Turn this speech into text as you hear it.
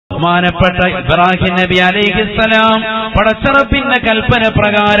ബഹുമാനപ്പെട്ട ഇബ്രാഹിം നബി അലൈഹിസ്സലാം പടച്ചറപ്പിന്റെ കൽപ്പന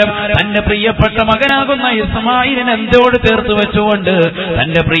പ്രകാരം തന്റെ പ്രിയപ്പെട്ട മകനാകുന്ന ഇസ്മായിലിനെ എന്തോട് ചേർത്ത് വെച്ചുകൊണ്ട്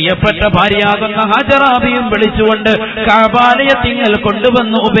തന്റെ പ്രിയപ്പെട്ട ഭാര്യയാകുന്ന ഹജറാബിയും വിളിച്ചുകൊണ്ട് കഅബാലയത്തിങ്കൽ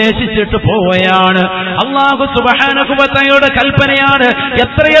കൊണ്ടുവന്ന് ഉപേക്ഷിച്ചിട്ട് പോവുകയാണ്. അല്ലാഹു സുബ്ഹാനഹു വ തആലയുടെ കൽപ്പനയാണ്.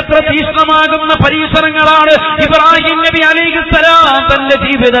 എത്രയെത്ര തീക്ഷ്ണമാകുന്ന പരീക്ഷണങ്ങളാണ് ഇബ്രാഹിം നബി അലൈഹിസ്സലാം തന്റെ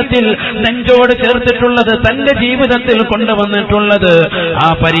ജീവിതത്തിൽ നെഞ്ചോട് ചേർത്തിട്ടുള്ളത്, തന്റെ ജീവിതത്തിൽ കൊണ്ടുവന്നിട്ടുള്ളത്. ആ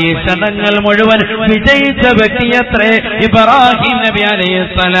പരീക്ഷണങ്ങൾ മുഴുവൻ വിജയിച്ച വ്യക്തിയത്രേ ഇബ്രാഹിം നബി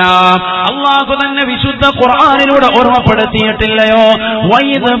അലൈഹിസ്സലാം. അല്ലാഹു തന്നെ വിശുദ്ധ ഖുർആനിലൂടെ ഓർമ്മപ്പെടുത്തിയിട്ടില്ലയോ?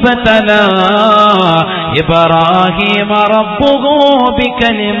 വഇദ് ബതലാ ഇബ്രാഹിമ റബ്ബുഹു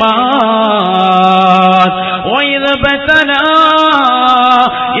ബികലിമാത് വഇദ് ബതലാ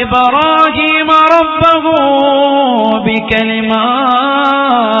ഇബ്രാഹിമ റബ്ബുഹു ബികലിമാത്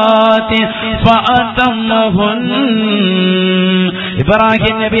ഫഅതമ്മഹുൻ.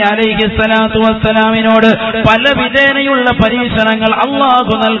 ഇബ്രാഹിം നബി അലൈഹിസ്സലാത്തു വസ്സലാമിനോട് പല വിധേനയുള്ള പരീക്ഷണങ്ങൾ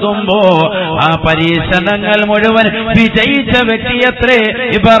അല്ലാഹു നൽകുമ്പോ ആ പരീക്ഷണങ്ങൾ മുഴുവൻ വിജയിച്ച വ്യക്തിയത്രേ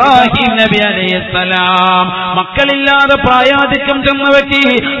ഇബ്രാഹിം നബി അലൈഹിസ്സലാം. മക്കളില്ലാതെ പ്രായാധിക്യം ചെന്ന വ്യക്തി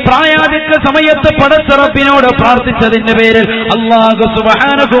പ്രായാധിക്യ സമയത്ത് പടച്ചറപ്പിനോട് പ്രാർത്ഥിച്ചതിന്റെ പേരിൽ അല്ലാഹു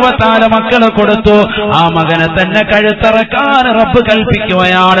സുബ്ഹാനഹു വ തആല മക്കളെ കൊടുത്തു. ആ മകനെ തന്നെ കഴുത്തറക്കാൻ റബ്ബ്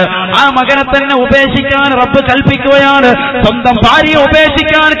കൽപ്പിക്കുകയാണ്. ആ മകനെ തന്നെ ഉപേക്ഷിക്കാൻ റബ്ബ് കൽപ്പിക്കുകയാണ്. സ്വന്തം ഭാര്യയെ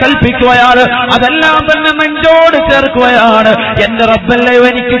ഉപേക്ഷിക്കാൻ കൽപ്പിക്കുകയാണ്. അതെല്ലാം തന്നെ നെഞ്ചോട് ചേർക്കുകയാണ്. എന്റെ റബ്ബല്ലയോ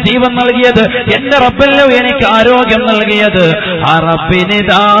എനിക്ക് ജീവൻ നൽകിയത്, എന്റെ റബ്ബല്ലയോ എനിക്ക് ആരോഗ്യം നൽകിയത്. ആ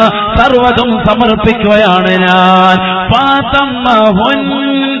റബ്ബിനിതാ സർവ്വതും സമർപ്പിക്കുകയാണ് ഞാൻ.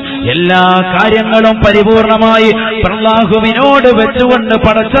 എല്ലാ കാര്യങ്ങളും പരിപൂർണമായി അല്ലാഹുവിനോട് വെച്ചുകൊണ്ട്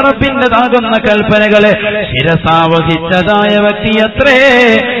പടച്ചറപ്പിന്റേതാകുന്ന കൽപ്പനകളെ ശിരസാവഹിച്ചതായ വ്യക്തിയത്രേ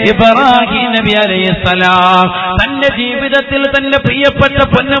ഇബ്രാഹിം നബി അലൈഹിസ്സലാം. തന്റെ ജീവിതത്തിൽ തന്റെ പ്രിയപ്പെട്ട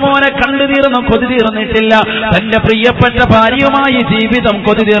പൊന്നുമോനെ കണ്ടു തീർന്ന് കൊതി തീർന്നിട്ടില്ല. തന്റെ പ്രിയപ്പെട്ട ഭാര്യയുമായി ജീവിതം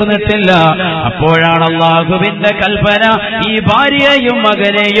കൊതി തീർന്നിട്ടില്ല. അപ്പോഴാണ് അല്ലാഹുവിന്റെ കൽപ്പന, ഈ ഭാര്യയെയും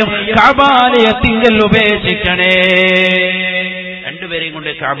മകനെയും കഅബാലയത്തിങ്കൽ ഉപേക്ഷിക്കണേ. രണ്ടുപേരെയും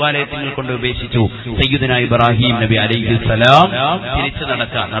കൊണ്ട് കഅബാലയത്തിൽ കൊണ്ട് ഉപേക്ഷിച്ചു. സയ്യിദുനാ ഇബ്രാഹിം നബി അലൈഹിസ്സലാം തിരിച്ചു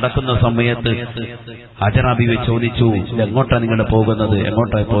നടക്കുന്ന സമയത്ത് ഹജറ ബീവി ചോദിച്ചു, എങ്ങോട്ടാണ് നിങ്ങൾ പോകുന്നത്?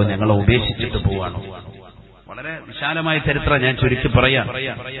 എങ്ങോട്ടാ ഇപ്പോ? ഞങ്ങളെ ഉപേക്ഷിച്ചിട്ട് പോവാണോ? വളരെ വിശാലമായ ചരിത്രം ഞാൻ ചുരുക്കി പറയാം.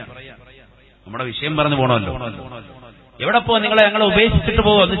 നമ്മുടെ വിഷയം പറഞ്ഞു പോണമല്ലോ. എവിടെ പോ? നിങ്ങളെ ഞങ്ങളെ ഉപേക്ഷിച്ചിട്ട്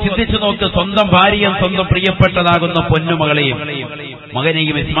പോകും. ഒന്ന് ചിന്തിച്ചു നോക്ക്. സ്വന്തം ഭാര്യയും സ്വന്തം പ്രിയപ്പെട്ടതാകുന്ന പൊന്നുമകളെയും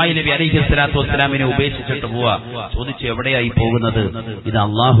മകനെയും ഇസ്മായിൽ നബി അലൈഹിസ്സലാത്തു വസ്സലാമിനെ ഉപേക്ഷിച്ചിട്ട് പോവാ. ചോദിച്ചു, എവിടെയായി പോകുന്നത്? ഇത്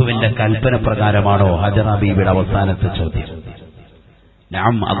അള്ളാഹുവിന്റെ കൽപ്പന പ്രകാരമാണോ? ഹജറ ബീവിയുടെ അവസാനത്തെ ചോദ്യം.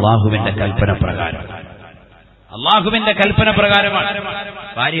 നാം അള്ളാഹുവിന്റെ കൽപ്പന പ്രകാരം, അള്ളാഹുവിന്റെ കൽപ്പന പ്രകാരമാണ്.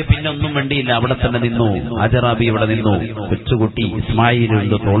 ഭാര്യ പിന്നെ ഒന്നും വേണ്ടിയില്ല, അവിടെ തന്നെ നിന്നു. ഹജറ ബീവി ഇവിടെ നിന്നു. കൊച്ചുകുട്ടി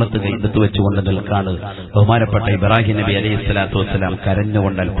ഇസ്മായിലിന്റെ തോളത്ത് എടുത്തു വെച്ചുകൊണ്ട് നിൽക്കാണ്. ബഹുമാനപ്പെട്ട ഇബ്രാഹിം നബി അലൈഹിസ്സലാത്തു വസ്സലാം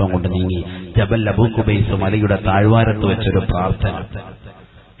കരഞ്ഞുകൊണ്ട് അല്പം കൊണ്ട് നീങ്ങി. ജബൽ അബൂ ഖുബൈസ് മലയുടെ താഴ്വാരത്ത് വെച്ചൊരു പ്രാർത്ഥന.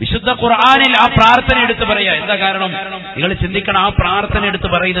 വിശുദ്ധ ഖുർആനിൽ ആ പ്രാർത്ഥന എടുത്തു പറയാ. എന്താ കാരണം? നിങ്ങൾ ചിന്തിക്കണം. ആ പ്രാർത്ഥന എടുത്തു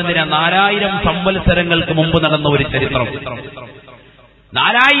പറയുന്നതിനാ 4000 സംവത്സരങ്ങൾക്ക് മുമ്പ് നടന്ന ഒരു ചരിത്രം,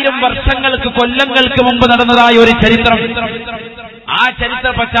 4000 വർഷങ്ങൾക്ക് കൊല്ലങ്ങൾക്ക് മുമ്പ് നടന്നതായ ഒരു ചരിത്രം. ആ ചരിത്ര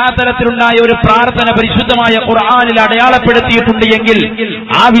പശ്ചാത്തലത്തിലുണ്ടായ ഒരു പ്രാർത്ഥന പരിശുദ്ധമായ ഖുർആനിൽ അടയാളപ്പെടുത്തിയിട്ടുണ്ട് എങ്കിൽ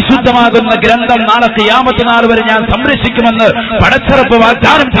ആ വിശുദ്ധമാകുന്ന ഗ്രന്ഥം നാളെ ഖിയാമത്ത് നാൾ വരെ ഞാൻ സംരക്ഷിക്കുമെന്ന് പടച്ചറപ്പ്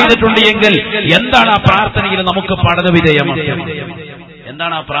വാഗ്ദാനം ചെയ്തിട്ടുണ്ട് എങ്കിൽ എന്താണ് ആ പ്രാർത്ഥനയിൽ നമുക്ക് പഠനവിധേയമാക്കുന്നത്?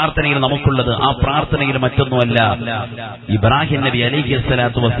 എന്താണ് ആ പ്രാർത്ഥനയിൽ നമുക്കുള്ളത്? ആ പ്രാർത്ഥനയിൽ മറ്റൊന്നുമല്ല, ഇബ്രാഹിം നബി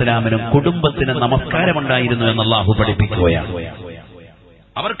അലൈഹിസ്സലാത്തു വസ്സലാമിനും കുടുംബത്തിന് നമസ്കാരമുണ്ടായിരുന്നു എന്ന് അല്ലാഹു പഠിപ്പിക്കുകയാണ്.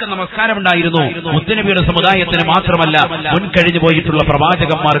 അവർക്ക് നമസ്കാരമുണ്ടായിരുന്നു. മുത്തനബിയുടെ സമുദായത്തിന് മാത്രമല്ല, മുൻകഴിഞ്ഞു പോയിട്ടുള്ള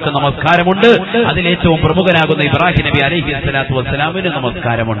പ്രവാചകന്മാർക്ക് നമസ്കാരമുണ്ട്. അതിലേറ്റവും പ്രമുഖനാകുന്ന ഇബ്രാഹിം നബി അലൈഹിസ്സലാത്തു വസ്സലാമിന്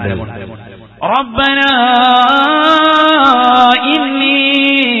നമസ്കാരമുണ്ട്. റബ്ബനാ ഇന്നി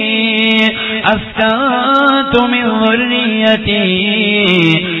അസ്കന്തു മിൻ ദുർരിയതി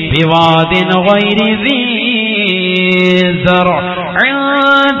ബിവാദിൻ ഗൈരി ദീ സറഅ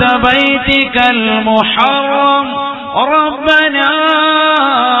ഇൻദ ബൈതികൽ മുഹറം ربنا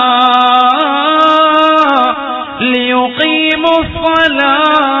ليقيموا الصلاة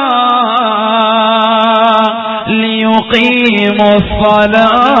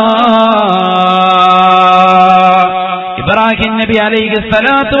ഇബ്രാഹിം നബി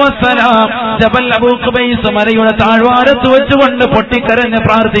അലൈഹിസ്സലാത്തു വസ്സലാം ജബൽ അബൂ ഖുബൈസ് മലയുടെ താഴ്വാരത്ത് വെച്ചുകൊണ്ട് പൊട്ടിക്കരഞ്ഞ്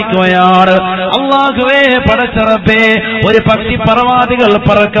പ്രാർത്ഥിക്കുകയാണ്. അല്ലാഹുവേ, പടച്ച റബ്ബേ, ഒരു പക്ഷി പറവാദികൾ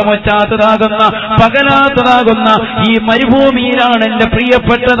പറക്കമൊച്ചാത്തതാകുന്ന പകലാത്തതാകുന്ന ഈ മരുഭൂമിയിലാണ് എന്റെ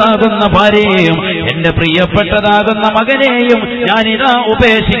പ്രിയപ്പെട്ടതാകുന്ന ഭാര്യയെയും എന്റെ പ്രിയപ്പെട്ടതാകുന്ന മകനെയും ഞാനിതാ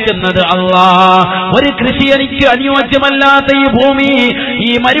ഉപേക്ഷിക്കുന്നത്. അല്ലാ, ഒരു കൃഷി എനിക്ക് അനുയോജ്യമല്ലാത്ത ഈ ഭൂമി,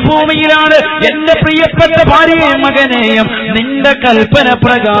 ഈ മരുഭൂമിയിലാണ് എന്റെ പ്രിയപ്പെട്ട ഭാര്യയെയും മകനെയും നിന്റെ കൽപ്പന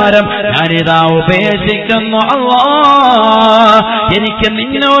പ്രകാരം ഞാനിതാ ഉപേക്ഷിക്കുന്നു. അല്ലാ, എനിക്ക്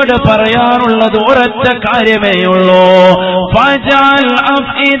നിന്നോട് പറയാനുള്ളത് ഒരൊറ്റ കാര്യമേ ഉള്ളൂ. ഫജഅൽ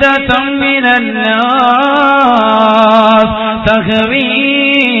അഫ്ഇദതൻ മിനന്നാസ് തഹ്വീ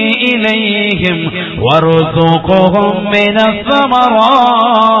ഇലൈഹിം വറുസുഖുഹും മിനസ് സമറാത്ത്.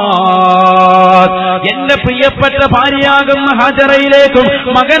 എന്റെ പ്രിയപ്പെട്ട ഭാര്യയാകുന്ന ഹാജറയിലേക്കും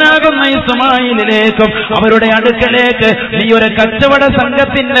മകനാകുന്ന ഇസ്മായിലിലേക്കും അവരുടെ അടുക്കലേക്ക് നീ ഒരു കച്ചവട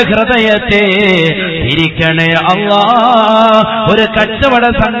സംഘത്തിന്റെ ഹൃദയത്തെ തിരിക്കണേ അല്ലാ, ഒരു കച്ചവട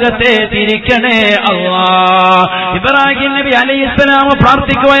സംഘത്തെ തിരിക്കണേ അല്ലാ. ഇബ്രാഹിം നബി അലൈഹിസ്സലാം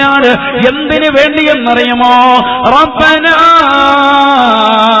പ്രാർത്ഥിക്കുകയാണ്. എന്തിനു വേണ്ടിയെന്നറിയുമോ? റബ്ബനാ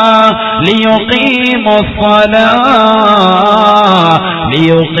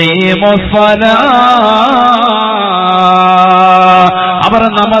ലിയുഖീമുസ്സലാ, അവർ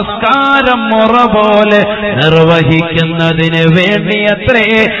നമസ്കാരം മുറ പോലെ നിർവഹിക്കുന്നതിന് വേണ്ടിയത്രേ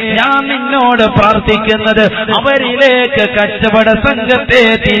ഞാൻ നിന്നോട് പ്രാർത്ഥിക്കുന്നത്. അവരിലേക്ക് കച്ചവട സംഘത്തെ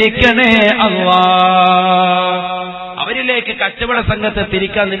തിരിക്കണേ അല്ലാ. അവരിലേക്ക് കച്ചവട സംഘത്തെ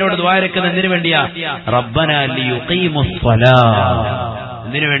തിരിക്കാൻ നിന്നോട് ദ്വാരക്കുന്ന എന്തിനു വേണ്ടിയാ? റബ്ബനാ ലിയുഖീമുസ്സലാ,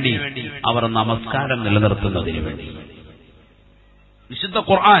 എന്തിനു വേണ്ടി? അവർ നമസ്കാരം നിലനിർത്തുന്നതിന് വേണ്ടി. വിശുദ്ധ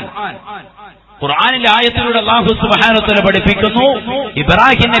ഖുർആനിലെ ആയത്തിലൂടെ അല്ലാഹു സുബ്ഹാനഹു വ തആല പഠിപ്പിക്കുന്നു,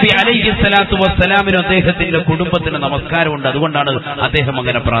 ഇബ്രാഹിം നബി അലൈഹിസ്സലാത്തു വസ്സലാമിനും അദ്ദേഹത്തിന്റെ കുടുംബത്തിന് നമസ്കാരമുണ്ട്. അതുകൊണ്ടാണ് അദ്ദേഹം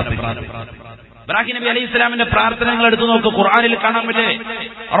അങ്ങനെ പ്രാർത്ഥിക്കുന്നത്. ഇബ്രാഹിം നബി അലൈഹിസ്സലാമിന്റെ പ്രാർത്ഥനകൾ എടുത്തു നോക്ക്, ഖുർആനിൽ കാണാൻ പറ്റേ.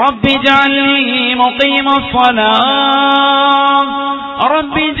 റബ്ബി ജഅൽനി മുഖീമസ്സലാ,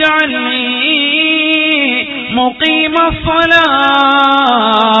 റബ്ബി ജഅൽനി മുഖീമസ്സലാ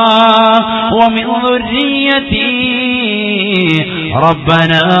വമിൻ ദുർരിയതി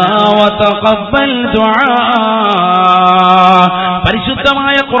റബ്ബനാ വതഖബ്ബൽ ദുആ.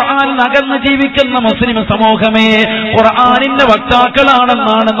 പരിശുദ്ധമായ ഖുർആൻ അകന്ന് ജീവിക്കുന്ന മുസ്ലിം സമൂഹമേ, ഖുർആനിന്റെ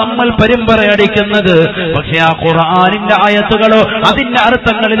വക്താക്കളാണെന്നാണ് നമ്മൾ പരമ്പരയടിക്കുന്നത്. പക്ഷെ ആ ഖുർആനിന്റെ ആയത്തുകളോ അതിന്റെ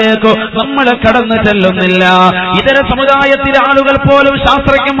അർത്ഥങ്ങളിലേക്കോ നമ്മൾ കടന്നു ചെല്ലുന്നില്ല. ഇതര സമുദായത്തിലെ ആളുകൾ പോലും,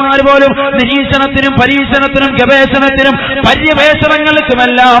 ശാസ്ത്രജ്ഞന്മാർ പോലും നിരീക്ഷണത്തിനും പരീക്ഷണത്തിനും ഗവേഷണത്തിനും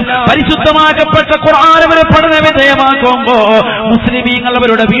പര്യവേഷണങ്ങൾക്കുമെല്ലാം പരിശുദ്ധമാക്കപ്പെട്ട ഖുർആൻ അവരെ പഠന വിധേയമാക്കുമ്പോ മുസ്ലിമീങ്ങൾ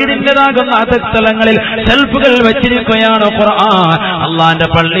അവരുടെ വീടിന്റേതാകുന്ന അകത്തലങ്ങളിൽ ഷെൽഫുകൾ വെച്ചിരിക്കുകയാണ് ഖുർആൻ. അള്ളാന്റെ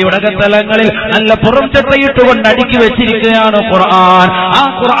പള്ളിയുടെ അകത്തലങ്ങളിൽ നല്ല പുറം ചട്ടയിട്ടുകൊണ്ട് അടുക്കി വെച്ചിരിക്കുകയാണ് ഖുർആൻ. ആ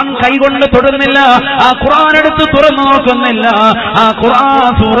ഖുർആൻ കൈകൊണ്ട് തൊടുന്നില്ല, ആ ഖുർആൻ എടുത്ത് തുറന്നു നോക്കുന്നില്ല. ആ ഖുർആൻ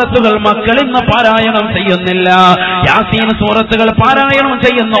സൂറത്തുകൾ മക്കൾ ഇന്ന് പാരായണം ചെയ്യുന്നില്ല. യാസീൻ സൂറത്തുകൾ പാരായണം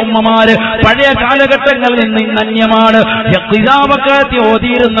ചെയ്യുന്ന ഉമ്മമാര് പഴയ കാലഘട്ടങ്ങളിൽ നിന്ന് ഇന്ന് അന്യമാണ്. കിതാബൊക്കെ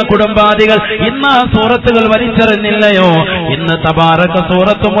ഓതിയിരുന്ന കുടുംബാദികൾ ഇന്ന് ആ സൂറത്തുകൾ വലിച്ചെറിഞ്ഞില്ലയോ? ഇന്ന് തബാറക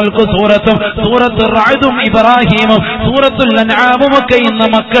സൂറത്തും മുൽക്ക് സൂറത്തും സൂറത്തു റഅദും ഇബ്രാഹീമും സൂറത്തുൽ അൻആമും ഒക്കെ ഇന്ന്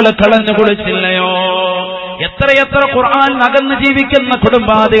മക്കള് കളഞ്ഞു കുളിച്ചില്ലയോ? എത്രയെത്ര ഖുർആൻ അകന്ന് ജീവിക്കുന്ന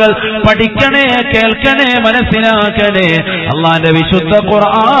കുടുംബാദികൾ പഠിക്കണേ, കേൾക്കണേ, മനസ്സിലാക്കണേ. അള്ളാന്റെ വിശുദ്ധ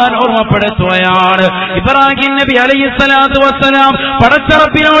ഖുർആൻ ഓർമ്മപ്പെടുത്തുകയാണ്. ഇബ്രാഹിം നബി അലൈഹിസ്സലാത്തു വസ്സലാം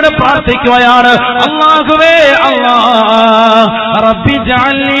പടച്ചറബിനോട് പ്രാർത്ഥിക്കുകയാണ്. അല്ലാഹുവേ, അല്ലാഹ് റബ്ബി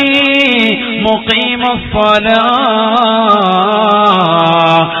ജഅൽനി മുഖീമസ്സലാ,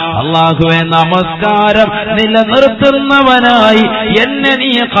 അല്ലാഹുവേ നമസ്കാരം നിലനിർത്തുന്നവനായി എന്നെ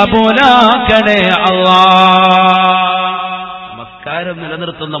നീ കബൂലാക്കണേ അല്ലാഹ്. നമസ്കാരം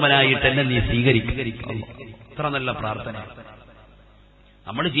നിലനിർത്തുന്നവനായിട്ട് എന്നെ നീ സ്വീകരിക്കുക. എത്ര നല്ല പ്രാർത്ഥന!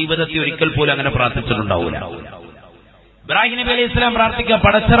 നമ്മുടെ ജീവിതത്തിൽ ഒരിക്കൽ പോലും അങ്ങനെ പ്രാർത്ഥിച്ചിട്ടുണ്ടാവില്ല. ഇബ്രാഹിം നബി അലൈഹി സ്വലാം പ്രാർത്ഥിക്കുക,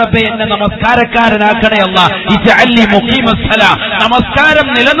 പടച്ചറബ്ബേ എന്നെ നമസ്കാരക്കാരനാക്കണേ അല്ലാഹ്, ഇജ്അൽനി മുഖീമസ്സലാ, നമസ്കാരം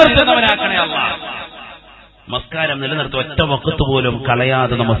നിലനിർത്തുന്നവനാക്കണേ അല്ലാഹ്. നമസ്കാരം നിലനിർത്തി ഒറ്റ വഖത്ത് പോലും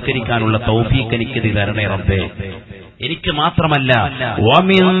കളയാതെ നമസ്കരിക്കാനുള്ള തൗഫീഖ് എനിക്ക് തരണേ റബ്ബേ. എനിക്ക് മാത്രമല്ല,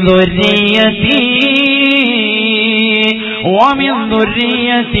 വമിൻ ദുർരിയതി വമിൻ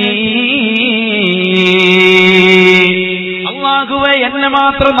ദുർരിയതി, അല്ലാഹുവേ എന്നെ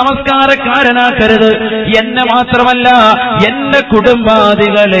മാത്രം നമസ്കാരക്കാരനാക്കരുത്. എന്നെ മാത്രമല്ല, എന്റെ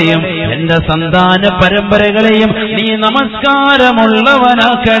കുടുംബാദികളെയും എന്റെ സന്താന പരമ്പരകളെയും നീ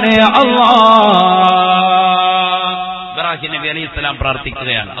നമസ്കാരമുള്ളവനാക്കണേ അല്ലാഹ്. ഇബ്രാഹിം നബി അലൈഹിസ്സലാം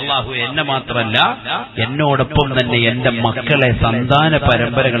പ്രാർത്ഥിക്കുകയാണ്, അല്ലാഹു എന്നെ മാത്രമല്ല എന്നോടൊപ്പം തന്നെ എന്റെ മക്കളെ സന്താന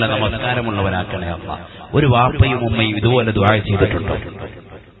പരമ്പരകളെ നമസ്കാരമുള്ളവരാക്കണേ അല്ലാഹ്. ഒരു വാപ്പയും ഉമ്മയും ഇതുപോലെ ദുആ ചെയ്തിട്ടുണ്ടോ?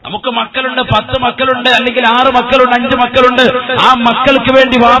 നമുക്ക് മക്കളുണ്ട്, 10 മക്കളുണ്ട്, അല്ലെങ്കിൽ 6 മക്കളുണ്ട്, 5 മക്കളുണ്ട്. ആ മക്കൾക്ക്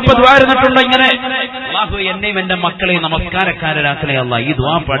വേണ്ടി വാപ്പ ദുആ ചെയ്തിട്ടുണ്ടോ? ഇങ്ങനെ അല്ലാഹു എന്നെയും എന്റെ മക്കളെയും നമസ്കാരക്കാരനാക്കണേ അല്ലാഹ്. ഈ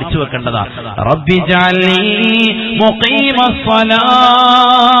ദുആ പഠിച്ചു വെക്കേണ്ടതാ. റബ്ബി ജഅൽനി മുഖീമസ്സലാ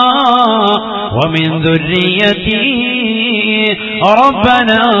വമിൻ ദുർരിയതി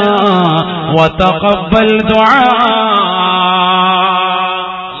റബ്ബനാ വതഖബ്ബൽ ദുആ.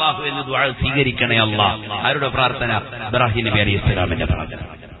 അല്ലാഹു എന്ന ദുആ സ്വീകരിക്കണേ അല്ലാഹ്. ആരുടെ പ്രാർത്ഥന? ഇബ്രാഹിം നബി അലൈഹിസ്സലാമിന്റെ പ്രാർത്ഥന.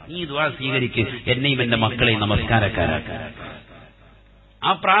 ഈ ദുആ സ്വീകരിക്ക്, എന്നെയും എന്റെ മക്കളെയും നമസ്കാരക്കാരാക്കുക. ആ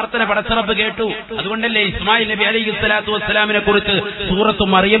പ്രാർത്ഥന പടച്ച റബ്ബ് കേട്ടു. അതുകൊണ്ടല്ലേ ഇസ്മായിൽ നബി അലൈഹിസ്സലാത്തു വസ്സലാമിനെ കുറിച്ച് സൂറത്തു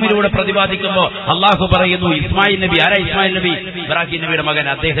മറിയമിലൂടെ പ്രതിപാദിക്കുമ്പോൾ അള്ളാഹു പറയുന്നു, ഇസ്മായിൽ നബി ആരാ? ഇസ്മായിൽ നബി ഇബ്രാഹിം നബിയുടെ മകൻ.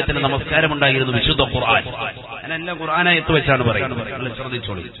 അദ്ദേഹത്തിന് നമസ്കാരമുണ്ടായിരുന്നു. വിശുദ്ധ ഖുർആൻ അതിനെല്ലാം ഖുർആനായത്ത് വെച്ചാണ് പറയുന്നത്.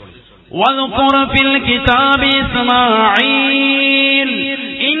 ശ്രദ്ധിച്ചോളൂ. വദ്കുർ ഫിൽ കിതാബി ഇസ്മാഈൽ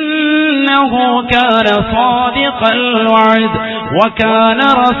ഇന്നഹു കാന സാദിഖൽ വഅദ് വകാന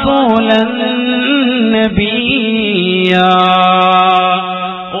റസൂലൻ നബിയ്യാ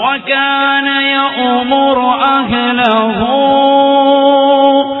وكان يأمر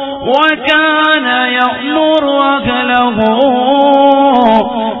أهله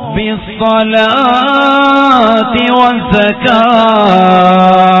بالصلاة والزكاة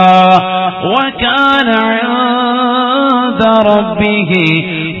وكان عند ربه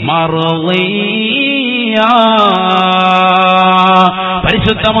مرضيا.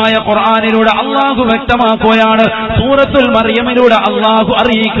 പരിശുദ്ധമായ ഖുർആനിലൂടെ അല്ലാഹു വ്യക്തമാക്കുകയാണ്, സൂറത്തുൽ മറിയമിലൂടെ അല്ലാഹു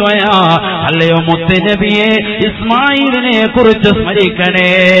അറിയിക്കുകയാ, അല്ലയോ മുത്തുനബിയെ ഇസ്മായിലിനെ കുറിച്ച്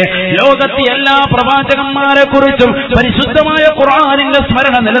സ്മരിക്കണേ. ലോകത്തെ എല്ലാ പ്രവാചകന്മാരെ കുറിച്ചും പരിശുദ്ധമായ ഖുർആനിന്റെ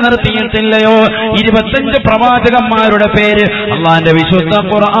സ്മരണ നിലനിർത്തിയിട്ടില്ലയോ? 25 പ്രവാചകന്മാരുടെ പേര് അല്ലാഹുവിന്റെ വിശുദ്ധ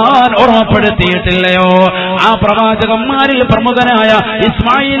ഖുർആൻ ഓർമ്മപ്പെടുത്തിയിട്ടില്ലയോ? ആ പ്രവാചകന്മാരിൽ പ്രമുഖനായ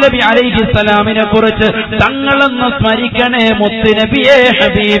ഇസ്മായിൽ നബി അലൈഹിസ്സലാമിനെ കുറിച്ച് തങ്ങളെന്ന് സ്മരിക്കണേ മുത്തുനബിയെ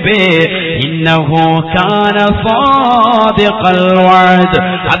ഹബീബേ. ഇന്നഹു കാന സാദിഖൽ വഅദ്,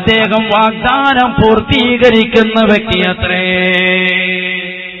 അദ്ദേഹം വാഗ്ദാനം പൂർത്തീകരിക്കുന്ന വ്യക്തിയത്രേ.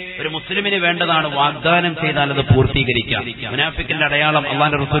 ഒരു മുസ്ലിമിന് വേണ്ടതാണ് വാഗ്ദാനം ചെയ്താൽ അത് പൂർത്തീകരിക്കാം. മുനാഫിക്കിന്റെ അടയാളം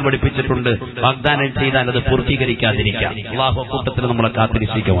അള്ളാന്റെ റസൂൽ പഠിപ്പിച്ചിട്ടുണ്ട്, വാഗ്ദാനം ചെയ്താൽ അത് പൂർത്തീകരിക്കാതിരിക്കാം. അള്ളാഹു കൂട്ടത്തിൽ നമ്മളെ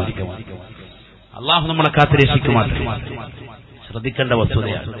കാത്തിരക്ഷിക്കുവാൻ, അള്ളാഹു നമ്മളെ കാത്തിരക്ഷിക്കുമാറ്റും. ശ്രദ്ധിക്കേണ്ട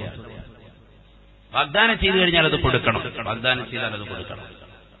വസ്തുതയാണ്. വാഗ്ദാനം ചെയ്തു കഴിഞ്ഞാൽ അത് കൊടുക്കണം, വാഗ്ദാനം ചെയ്താൽ അത് കൊടുക്കണം.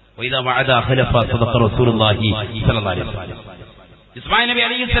 ഇസ്മായിൽ നബി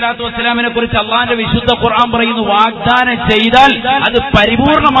അലൈഹിസ്സലാത്തു വസ്സലാമിനെ കുറിച്ച് അള്ളാന്റെ വിശുദ്ധ ഖുർആൻ പറയുന്നു, വാഗ്ദാനം ചെയ്താൽ അത്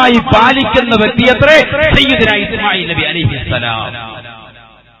പരിപൂർണമായി പാലിക്കുന്ന വ്യക്തിയത്രേ സയ്യിദുനാ ഇസ്മായിൽ നബി അലൈഹിസ്സലാം.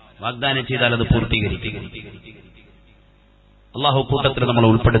 വാഗ്ദാനം ചെയ്താൽ അത് പൂർത്തീകരിക്കും. അള്ളാഹു കൂട്ടത്തിൽ നമ്മൾ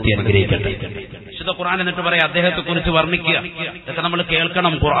ഉൾപ്പെടുത്തി അനുഗ്രഹിക്കട്ടെ. വിശുദ്ധ ഖുർആൻ എന്നിട്ട് പറയാം, അദ്ദേഹത്തെ കുറിച്ച് വർണ്ണിക്കുക. ഇതൊക്കെ നമ്മൾ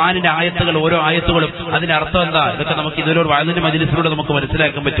കേൾക്കണം. ഖുർആനിന്റെ ആയത്തുകൾ, ഓരോ ആയത്തുകളും അതിന്റെ അർത്ഥം എന്താ, ഇതൊക്കെ നമുക്ക് ഇതിലൊരു വഅദിന്റെ മജ്ലിസിലൂടെ നമുക്ക്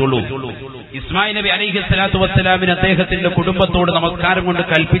മനസ്സിലാക്കാൻ പറ്റുള്ളൂ. ഇസ്മായിൽ നബി അലൈഹിസ്സലാത്തു വസ്സലാമിന് അദ്ദേഹത്തിന്റെ കുടുംബത്തോട് നമസ്കാരം കൊണ്ട്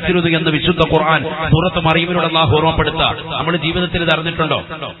കൽപ്പിച്ചിരുന്നു എന്ന് വിശുദ്ധ ഖുർആൻ സൂറത്ത് മറിയമിലൂടെ അള്ളാഹു ഓർമ്മപ്പെടുത്തുക. നമ്മുടെ ജീവിതത്തിൽ ഇത് അറിഞ്ഞിട്ടുണ്ടോ?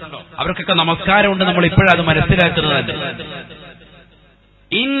 അവർക്കൊക്കെ നമസ്കാരമുണ്ട്, നമ്മൾ ഇപ്പോഴത് മനസ്സിലാക്കുന്നത്.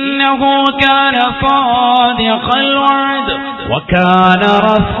 إنه كان صادق الوعد وكان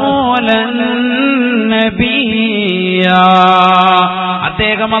رسولا نبيا.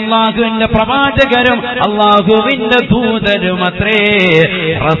 അദ്ദേഹം അല്ലാഹുവിന്റെ പ്രവാചകരും അല്ലാഹുവിന്റെ ദൂതരും അത്രേ,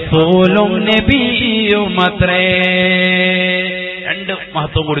 റസൂലും നബിയും അത്രേ. രണ്ട്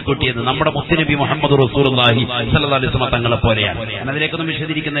മഹത്വം കൂടി കൂട്ടിയത് നമ്മുടെ മുത്തുനബി മുഹമ്മദ് റസൂലുള്ളാഹി സ്വല്ലല്ലാഹു അലൈഹി വസല്ലം തങ്ങളെ പോലെയാണ്. ഞാൻ അതിലേക്കൊന്നും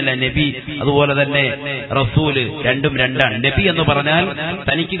വിശദീകരിക്കുന്നില്ല. നബി അതുപോലെ തന്നെ റസൂല് രണ്ടും രണ്ടാണ്. നബി എന്ന് പറഞ്ഞാൽ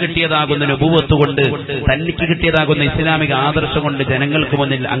തനിക്ക് കിട്ടിയതാകുന്ന നബുവത്ത് കൊണ്ട്, തനിക്ക് കിട്ടിയതാകുന്ന ഇസ്ലാമിക ആദർശം കൊണ്ട് ജനങ്ങൾക്ക്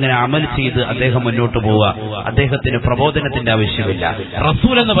മുന്നിൽ അങ്ങനെ അമൽ ചെയ്ത് അദ്ദേഹം മുന്നോട്ട് പോവുക. അദ്ദേഹത്തിന് പ്രബോധനത്തിന്റെ ആവശ്യമില്ല.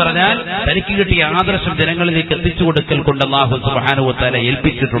 റസൂൽ എന്ന് പറഞ്ഞാൽ തനിക്ക് കിട്ടിയ ആദർശം ജനങ്ങളിലേക്ക് എത്തിച്ചു കൊടുക്കൽ കൊണ്ട് അല്ലാഹു സുബ്ഹാനഹു വ തആല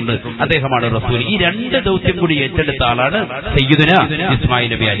ഏൽപ്പിച്ചിട്ടുണ്ട്. അദ്ദേഹമാണ് റസൂൽ. ഈ രണ്ട് ദൗത്യം കൂടി ഏറ്റെടുത്ത ആളാണ് സയ്യിദുനാ ഇസ്മായിൽ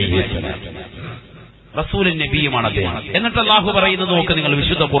നബി അലൈഹിസ്സലാം. റസൂലും നബിയുമാണ് അദ്ദേഹം. എന്നിട്ട് അല്ലാഹു പറയുന്നത് നോക്ക് നിങ്ങൾ,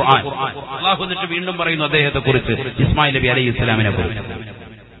 വിശുദ്ധ ഖുർആൻ അല്ലാഹു എന്നിട്ട് വീണ്ടും പറയുന്നു അദ്ദേഹത്തെ കുറിച്ച്, ഇസ്മായിൽ നബി അലൈഹിസ്സലാമിനെ കുറിച്ച്.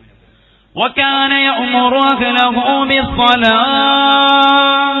 وكان يأمر أهله بالصلاة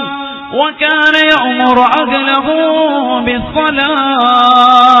وكان يأمر أهله بالصلاة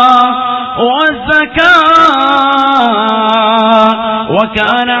والزكاة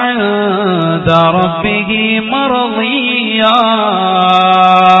وكان عند ربه مرضيا.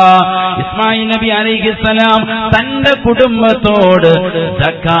 ഇസ്മായിൽ നബി അലൈഹിസ്സലാം തന്റെ കുടുംബത്തോട്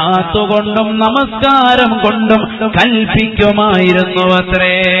സക്കാത്ത് കൊണ്ടും നമസ്കാരം കൊണ്ടും കൽപ്പിക്കുമായിരുന്നു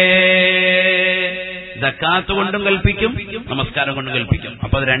അത്രേ. സക്കാത്ത് കൊണ്ടും കൽപ്പിക്കും, നമസ്കാരം കൊണ്ടും കൽപ്പിക്കും.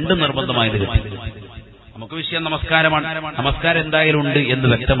 അപ്പൊ അത് രണ്ടും നിർബന്ധമായത് കിട്ടി. നമുക്ക് വിഷയം നമസ്കാരമാണ്. നമസ്കാരം എന്തായാലും ഉണ്ട് എന്ന്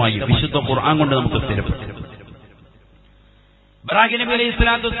വ്യക്തമായി വിശുദ്ധ ഖുർആൻ കൊണ്ട് നമുക്ക് സ്ഥിരപ്പെടുത്തി. ഇബ്രാഹിം നബി അലൈഹി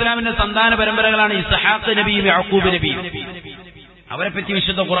സ്വലാത്തു വസ്സലാമിന്റെ സന്താന പരമ്പരകളാണ് ഇസ്ഹാഖ് നബിയും യാക്കൂബ് നബിയും. അവരെ പറ്റി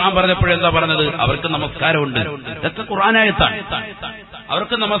വിശുദ്ധ ഖുർആൻ പറഞ്ഞപ്പോഴെന്താ പറഞ്ഞത്? അവർക്ക് നമസ്കാരമുണ്ട്. ഇതൊക്കെ ഖുർആനായത്താണ്.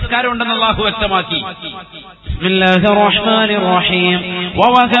 അവർക്ക് നമസ്കാരമുണ്ടെന്ന് അല്ലാഹു വ്യക്തമാക്കി. ബിസ്മില്ലാഹിർ റഹ്മാനിർ റഹീം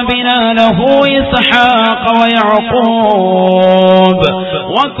വവഹബനാ ലഹു ഇസ്ഹാഖ വയഅഖൂബ്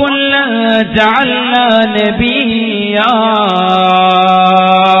വകുല്ലൻ ജഅൽനാ നബിയ്യാ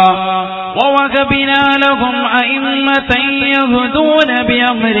ووهبنا لهم أئمة يهدون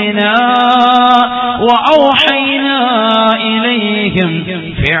بأمرنا وأوحينا إليهم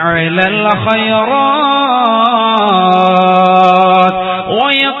فعل الخيرات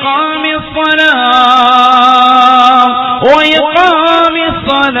وإقام الصلاة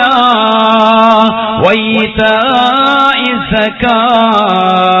وإيتاء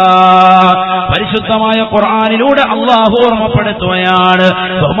الزكاة. പരിശുദ്ധമായ ഖുർആനിലൂടെ അല്ലാഹു ഓർമ്മപ്പെടുത്തുകയാണ്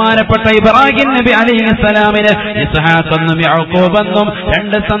ബഹുമാനപ്പെട്ട ഇബ്രാഹിം നബി അലൈഹിസ്സലാമിന് ഇസ്ഹാഖ് എന്നും യാക്കൂബ് എന്നും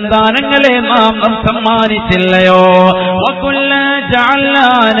രണ്ട് സന്താനങ്ങളെ നാം സമ്മാനിച്ചില്ലയോ? വകുല്ലൻ ജഅൽനാ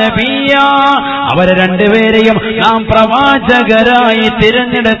നബിയ്യാ, അവരെ രണ്ടുപേരെയും നാം പ്രവാചകരായി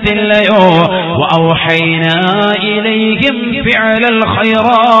തിരഞ്ഞെടുത്തില്ലയോ? വഔഹൈനാ ഇലൈഹിം ഫിഅലൽ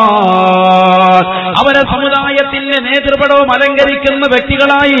ഖൈറാത്ത്, അവരെ സമുദായത്തിന്റെ നേതൃപടവും അലങ്കരിക്കുന്ന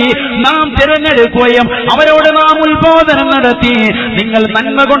വ്യക്തികളായി നാം തിരഞ്ഞെടുക്കുകയും അവരോട് നാം ഉത്ബോധനം നടത്തി, നിങ്ങൾ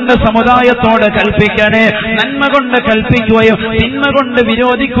നന്മ കൊണ്ട് സമുദായത്തോട് കൽപ്പിക്കണേ, നന്മ കൊണ്ട് കൽപ്പിക്കുകയും തിന്മ കൊണ്ട്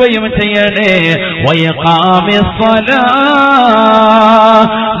വിരോധിക്കുകയും ചെയ്യണേ.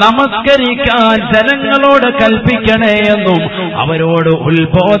 നമസ്കരിക്കാൻ ജനങ്ങളോട് കൽപ്പിക്കണേ എന്നും അവരോട്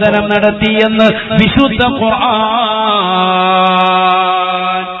ഉത്ബോധനം നടത്തിയെന്ന് വിശുദ്ധ ഖുർആൻ.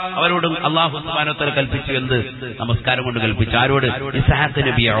 അവരോടും അല്ലാഹു സുബ്ഹാനഹു വ തആല കൽപ്പിച്ചു. എന്ത്? നമസ്കാരം കൊണ്ട് കൽപ്പിച്ചു. ആരോട്? ഇസ്ഹാഖ്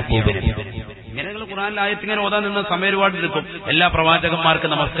നബി യാക്കൂബ് നബി. ഇങ്ങനെ നിങ്ങൾ ഖുർആനിൽ ആയത്ത് ഇങ്ങനെ ഓതാൻ നിന്ന് സമയം ഒരുപാട് എടുക്കും. എല്ലാ പ്രവാചകന്മാർക്ക്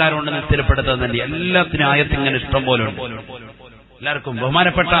നമസ്കാരം ഉണ്ടെന്ന് സ്ഥിരപ്പെടുത്തുന്നുണ്ട്. എല്ലാത്തിനും ആയത്ത് ഇങ്ങനെ ഇഷ്ടം പോലെ ഉണ്ട് എല്ലാവർക്കും.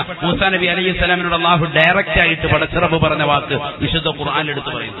 ബഹുമാനപ്പെട്ട മൂസാ നബി അലൈഹി സ്വലാമിനോട് അല്ലാഹു ഡയറക്റ്റ് ആയിട്ട് പടച്ചിറപ്പ് പറഞ്ഞ വാക്ക് വിശുദ്ധ ഖുർആനിൽ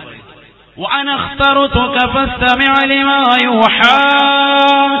എടുത്തു പറയുന്നു. وأنا اخترتك فاستمع لما يوحى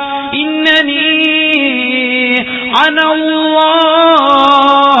إنني أنا الله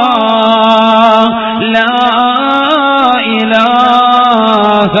لا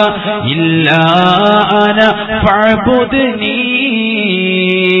إله إلا أنا فاعبدني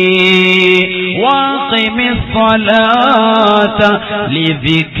وأقم الصلاة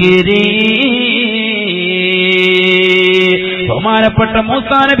لذكري. ബഹുമാനപ്പെട്ട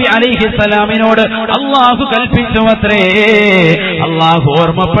മൂസാ നബി അലൈഹിസ്സലാമിനോട് അല്ലാഹു കൽപ്പിച്ചു അത്രേ, അല്ലാഹു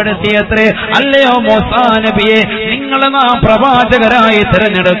ഓർമ്മപ്പെടുത്തിയത്രേ, അല്ലയോ മൂസാ നബിയെ, നിങ്ങളെ നാം പ്രവാചകരായി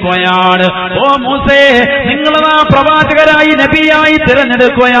തിരഞ്ഞെടുക്കുകയാണ്. ഓ മൂസേ, നിങ്ങളെ നാം പ്രവാചകരായി നബിയായി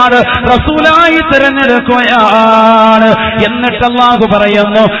തിരഞ്ഞെടുക്കുകയാണ്, റസൂലായി തിരഞ്ഞെടുക്കുകയാണ്. എന്നിട്ട് അല്ലാഹു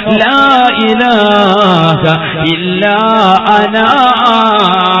പറയുന്നു, ലാ ഇലാഹ ഇല്ലാ അനാ,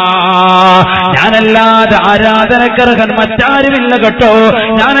 ഞാനല്ലാതെ ആരാധനക്കർഹൻ മറ്റാരുമില്ല കേട്ടോ,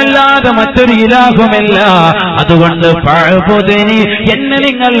 ഞാനല്ലാതെ മറ്റൊരു ഇലാഹുമില്ല. അതുകൊണ്ട് ഫഅ്ബുദ്നി, എന്നെ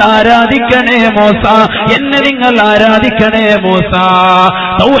നിങ്ങൾ ആരാധിക്കണേ മൂസ, എന്നെ നിങ്ങൾ ആരാധിക്കണേ മൂസ.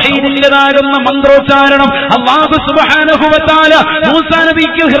 തൗഹീദിന്റേതാകുന്ന മന്ത്രോച്ചാരണം അല്ലാഹു സുബ്ഹാനഹു വ തആല മൂസാ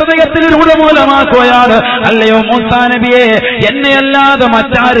നബിക്ക് ഹൃദയത്തിൽ രൂഢമൂലമാക്കുകയാണ്. അല്ലയോ മൂസാ നബിയെ, എന്നെയല്ലാതെ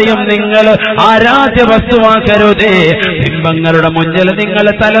മറ്റാരെയും നിങ്ങൾ ആരാധ്യ വസ്തുവാക്കരുതേ, ബിംബങ്ങളുടെ മുന്നിൽ നിങ്ങൾ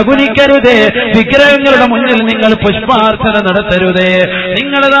തലകുനിക്കരുതേ, വിഗ്രഹങ്ങളുടെ മുന്നിൽ നിങ്ങൾ പുഷ്പാർച്ചന നടത്തരുതേ,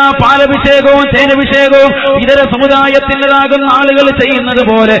 നിങ്ങളതാ പാലഭിഷേകവും തേനഭിഷേകവും ഇതര സമുദായത്തിൻ്റെതാകുന്ന ആളുകൾ ചെയ്യുന്നത്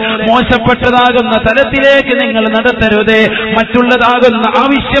പോലെ മോശപ്പെട്ടതാകുന്ന തലത്തിലേക്ക് നിങ്ങൾ നടത്തരുതേ, മറ്റുള്ളതാകുന്ന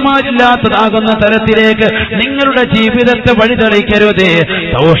ആവശ്യമായില്ലാത്തതാകുന്ന തലത്തിലേക്ക് നിങ്ങളുടെ ജീവിതത്തെ വഴിതെളിക്കരുതേ,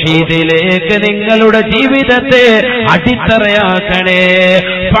 തൗഹീദിലേക്ക് നിങ്ങളുടെ ജീവിതത്തെ അടിത്തറയാക്കണേ.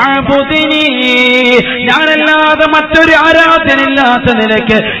 ഫഅ്ബുദ്നി, ഞാനല്ലാതെ മറ്റൊരു ആരാധനയില്ലാത്ത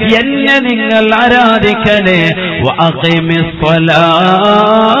നിലയ്ക്ക് എന്നെ നിങ്ങൾ ആരാധിക്കണേ. വഅഖിമിസ്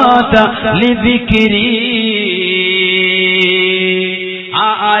സ്വലാത ലിദിക്രി, ആ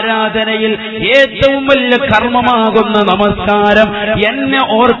ആരാധനയിൽ ഏറ്റവും വലിയ കർമ്മമാകുന്ന നമസ്കാരം എന്നെ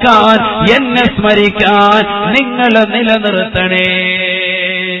ഓർക്കാൻ, എന്നെ സ്മരിക്കാൻ നിങ്ങൾ നിലനിർത്തണേ.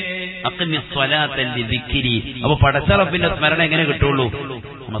 അപ്പൊ പടച്ചറപ്പിന്റെ സ്മരണ എങ്ങനെ കിട്ടുള്ളൂ?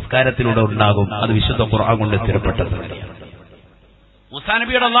 നമസ്കാരത്തിലൂടെ ഉണ്ടാകും. അത് വിശുദ്ധ ഖുർആൻ കൊണ്ട് സ്ഥിരപ്പെട്ടത്. മൂസാ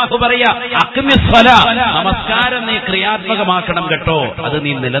നബിയോട് അല്ലാഹു പറയാ, അഖ്മിസ് സ്വലാ, നമസ്കാരം നീ ക്രിയാത്മകമാക്കണം കേട്ടോ, അത്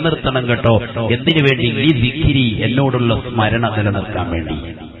നീ നിലനിർത്തണം കേട്ടോ. എന്തിനു വേണ്ടി? ഈ ദിക്രി, എന്നോടുള്ള സ്മരണ നിലനിർത്താൻ വേണ്ടി,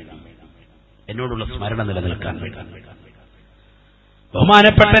 എന്നോടുള്ള സ്മരണ നിലനിൽക്കാൻ വേണ്ടി.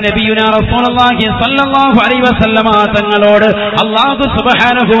 ബഹുമാനപ്പെട്ട നബിയുനാ റസൂലുള്ളാഹി സ്വല്ലല്ലാഹു അലൈഹി വസല്ലമ തങ്ങളോട് അല്ലാഹു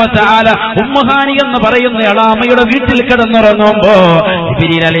സുബ്ഹാനഹു വ തആല ഉമ്മുഹാനി എന്ന് പറയുന്ന അളാമയുടെ വീട്ടിൽ കിടന്നുറങ്ങുമ്പോ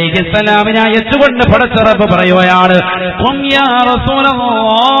ജിബ്രീൽ അലൈഹിസ്സലാമിനെ അയച്ചുകൊണ്ട് പടച്ച റബ്ബ് പറയുകയാണ് ഖും യാ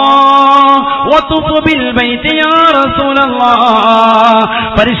റസൂലല്ലാഹ് വതുഫ് ബിൽ ബൈതി യാ റസൂലല്ലാഹ്.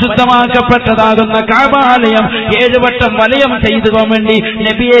 പരിശുദ്ധമാക്കപ്പെട്ടതാകുന്ന കഅബാലയം 7 വട്ടം വലയം ചെയ്തുവാൻ വേണ്ടി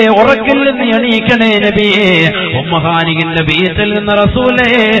നബിയെ ഉറക്കിൽ നിന്ന് എണീക്കണേ നബിയെ. ഉമ്മുഹാനിയുടെ വീട്ടിൽ നിന്ന്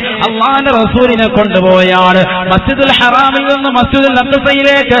റസൂലേ അല്ലാഹുവിന്റെ റസൂലിനെ കൊണ്ടുപോയാണ് മസ്ജിദുൽ ഹറാമിൽ നിന്ന് മസ്ജിദുൽ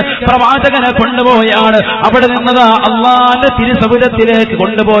അഖ്സയിലേക്ക് പ്രവാചകനെ കൊണ്ടുപോയാണ്. അവിടെ നിന്നതാ അല്ലാഹുവിന്റെ തിരുസവിധത്തിലേക്ക്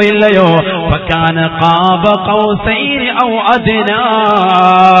കൊണ്ടുപോയില്ലയോ. ഫകാന ഖാബ ഖൗസൈനി ഔ അദ്നാ.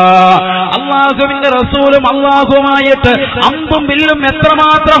 അല്ലാഹുവിന്റെ റസൂലും അല്ലാഹുവുമായിട്ട് അമ്പും വില്ലും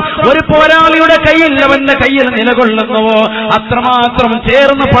എത്രമാത്രം ഒരു പോരാളിയുടെ കയ്യിൽ അവന്റെ കയ്യിൽ നിലകൊള്ളുന്നുവോ അത്രമാത്രം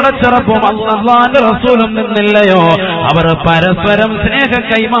ചേർന്ന് പടച്ച റബ്ബും അല്ലാഹുവിന്റെ റസൂലും നിന്നില്ലയോ. അവർ പരസ്പരം സ്നേഹ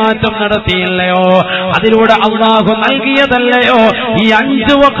കൈമാറ്റം നടത്തിയില്ലയോ. അതിലൂടെ അല്ലാഹു നൽകിയതല്ലയോ ഈ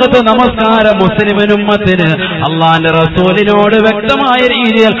 5 വഖ്ത് നമസ്കാരം മുസ്ലിമിൻ ഉമ്മത്തിന്. അല്ലാഹുവിന്റെ റസൂലിനോട് വ്യക്തമായ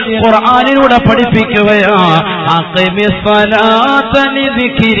രീതിയിൽ ഖുർആനിലൂടെ പഠിപ്പിക്കുകയാ. അഖിമിസ് സ്വലാത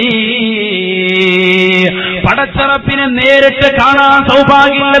ലിദിക്രി. പടച്ചറപ്പിനെ നേരിട്ട് കാണാൻ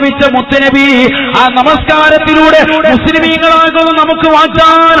സൗഭാഗ്യം ലഭിച്ച മുത്തുനബി ആ നമസ്കാരത്തിലൂടെ മുസ്ലിമീങ്ങളാകുന്നു നമുക്ക്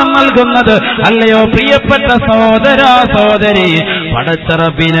വാഗ്ദാനം നൽകുന്നത് അല്ലയോ പ്രിയപ്പെട്ട സഹോദര സഹോദരി.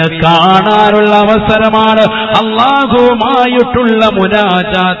 പടച്ചറപ്പിനെ കാണാനുള്ള അവസരമാണ് അല്ലാഹുവുമായിട്ടുള്ള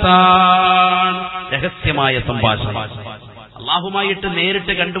മുനാജാത്താണ്. രഹസ്യമായ സംഭാഷണം അല്ലാഹുമായിട്ട്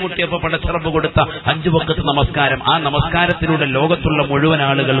നേരിട്ട് കണ്ടുമുട്ടിയപ്പോൾ പടച്ചറബ് കൊടുത്ത 5 വഖ്ത് നമസ്കാരം. ആ നമസ്കാരത്തിലൂടെ ലോകത്തുള്ള മുഴുവൻ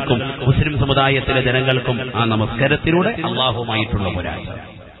ആളുകൾക്കും മുസ്ലിം സമുദായത്തിലെ ജനങ്ങൾക്കും ആ നമസ്കാരത്തിലൂടെ അല്ലാഹുമായിട്ടുള്ള മുനാജാത്ത്.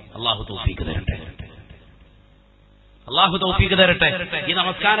 അല്ലാഹു തൗഫീഖ് തരട്ടെ. അല്ലാഹു തൗഫീഖ് തരട്ടെ. ഈ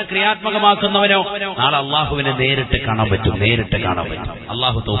നമസ്കാരം ക്രിയാത്മകമാക്കുന്നവനോ നാളെ അല്ലാഹുവിനെ നേരിട്ട് കാണാൻ പറ്റും. നേരിട്ട് കാണാൻ പറ്റും.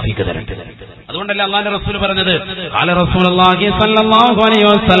 അല്ലാഹു തൗഫീഖ് തരട്ടെ. അതുകൊണ്ടല്ലേ അല്ലാഹുവിന്റെ റസൂൽ പറഞ്ഞത് ഖാല റസൂലുള്ളാഹി സ്വല്ലല്ലാഹു അലൈഹി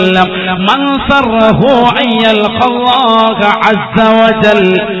വസല്ലം മൻ സറഹു അയ്യൽ ഖല്ലാഹ അസ്സ വജൽ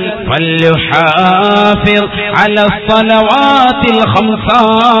ഫൽയുഹാഫിർ അലാ സ്വലവാതിൽ ഖംസാ.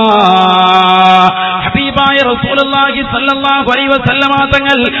 ഹബീബായ റസൂലുള്ളാഹി സ്വല്ലല്ലാഹു അലൈഹി വസല്ലം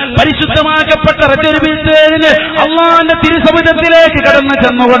തങ്ങൾ പരിശുദ്ധമാക്കപ്പെട്ട റജബിൽ അല്ലാഹുവിന്റെ തിരുസവിധത്തിലേക്ക് കടന്നു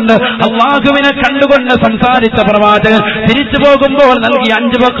ചെന്നുകൊണ്ട് അല്ലാഹുവിനെ കണ്ടുകൊണ്ട് സംസാരിച്ച പ്രവാചകൻ തിരിച്ചു പോകുമ്പോൾ നൽകിയ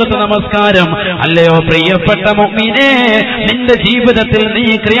 5 വഖ്ത് നമസ്കാരം അല്ലയോ പ്രിയപ്പെട്ട മുഅ്മിനേ നിന്റെ ജീവിതത്തിൽ നീ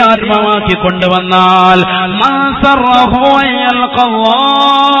ക്രിയാത്മകമാക്കി കൊണ്ടുവന്നാൽ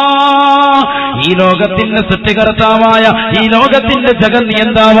ഈ ലോകത്തിന്റെ സൃഷ്ടികർത്താവായ ഈ ലോകത്തിന്റെ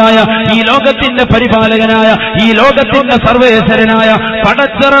ജഗന്നിയന്താവായ ഈ ലോകത്തിന്റെ പരിപാലകനായ ഈ ലോകത്തിന്റെ സർവേശ്വരനായ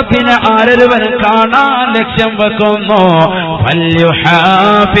പടച്ചറപ്പിനെ ആരൊരുവൻ കാണാൻ ലക്ഷ്യം വെക്കുന്നു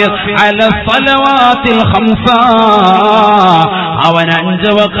അവൻ 5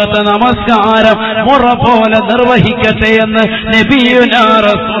 വഖ്ത് നമസ്കാരം മുറ പോലെ നിർവഹിക്കട്ടെ എന്ന് നബിയുനാ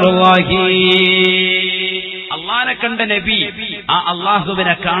റസൂലുള്ളാഹി. അല്ലാഹുവിനെ കണ്ട നബി ആ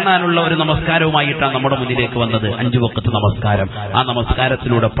അല്ലാഹുവിനെ കാണാനുള്ള ഒരു നമസ്കാരവുമായിട്ടാണ് നമ്മുടെ മുന്നിലേക്ക് വന്നത്. 5 വഖ്ത് നമസ്കാരം. ആ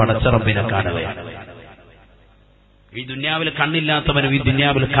നമസ്കാരത്തിലൂടെ പടച്ചറബിനെ കാണുകയാണ്. ഈ ദുനിയാവിൽ കണ്ണില്ലാത്തവനും ഈ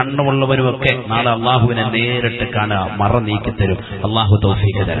ദുനിയാവിൽ കണ്ണുള്ളവനും ഒക്കെ നാളെ അല്ലാഹുവിനെ നേരിട്ട് കാണുക. മറ നീക്കിത്തരും. അല്ലാഹു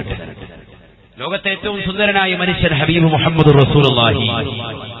തൗഫീഖ് തരട്ടെ. ലോകത്തെ ഏറ്റവും സുന്ദരനായ മനുഷ്യൻ ഹബീബ് മുഹമ്മദ് റസൂലുള്ളാഹി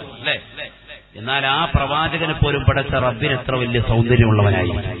അല്ലേ. എന്നാൽ ആ പ്രവാചകനെ പോലും പടച്ച റബ്ബിന് എത്ര വലിയ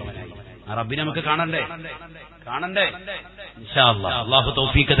സൗന്ദര്യമുള്ളവനായി. ആ റബ്ബിനെ നമുക്ക് കാണണ്ടേ? ഇൻഷാ അല്ലാഹ്. അല്ലാഹു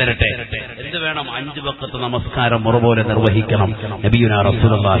തൗഫീഖ് തരട്ടെ. എന്ത് വേണം? 5 വഖ്ത് നമസ്കാരം മുറപോലെ നിർവഹിക്കണം. നബിയുനാ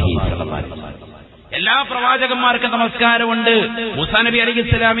റസൂലുള്ളാഹി സ്വല്ലല്ലാഹു അലൈഹി വസല്ലം. എല്ലാ പ്രവാചകന്മാർക്കും നമസ്കാരമുണ്ട്. മൂസാ നബി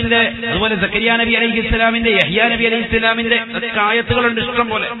അലൈഹിസ്സലാമിന്റെ, അതുപോലെ സക്കരിയ നബി അലൈഹിസ്സലാമിന്റെ, യഹ്യാ നബി അലൈഹിസ്സലാമിന്റെ ആയത്തുകളുണ്ട് ഇഷ്ടം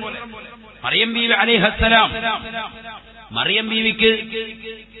പോലെ. മറിയം ബീവി അലൈഹിസ്സലാം, മറിയം ബീവിക്ക്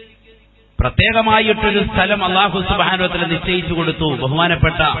പ്രത്യേകമായിട്ടൊരു സ്ഥലം അല്ലാഹു സുബ്ഹാനഹു വ തആല നിശ്ചയിച്ചു കൊടുത്തു.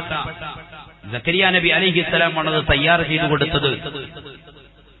 ബഹുമാനപ്പെട്ട സക്കരിയ നബി അലൈഹിസ്സലാം ആണത് തയ്യാർ ചെയ്തു കൊടുത്തത്.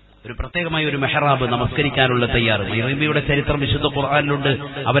 ഒരു പ്രത്യേകമായ ഒരു മെഹ്റാബ്, നമസ്കരിക്കാനുള്ള തയ്യാർ. മറിയം ബീവിയുടെ ചരിത്രം വിശുദ്ധ ഖുർആനിലുണ്ട്.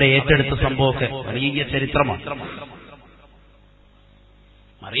 അവരെ ഏറ്റെടുത്ത സംഭവമൊക്കെ വലിയ ചരിത്രമാണ്.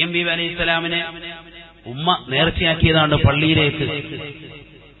 മറിയം ബീവി അലൈഹിസ്സലാമിനെ ഉമ്മ നേർച്ചയാക്കിയതാണ് പള്ളിയിലേക്ക്.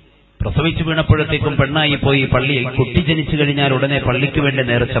 പ്രസവിച്ചു വീണപ്പോഴത്തേക്കും പെണ്ണായി പോയി. പള്ളി കുട്ടി ജനിച്ചു കഴിഞ്ഞാൽ ഉടനെ പള്ളിക്ക് വേണ്ടി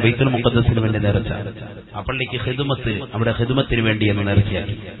നേർച്ച, ബൈത്തുൽ മുഖദ്ദസിന് വേണ്ടി നേർച്ച, ആ പള്ളിക്ക് ഖിദ്മത്ത്, അവിടെ ഖിദ്മത്തിന് വേണ്ടി എന്ന്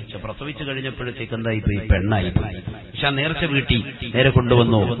നേർച്ചയാക്കി. പക്ഷെ പ്രസവിച്ചു കഴിഞ്ഞപ്പോഴത്തേക്ക് എന്തായി പോയി? പെണ്ണായി പോയി. പക്ഷെ ആ നേർച്ച വീട്ടി നേരെ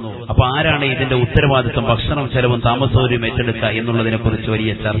കൊണ്ടുവന്നു. അപ്പൊ ആരാണ് ഇതിന്റെ ഉത്തരവാദിത്വം, ഭക്ഷണം, ചെലവും താമസവും ഏറ്റെടുക്കുക എന്നുള്ളതിനെ കുറിച്ച്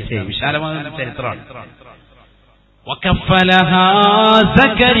വലിയ ചർച്ചയും വിശാലമായ ചരിത്രമാണ്.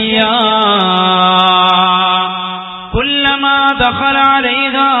 كلما دخل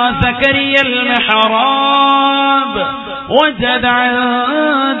عليها زكريا المحراب وجد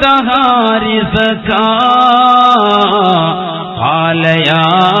عندها رزقا قال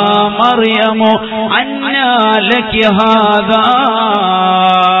يا مريم أنى لك هذا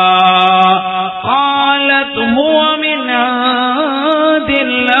قالت هو من عند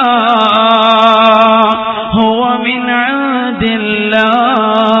الله هو من عند الله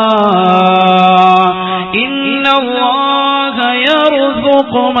إن الله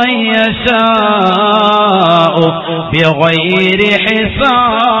يرزق من يشاء بغير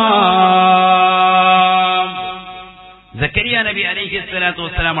حساب. സക്കരിയ നബി അലൈഹിസ്സലാത്തു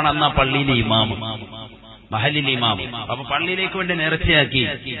വസ്സലാമാണ് അന്ന് ആ പള്ളിയിലെ ഇമാം, മഹല്ലിലെ ഇമാം. അപ്പൊ പള്ളിയിലേക്ക് വേണ്ടി നേർച്ചയാക്കി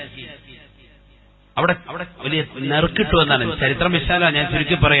അവിടെ വലിയ നെറുക്കിട്ടു എന്നാണ് ചരിത്രം. വിശാല ഞാൻ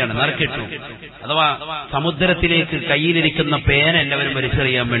ചുരുക്കി പറയാണ്, നെറുക്കിട്ടു അഥവാ സമുദ്രത്തിലേക്ക് കയ്യിലിരിക്കുന്ന പേന എല്ലാവരും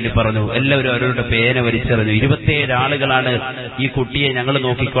വലിച്ചെറിയാൻ വേണ്ടി പറഞ്ഞു. എല്ലാവരും അവരുടെ പേന വലിച്ചെറിഞ്ഞു. 27 ആളുകളാണ് ഈ കുട്ടിയെ ഞങ്ങൾ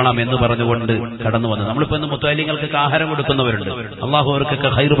നോക്കിക്കോളാം എന്ന് പറഞ്ഞുകൊണ്ട് കടന്നു വന്നത്. നമ്മളിപ്പോ ഇന്ന് മുത്തലിങ്ങൾക്ക് ആഹാരം കൊടുക്കുന്നവരുണ്ട്. അള്ളാഹു അവർക്കൊക്കെ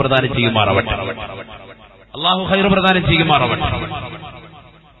ഖൈർ പ്രദാനം ചെയ്യുമാറാവട്ടെ. അള്ളാഹു ഖൈർ പ്രദാനം ചെയ്യുമാറാവട്ടെ.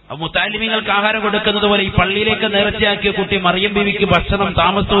 മുത്താലിമീങ്ങൾക്ക് ആഹാരം കൊടുക്കുന്നത് പോലെ ഈ പള്ളിയിലേക്ക് നേർച്ചയാക്കിയ കുട്ടി മറിയം ബീവിക്ക് ഭക്ഷണം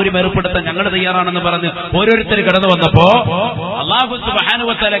താമസസൗകര്യം ഏർപ്പെടുത്താൻ ഞങ്ങൾ തയ്യാറാണെന്ന് പറഞ്ഞ് ഓരോരുത്തർ കടന്നു വന്നപ്പോ അല്ലാഹു സുബ്ഹാനഹു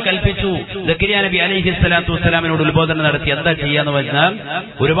വ തആല കൽപ്പിച്ചു സക്കരിയ നബി അലൈഹിസ്സലാത്തു വസ്സലാമിനോട് ഉത്ബോധനം നടത്തി. എന്താ ചെയ്യാന്ന് വെച്ചാൽ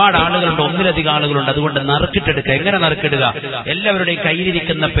ഒരുപാട് ആളുകളുണ്ട്, ഒന്നിലധികം ആളുകളുണ്ട്, അതുകൊണ്ട് നറുക്കിട്ടെടുക്കുക. എങ്ങനെ നറുക്കിടുക? എല്ലാവരുടെയും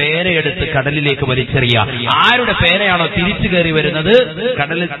കയ്യിലിരിക്കുന്ന പേനയെടുത്ത് കടലിലേക്ക് വലിച്ചെറിയുക. ആരുടെ പേനയാണോ തിരിച്ചു കയറി വരുന്നത്,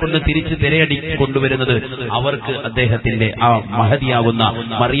 കടലിൽ കൊണ്ട് തിരിച്ച് തിരയടി കൊണ്ടുവരുന്നത്, അവർക്ക് അദ്ദേഹത്തിന്റെ ആ മഹതിയാകുന്ന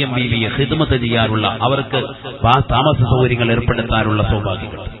മറിയം ബീവിയെ ഖിദ്മത്ത് ചെയ്യാനുള്ള, അവർക്ക് താമസ സൗകര്യങ്ങൾ ഏർപ്പെടുത്താനുള്ള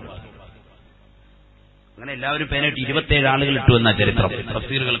സൗഭാഗ്യം. അങ്ങനെ എല്ലാവരും പേനയിട്ട് 27 ആളുകൾ ഇട്ടു എന്ന ചരിത്രം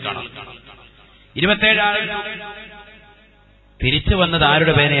തഫ്സീറുകൾ കാണാം. 27 ആളുകൾ തിരിച്ചു വന്നത്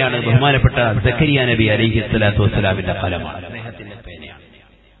ആരുടെ പേനയാണ്? ബഹുമാനപ്പെട്ട സക്കരിയ നബി അലൈഹിസ്സലാത്തു വസ്സലാമിന്റെ ഫലമാണ്, അദ്ദേഹത്തിന്റെ പേനയാണ്.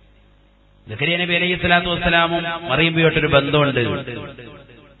 സക്കരിയ നബി അലൈഹിസ്സലാത്തു വസ്സലാമും മറിയം ബീവിയോട്ടൊരു ബന്ധമുണ്ട്.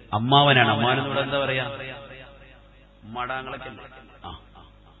 അമ്മാവനാണ്. അമ്മാവനെന്നോട് എന്താ പറയാ? മടാങ്ങളൊക്കെ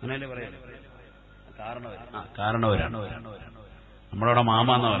അങ്ങനെയല്ലേ പറയാം, കാരണവരാണ്. നമ്മളവിടെ മാമ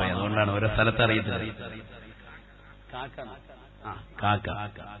എന്ന് പറയാം, അതുകൊണ്ടാണ് ഓരോ സ്ഥലത്ത് അറിയത്തില്ല.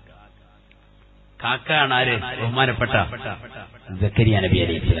 കാക്കയാണ് ആര്? ബഹുമാനപ്പെട്ട സക്കരിയ നബി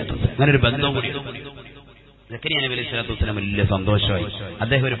അലൈഹിസ്സലാത്തു വസ്സലാം. അങ്ങനെ ഒരു ബന്ധവും കൂടി സക്കരിയ നബി അലൈഹിസ്സലാത്തു വസ്സലാം വലിയ സന്തോഷമായി.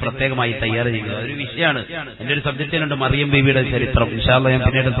 അദ്ദേഹം ഒരു പ്രത്യേകമായി തയ്യാറ് ചെയ്യുന്നത് ഒരു വിഷയമാണ്. എന്റെ ഒരു സബ്ജക്റ്റിലുണ്ട് മറിയം ബീവിയുടെ ചരിത്രം. ഇൻഷാ അല്ലാഹ് ഞാൻ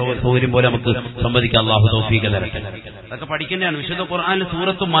പിന്നീട് സൗകര്യം പോലെ നമുക്ക് സംവദിക്കാം. അള്ളാഹു തൗഫീഖ് തരട്ടെ. അതൊക്കെ പഠിക്കുന്നതാണ്. വിശുദ്ധ ഖുർആനിൽ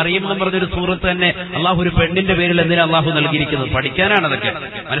സൂറത്ത് മറിയം എന്ന് പറഞ്ഞൊരു സൂറത്ത് തന്നെ അള്ളാഹു ഒരു പെണ്ണിന്റെ പേരിൽ എന്തിനാ അള്ളാഹു നൽകിയിരിക്കുന്നത്? പഠിക്കാനാണ്, അതൊക്കെ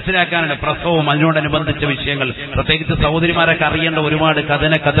മനസ്സിലാക്കാനാണ്. പ്രസവവും അതിനോടനുബന്ധിച്ച വിഷയങ്ങൾ, പ്രത്യേകിച്ച് സഹോദരിമാരൊക്കെ അറിയേണ്ട ഒരുപാട്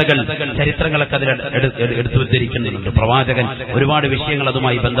കഥകൾ, ചരിത്രങ്ങളൊക്കെ അതിൽ എടുത്തു ഉദ്ധരിക്കുന്നുണ്ട്. പ്രവാചകൻ ഒരുപാട് വിഷയങ്ങൾ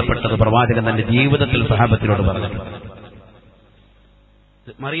അതുമായി ബന്ധപ്പെട്ടത് പ്രവാചകൻ തന്റെ ജീവിതത്തിൽ സഹാബത്തിനോട് പറഞ്ഞിട്ടുണ്ട്.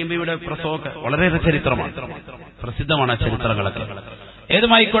 മറിയം ബീവിയുടെ പ്രസവമൊക്കെ വളരെയേറെ ചരിത്രമാണ്, പ്രസിദ്ധമാണ് ചരിത്രങ്ങളൊക്കെ.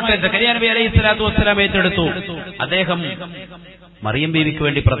 ഏതുമായിക്കോട്ടെ, സക്കരിയ നബി അലൈഹിസ്സലാത്തു വസ്സലാം ഏറ്റെടുത്തു. അദ്ദേഹം മറിയം ബീവിക്ക്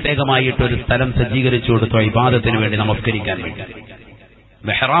വേണ്ടി പ്രത്യേകമായിട്ട് ഒരു സ്ഥലം സജ്ജീകരിച്ചു കൊടുത്തു ഇബാദത്തിന് വേണ്ടി, നമസ്കരിക്കാൻ വേണ്ടി.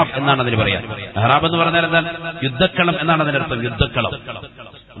 മെഹ്റാബ് എന്നാണ് അതിന് പറയാം. മെഹ്റാബ് എന്ന് പറഞ്ഞാൽ എന്താണ്? യുദ്ധക്കളം എന്നാണ് അതിന്റെ അർത്ഥം. യുദ്ധക്കളം.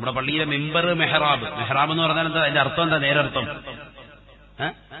 നമ്മുടെ പള്ളിയിലെ മിമ്പർ മെഹ്റാബ്. മെഹ്റാബ് എന്ന് പറഞ്ഞാൽ എന്താ? അതിന്റെ അർത്ഥം എന്താ? നേരർത്ഥം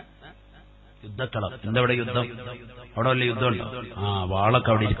യുദ്ധക്കളം. എന്താ ഇവിടെ യുദ്ധം? അവിടെ വല്ല യുദ്ധമുണ്ടോ? വാളൊക്കെ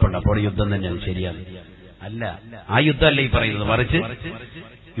അവിടെ ഇരിപ്പുണ്ട്, അപ്പോൾ അവിടെ യുദ്ധം തന്നെയാണ്. ശരിയാണ്. അല്ല, ആ യുദ്ധമല്ല ഈ പറയുന്നത്. മറിച്ച്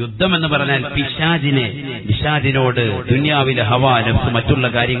യുദ്ധം എന്ന് പറഞ്ഞാൽ പിശാചിനോട് ദുനിയാവിലെ ഹവാ, നഫ്സ്, മറ്റുള്ള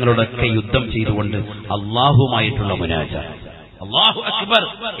കാര്യങ്ങളോടൊക്കെ യുദ്ധം ചെയ്തുകൊണ്ട് അള്ളാഹുമായിട്ടുള്ള മുനാജാത്ത്. അല്ലാഹു അക്ബർ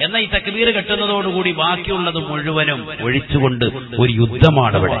എന്ന ഈ തക്ബീർ കെട്ടുന്നതോടുകൂടി ബാക്കിയുള്ളത് മുഴുവനും ഒഴിച്ചുകൊണ്ട് ഒരു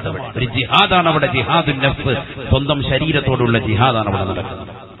യുദ്ധമാണ് അവിടെ, ഒരു ജിഹാദാണ് അവിടെ. ജിഹാദുൻ നഫ്സ്, സ്വന്തം ശരീരത്തോടുള്ള ജിഹാദാണ് അവിടെ നടക്കുന്നത്.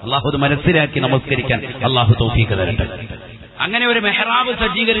 അള്ളാഹു അത് മനസ്സിലാക്കി നമസ്കരിക്കാൻ അള്ളാഹു തൗഫീഖ് തരട്ടെ. അങ്ങനെ ഒരു മെഹ്റാബ്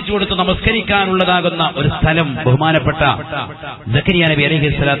സജ്ജീകരിച്ചു കൊടുത്ത് നമസ്കരിക്കാനുള്ളതാകുന്ന ഒരു സ്ഥലം ബഹുമാനപ്പെട്ട സക്കരിയ നബി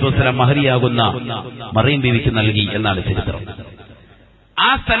അലൈഹിസ്സലാത്തു വസ്സലാം മഹരിയാകുന്ന മറിയം ബീവിക്ക് നൽകി എന്നാണ് ചരിത്രം. ആ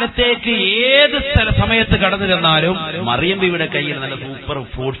സ്ഥലത്തേക്ക് ഏത് സമയത്ത് കടന്നു ചെന്നാലും മറിയം ബീവിയുടെ കയ്യിൽ നല്ല സൂപ്പർ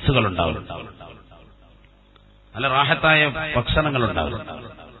ഫ്രൂട്ട്സുകൾ ഉണ്ടാവും, നല്ല റാഹത്തായ ഭക്ഷണങ്ങൾ ഉണ്ടാവും,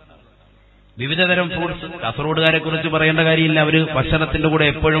 വിവിധതരം ഫ്രൂട്ട്സ്. കാസർഗോഡുകാരെ കുറിച്ച് പറയേണ്ട കാര്യമില്ല, അവര് ഭക്ഷണത്തിന്റെ കൂടെ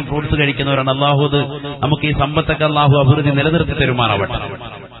എപ്പോഴും ഫ്രൂട്ട്സ് കഴിക്കുന്നവരാണ്. അള്ളാഹു നമുക്ക് ഈ സമ്പത്തൊക്കെ അള്ളാഹു അഭിവൃദ്ധി നിലനിർത്തി തരുമാറാവട്ടെ.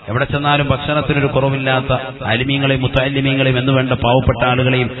 എവിടെ ചെന്നാലും ഭക്ഷണത്തിനൊരു കുറവില്ലാത്ത അലിമീങ്ങളെയും മുത്തഅല്ലിമീങ്ങളെയും എന്ന് വേണ്ട പാവപ്പെട്ട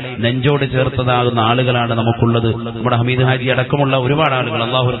ആളുകളെയും നെഞ്ചോട് ചേർത്തതാകുന്ന ആളുകളാണ് നമുക്കുള്ളത്. നമ്മുടെ ഹമീദ് ഹാജി അടക്കമുള്ള ഒരുപാട് ആളുകൾ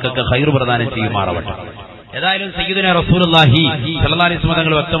അള്ളാഹുർക്കൊക്കെ ഖൈർ പ്രദാനം ചെയ്യുമാറാവട്ടെ. ഏതായാലും സയ്യിദുനാ റസൂലുള്ളാഹി സ്വല്ലല്ലാഹു അലൈഹി വസല്ലം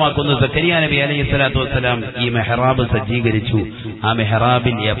തങ്ങൾ വ്യക്തമാക്കുന്നു, സക്കരിയ നബി അലൈഹിസ്സലാത്തു വസ്സലാം ഈ മെഹ്റാബ് സജ്ജീകരിച്ചു. ആ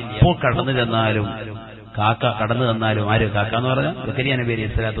മെഹ്റാബിൽ എപ്പോ കടന്നു ചെന്നാലും കാക്ക കടന്നു തന്നാലും, ആര് കാക്ക എന്ന് പറഞ്ഞാൽ സക്കരിയ നബി അലൈഹി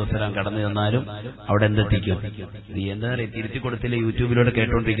സ്വലാത്തു വസ്സലാം കടന്നു തന്നാലും അവിടെ എന്തെത്തിക്കും? എന്താ പറയുക, തിരുത്തി കൊടുത്തില്ല. യൂട്യൂബിലൂടെ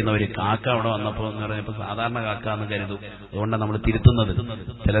കേട്ടോണ്ടിരിക്കുന്നവര് കാക്ക അവിടെ വന്നപ്പോ എന്ന് പറഞ്ഞപ്പോ സാധാരണ കാക്ക എന്ന് കരുതും. അതുകൊണ്ടാണ് നമ്മൾ തിരുത്തുന്നത്.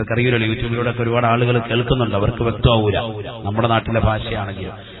 ചിലർക്കറിയില്ലല്ലോ, യൂട്യൂബിലൂടെ ഒക്കെ ഒരുപാട് ആളുകൾ കേൾക്കുന്നുണ്ട്, അവർക്ക് വ്യക്തമാവൂല നമ്മുടെ നാട്ടിലെ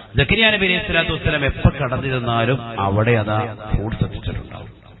ഭാഷയാണെങ്കിലും. സക്കരിയ നബി അലൈഹി സ്വലാത്തു വസ്സലാം എപ്പോ കടന്നു തന്നാലും അവിടെ അതാ ഫ്രൂട്ട്സ് എത്തിച്ചിട്ടുണ്ടാവും.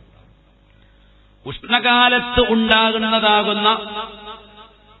 ഉഷ്ണകാലത്ത് ഉണ്ടാകുന്നതാകുന്ന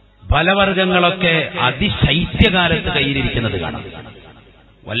ഫലവർഗങ്ങളൊക്കെ അതിശൈത്യകാലത്ത് കയ്യിലിരിക്കുന്നത് കാണാം.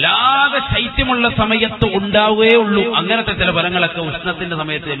 വല്ലാതെ ശൈത്യമുള്ള സമയത്ത് ഉണ്ടാവുകയേ ഉള്ളൂ. അങ്ങനത്തെ ചില ഫലങ്ങളൊക്കെ ഉഷ്ണത്തിന്റെ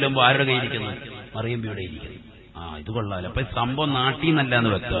സമയത്ത് ചെല്ലുമ്പോൾ ആരുടെ കയ്യിരിക്കുന്നത്? മറിയമ്പിയുടെ ഇരിക്കുന്നത്. ഇത് കൊള്ളാമല്ലോ. അപ്പൊ സംഭവം നാട്ടിൽ നിന്നല്ല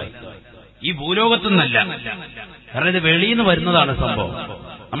എന്ന് വ്യക്തമായി, ഈ ഭൂലോകത്തു നിന്നല്ല. കാരണം ഇത് വെളിയിൽ നിന്ന് വരുന്നതാണ് സംഭവം.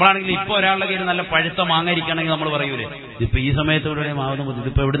 നമ്മളാണെങ്കിൽ ഇപ്പൊ ഒരാളുടെ കയ്യിൽ നല്ല പഴുത്ത മാങ്ങ ഇരിക്കണമെങ്കിൽ നമ്മൾ പറയൂലേ, ഇതിപ്പോ ഈ സമയത്ത് ഇവിടെ മാവുന്ന ബുദ്ധി,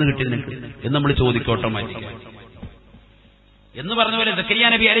 ഇതിപ്പോ എവിടുന്ന് കിട്ടി നിനക്ക് എന്ന് നമ്മൾ ചോദിക്കും ഓട്ടോമാറ്റിക്. എന്ന് പറഞ്ഞ പോലെ സക്കരിയ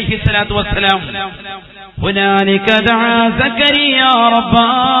നബി അലൈഹി സ്വലാത്തു വസ്സലാം ഹുനാലിക ദഅ സക്കരിയ റബ്ബാ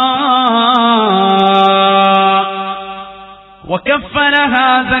وكفلها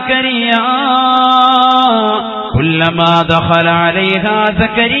زكريا كلما دخل عليها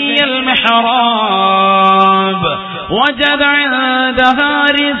زكريا المحراب وجد عندها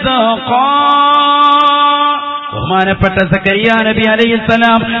رزقا. ബഹുമാനപ്പെട്ട സക്കരിയ നബി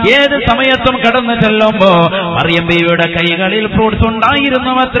അലൈഹിസ്സലാം ഏത് സമയത്തും കടന്നു ചെല്ലുമ്പോ മറിയം ബീവിയുടെ കൈകളിൽ ഫ്രൂട്ട്സ്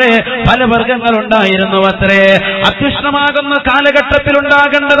ഉണ്ടായിരുന്നുവത്രേ, ഫലവർഗ്ഗങ്ങൾ ഉണ്ടായിരുന്നുവത്രേ. അത്യുഷ്ണമാകുന്ന കാലഘട്ടത്തിൽ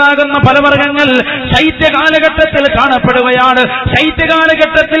ഉണ്ടാകേണ്ടതാകുന്ന ഫലവർഗ്ഗങ്ങൾ ശൈത്യ കാലഘട്ടത്തിൽ കാണപ്പെടുകയാണ്. ശൈത്യ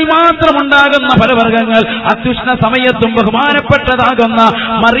കാലഘട്ടത്തിൽ മാത്രം ഉണ്ടാകുന്ന ഫലവർഗ്ഗങ്ങൾ അത്യുഷ്ണ സമയത്തും ബഹുമാനപ്പെട്ടതാകുന്ന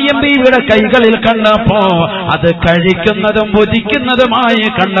മറിയം ബീവിയുടെ കൈകളിൽ കണ്ടപ്പോ അത് കഴിക്കുന്നതും ഭുജിക്കുന്നതുമായി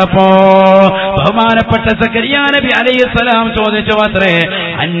കണ്ടപ്പോ ബഹുമാനപ്പെട്ട സക്കരിയ നബി അലൈഹിസ്സലാം ചോദിച്ചു അത്രേ,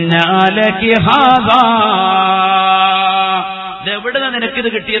 അന്നാ ലകി ഹാദാ, ഇതെവിടുന്നാ നിനക്കിത്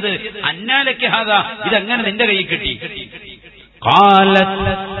കിട്ടിയത്? അന്നാ ലകി ഹാദാ, ഇതെങ്ങനെ നിന്റെ കയ്യിൽ കിട്ടി?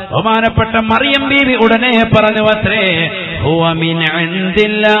 ഖാലത്ത്, ബഹുമാനപ്പെട്ട മറിയം ബീവി ഉടനെ പറഞ്ഞു അത്രേ, ഹുവ മിൻ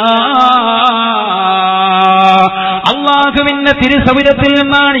ഇൻദില്ലാഹ്, അല്ലാഹുവിന്റെ തിരുസവിധത്തിൽ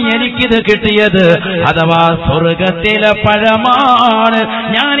നിന്നാണ് എനിക്കിത് കിട്ടിയത്. അഥവാ സ്വർഗത്തിലെ പഴമാണ്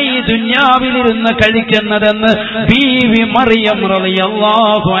ഞാൻ ഈ ദുന്യാവിലിരുന്ന് കഴിക്കുന്നതെന്ന് ബീവി മറിയം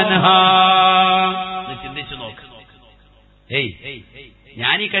റളിയല്ലാഹു അൻഹാ. ചിന്തിച്ചു നോക്ക്.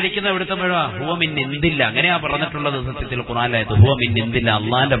 ഞാൻ ഈ കഴിക്കുന്ന ഇവിടുത്തെ മുഴുവൻ ഹുവമിൻ എന്തില്ല, അങ്ങനെയാ പറഞ്ഞിട്ടുള്ളത് സത്യത്തിൽ ഖുർആനിലായത്. ഹുവമിൻ എന്തില്ല,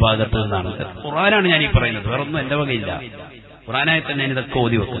 അള്ളാന്റെ ഭാഗത്ത് നിന്നാണ്. ഖുർആനാണ് ഞാൻ ഈ പറയുന്നത്, വേറൊന്നും എന്റെ വകയില്ല. ഖുർആനായി തന്നെ ഞാൻ ഇതൊക്കെ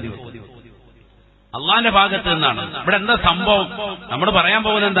ഓതി വെക്കുന്നു, അള്ളാന്റെ ഭാഗത്ത് നിന്നാണ്. ഇവിടെ എന്താ സംഭവം നമ്മൾ പറയാൻ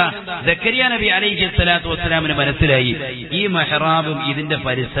പോകുന്നത്? എന്താ, സക്കരിയ നബി അലൈഹി സ്വലാത്തു വസ്സലാമിന് മനസ്സിലായി ഈ മെഹ്റാബും ഇതിന്റെ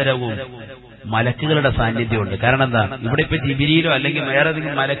പരിസരവും മലക്കുകളുടെ സാന്നിധ്യമുണ്ട്. കാരണം എന്താ, ഇവിടെ ഇപ്പൊ ജിബിരിയിലോ അല്ലെങ്കിൽ വേറെ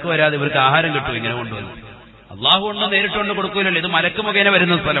ഏതെങ്കിലും മലക്ക് വരാതെ ഇവർക്ക് ആഹാരം കിട്ടും ഇങ്ങനെ കൊണ്ടുവന്നു. അള്ളാഹു കൊണ്ട് നേരിട്ടുകൊണ്ട് കൊടുക്കൂലല്ലോ, ഇത് മലക്ക് മുഖേന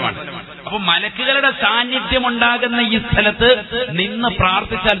വരുന്ന സ്ഥലമാണ്. അപ്പൊ മലക്കുകളുടെ സാന്നിധ്യം ഉണ്ടാകുന്ന ഈ സ്ഥലത്ത് നിന്ന്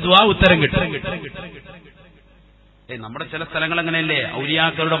പ്രാർത്ഥിച്ചാൽ ദുആ ഉത്തരം കിട്ടും. നമ്മുടെ ചില സ്ഥലങ്ങൾ അങ്ങനെയല്ലേ,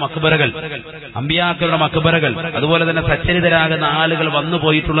 ഔലിയാക്കളുടെ മക്ബറകൾ, അമ്പിയാക്കളുടെ മക്ബറകൾ, അതുപോലെ തന്നെ സച്ചരിതരാകുന്ന ആളുകൾ വന്നു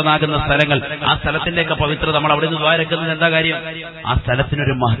പോയിട്ടുള്ളതാകുന്ന സ്ഥലങ്ങൾ, ആ സ്ഥലത്തിന്റെയൊക്കെ പവിത്രത നമ്മൾ അവിടെ നിന്ന് ദ്വാരക്കുന്നത് എന്താ കാര്യം? ആ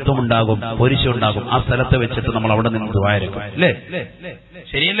സ്ഥലത്തിനൊരു മഹത്വം ഉണ്ടാകും, പോരിശം ഉണ്ടാകും. ആ സ്ഥലത്ത് വെച്ചിട്ട് നമ്മൾ അവിടെ നിന്ന് ദ്വാരക്കും, അല്ലേ?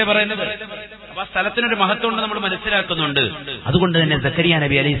 ശരിയല്ലേ പറയുന്നത്? അപ്പൊ ആ സ്ഥലത്തിനൊരു മഹത്വം ഉണ്ട് നമ്മൾ മനസ്സിലാക്കുന്നുണ്ട്. അതുകൊണ്ട് തന്നെ സക്കരിയ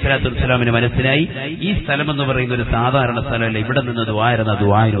നബി അലൈഹി സ്വലാത്തു വസ്സലാമിന് മനസ്സിലായി ഈ സ്ഥലം എന്ന് പറയുന്ന ഒരു സാധാരണ സ്ഥലമല്ല, ഇവിടെ നിന്ന് ദ്വാരുന്ന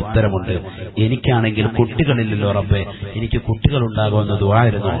ദ്വായിന് ഉത്തരമുണ്ട്. എനിക്കാണെങ്കിൽ കുട്ടികളില്ലല്ലോ റബ്ബേ, എനിക്ക് കുട്ടികൾ ഉണ്ടാകുമെന്ന്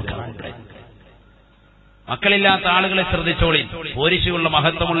ദ്വാരുന്നു നോക്കാം. മക്കളില്ലാത്ത ആളുകളെ ശ്രദ്ധിച്ചോളി. പോരിശുള്ള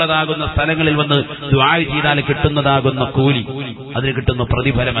മഹത്വമുള്ളതാകുന്ന സ്ഥലങ്ങളിൽ വന്ന് ദുആ ചെയ്താൽ കിട്ടുന്നതാകുന്ന കൂലി, അതിന് കിട്ടുന്ന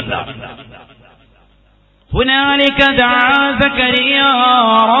പ്രതിഫലമല്ല. هنالك دعا زكريا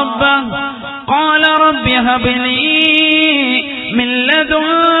ربه قال رب هب لي من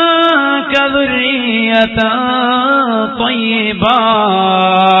لدنك ذرية طيبة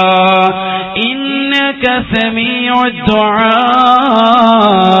إنك سميع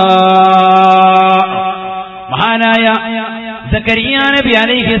الدعاء. മഹാനായ സക്കരിയ നബി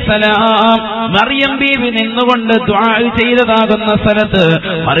അലൈഹിസ്സലാം മറിയം ബീവി നിന്നുകൊണ്ട് ദുആ ചെയ്തതാകുന്ന സ്ഥലത്ത്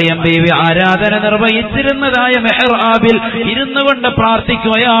മറിയം ബീവി ആരാധന നിർവഹിച്ചിരുന്നതായ മെഹ്റാബിൽ ഇരുന്നുകൊണ്ട്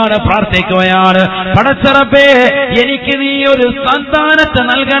പ്രാർത്ഥിക്കുകയാണ്. പടച്ച റബ്ബേ, എനിക്ക് നീ ഒരു സന്താനത്തെ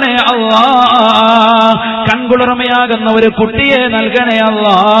നൽകണേ അല്ലാ, കൺകുളിർമയാകുന്ന ഒരു കുട്ടിയെ നൽകണേ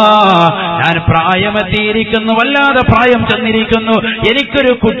അല്ലാ. ഞാൻ പ്രായമെത്തിയിരിക്കുന്നു, വല്ലാതെ പ്രായം ചെന്നിരിക്കുന്നു,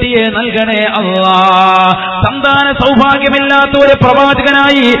 എനിക്കൊരു കുട്ടിയെ നൽകണേ അല്ലാ. സന്താന സൗഭാഗ്യമില്ലാത്ത ഒരു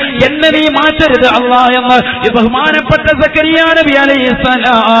പ്രവാചകനായി എന്നെ നീ മാറ്റരുത് അല്ലാ എന്ന് ബഹുമാനപ്പെട്ട സക്കരിയ നബി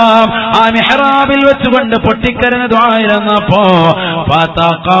അലൈഹിസ്സലാം ആ മിഹ്റാബിൽ വെച്ചുകൊണ്ട് പൊട്ടിക്കരഞ്ഞ ദുആ ഇരുന്നപ്പോ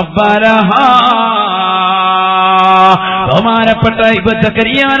ഫതഖബ്ബലഹാ ബഹുമാനപ്പെട്ട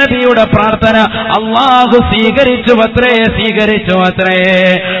സക്കരിയ നബിയുടെ പ്രാർത്ഥന അല്ലാഹു സ്വീകരിച്ചു അത്രേ.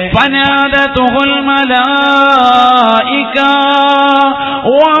 ഫനാദതുൽ മലായിക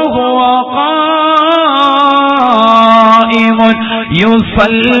വഹുവ ഖായിമുൻ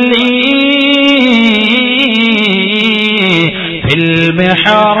യുസല്ലി ഫിൽ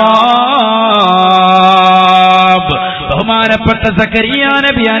മിഹ്റാബ്. ബഹുമാനപ്പെട്ട സക്കരിയ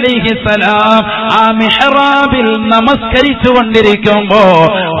നബി അലൈഹിസ്സലാം ആ മിഹ്റാബിൽ നമസ്കരിച്ചുകൊണ്ടിരിക്കുമ്പോ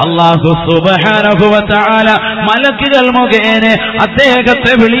അല്ലാഹു സുബ്ഹാനഹു വ തആല മലക്കുകൾ മുഖേന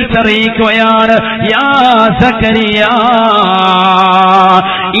അദ്ദേഹത്തെ വിളിച്ചറിയിക്കുകയാണ്, യാ സക്കരിയ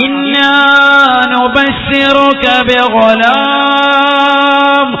ഇന്നാ നുബശ്ശിറുക ബിഗുലാം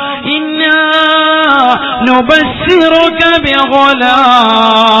نبشرك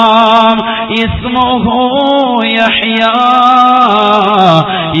بغلام اسمه يحيى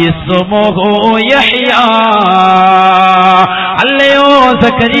അല്ലയോ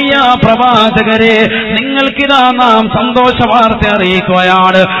സക്കരിയ പ്രവാചകരെ, നിങ്ങൾക്കിതാ നാം സന്തോഷ വാർത്ത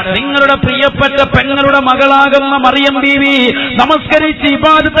അറിയിക്കുകയാണ്. നിങ്ങളുടെ പ്രിയപ്പെട്ട പെങ്ങളുടെ മകളാകുന്ന മറിയം ബീവി നമസ്കരിച്ച്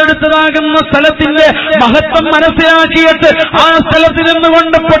ഇബാദത്തെടുത്തതാകുന്ന സ്ഥലത്തിന്റെ മഹത്വം മനസ്സിലാക്കിയിട്ട് ആ സ്ഥലത്ത്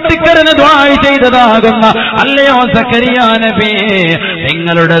നിന്നുകൊണ്ട് പൊട്ടിക്കരഞ്ഞ് ദുആ ചെയ്തതാകുന്ന അല്ലയോ സക്കരിയ നബി,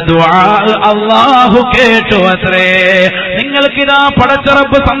 നിങ്ങളുടെ ദുആ അല്ലാഹു കേട്ടു അത്രേ. നിങ്ങൾക്കിതാ പടച്ച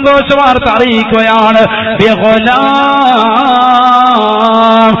റബ്ബ് സന്തോഷ വാർത്ത അറിയിക്കുകയാണ്,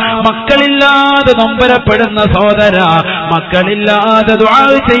 മക്കളില്ലാതെ നൊമ്പരപ്പെടുന്ന സഹോദര, മക്കളില്ലാതെ ദുആ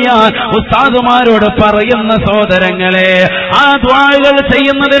ചെയ്യാൻ ഉസ്താദുമാരോട് പറയുന്ന സഹോദരങ്ങളെ, ആ ദുആകൾ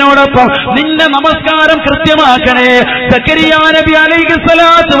ചെയ്യുന്നതിനോടൊപ്പം നിന്റെ നമസ്കാരം കൃത്യമാക്കണേ. സക്കരിയ നബി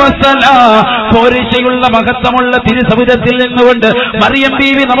അലൈഹിസ്സലാത്തു വസ്സലാം പോരിശയുള്ള മഹത്വമുള്ള തിരുസവിധത്തിൽ നിന്നുകൊണ്ട് മറിയം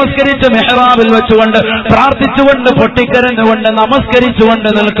ബീവി നമസ്കരിച്ച് മെഹ്റാബിൽ വെച്ചുകൊണ്ട് പ്രാർത്ഥിച്ചുകൊണ്ട് പൊട്ടിക്കരഞ്ഞുകൊണ്ട് നമസ്കരിച്ചുകൊണ്ട്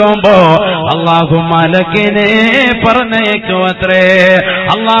നിൽക്കുമ്പോ അല്ലാഹു മലക്കിനെ പറഞ്ഞേക്കും അത്രേ.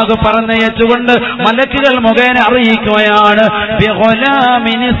 അല്ലാഹു പറഞ്ഞയച്ചുകൊണ്ട് മലക്കുകൾ മുഖേന അറിയിക്കുകയാണ്,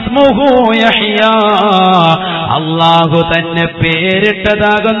 അല്ലാഹു തന്നെ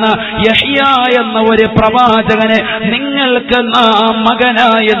പേരിട്ടതാകുന്ന യഹ്യ എന്ന ഒരു പ്രവാചകനെ നിങ്ങൾക്ക് നാം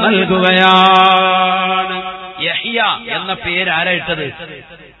മകനായി നൽകുകയാണ്. യഹ്യ എന്ന പേര് ആരായിട്ടത്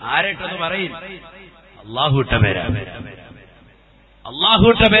പറയും? അല്ലാഹുവിട്ട പേരാ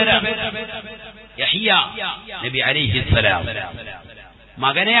യഹ്യ നബി അലൈഹിസ്സലാം.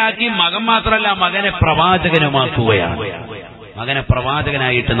 മകനെ ആക്കി, മകൻ മാത്രമല്ല മകനെ പ്രവാചകനുമാക്കുകയാണ്. മകനെ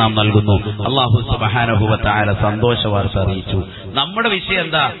പ്രവാചകനായിട്ട് നാം നൽകുന്നു. അല്ലാഹു സുബ്ഹാനഹു വ തആല സന്തോഷ വാർത്ത അറിയിച്ചു. നമ്മുടെ വിഷയം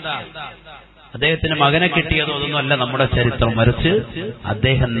എന്താ? അദ്ദേഹത്തിന് മകനെ കിട്ടിയതോ അതൊന്നുമല്ല നമ്മുടെ ചരിത്രം, മറിച്ച്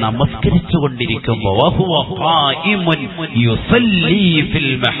അദ്ദേഹം നമസ്കരിച്ചുകൊണ്ടിരിക്കുമ്പോ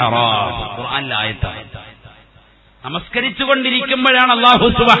നമസ്കരിച്ചുകൊണ്ടിരിക്കുമ്പോഴാണ് അല്ലാഹു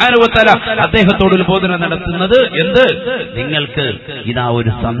സുബ്ഹാനഹു വ തആല അദ്ദേഹത്തോട് ഉത്ബോധനം നടത്തുന്നത്. എന്ത്? നിങ്ങൾക്ക് ഇതാ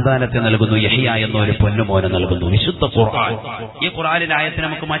ഒരു സന്താനത്തെ നൽകുന്നു, യഹ്യ എന്ന ഒരു പൊന്നുമോനെ നൽകുന്നു. വിശുദ്ധ ഖുർആൻ. ഈ ഖുർആനിലെ ആയത്തിനെ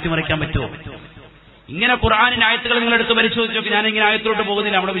നമുക്ക് മാറ്റിമറിക്കാൻ പറ്റുമോ? ഇങ്ങനെ ഖുർആനിന്റെ ആയത്തുകൾ നിങ്ങൾ എടുത്ത് പരിശോധിച്ച് നോക്കി. ഞാനിങ്ങനെ ആയത്തിലോട്ട്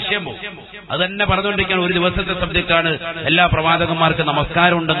പോകുന്നില്ല, നമ്മുടെ വിഷയം പോകും. അത് തന്നെ പറഞ്ഞുകൊണ്ടിരിക്കുകയാണ്. ഒരു ദിവസത്തെ സബ്ജക്റ്റാണ്. എല്ലാ പ്രവാചകന്മാർക്ക്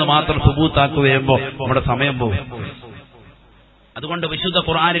നമസ്കാരം ഉണ്ടെന്ന് മാത്രം സുബൂത്താക്കി വരുമ്പോ നമ്മുടെ സമയം പോകും. അതുകൊണ്ട് വിശുദ്ധ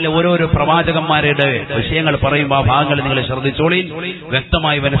ഖുർആനിലെ ഓരോരോ പ്രവാചകന്മാരുടെ വിഷയങ്ങൾ പറയുമ്പോൾ ആ ഭാഗങ്ങൾ നിങ്ങൾ ശ്രദ്ധിച്ചോളി.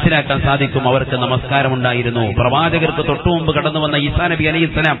 വ്യക്തമായി മനസ്സിലാക്കാൻ സാധിക്കും. അവർക്ക് നമസ്കാരമുണ്ടായിരുന്നു. പ്രവാചകർക്ക് തൊട്ടു മുമ്പ് കടന്നു വന്ന ഈസാ നബി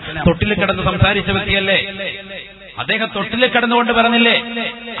അലൈഹിസ്സലാം തൊട്ടിൽ കിടന്ന് സംസാരിച്ച വ്യക്തിയല്ലേ? അദ്ദേഹം തൊട്ടിൽ കടന്നുകൊണ്ട് പറഞ്ഞില്ലേ,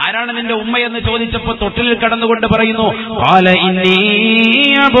 ആരാണ് നിന്റെ ഉമ്മയെന്ന് ചോദിച്ചപ്പോ തൊട്ടിൽ കടന്നുകൊണ്ട് പറയുന്നു, ഖാല ഇന്നി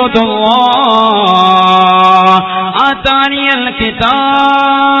അബ്ദുല്ലാഹ് ആതാനിയൽ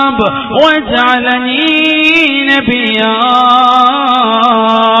കിതാബ് വജഅലനി നബിയാ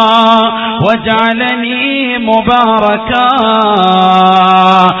വജഅലനി മുബാറകാ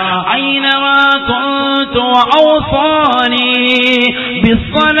ഐനമാ കുൻതു വഔസാനി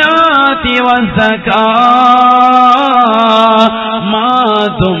ബിസ്സലാത്തി വസ്സകാത്ത് മാ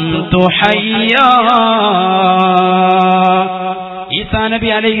ദുംതു ഹയ്യാ. ഈസാ നബി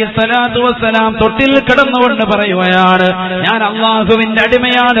അലൈഹിസ്സലാത്തു വസ്സലാം തൊട്ടിൽ കിടന്നുകൊണ്ട് പറയുകയാണ്, ഞാൻ അല്ലാഹുവിന്റെ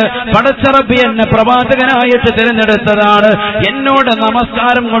അടിമയാണ്. പടച്ച റബ്ബ് എന്നെ പ്രവാചകനായിട്ട് തിരഞ്ഞെടുത്തതാണ്. എന്നോട്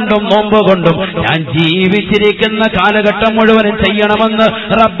നമസ്കാരം കൊണ്ടും നോമ്പ് കൊണ്ടും ഞാൻ ജീവിച്ചിരിക്കുന്ന കാലഘട്ടം മുഴുവനും ചെയ്യണമെന്ന്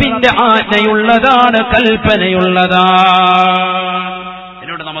റബ്ബിന്റെ ആജ്ഞയുള്ളതാണ്, കൽപ്പനയുള്ളതാണ്.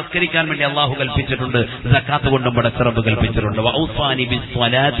 എന്നോട് നമസ്കരിക്കാൻ വേണ്ടി അല്ലാഹു കൽപ്പിച്ചിട്ടുണ്ട്. സക്കാത്ത് കൊണ്ടും പടച്ച റബ്ബ് കൽപ്പിച്ചിട്ടുണ്ട്. വഔസാനി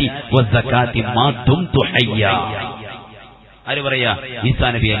ബിസ്സലാത്തി വസ്സകാത്തി മാ ദുംതു ഹയ്യാ. ആര് പറയാ? ഈസാ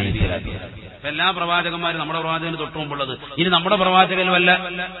നബി അലൈഹിസ്സലാം. എല്ലാ പ്രവാചകന്മാരും നമ്മുടെ പ്രവാചകന് തൊട്ടു മുമ്പുള്ളത്. ഇനി നമ്മുടെ പ്രവാചകന് വല്ല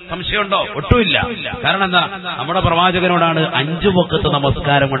സംശയമുണ്ടോ? ഒട്ടുമില്ല. കാരണം എന്താ? നമ്മുടെ പ്രവാചകനോടാണ് 5 വഖത്ത്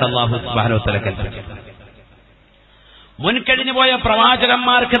നമസ്കാരം കൊണ്ട് അല്ലാഹു സുബ്ഹാനഹു വ തആല കൽപ്പിച്ചത്. മുൻകഴിഞ്ഞു പോയ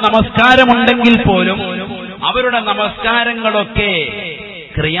പ്രവാചകന്മാർക്ക് നമസ്കാരമുണ്ടെങ്കിൽ പോലും അവരുടെ നമസ്കാരങ്ങളൊക്കെ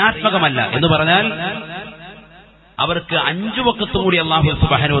ക്രിയാത്മകമല്ല എന്ന് പറഞ്ഞാൽ അവർക്ക് 5 വഖത്ത് കൂടി അല്ലാഹു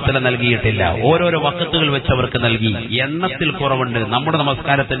സുബ്ഹാനഹു വ തആല നൽകിയിട്ടില്ല. ഓരോരോ വഖത്തുകൾ വെച്ച് അവർക്ക് നൽകി. എണ്ണത്തിൽ കുറവുണ്ട്. നമ്മുടെ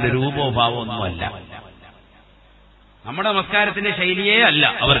നമസ്കാരത്തിന്റെ രൂപവും ഭാവവും ഒന്നുമല്ല, നമ്മുടെ നമസ്കാരത്തിന്റെ ശൈലിയേ അല്ല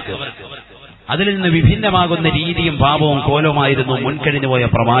അവർക്ക്. അതിൽ നിന്ന് വിഭിന്നമാകുന്ന രീതിയും ഭാവവും കോലവുമായിരുന്നു മുൻകഴിഞ്ഞുപോയ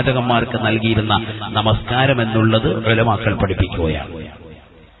പ്രവാചകന്മാർക്ക് നൽകിയിരുന്ന നമസ്കാരം എന്നുള്ളത് ഉലമാക്കൾ പഠിപ്പിക്കുകയാണ്.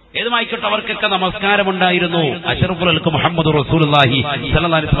 ഏതുമായിക്കോട്ടെ അവർക്കൊക്കെ നമസ്കാരമുണ്ടായിരുന്നു. അഷ്റഫുൽ ഖൽഖ് മുഹമ്മദ് റസൂലുള്ളാഹി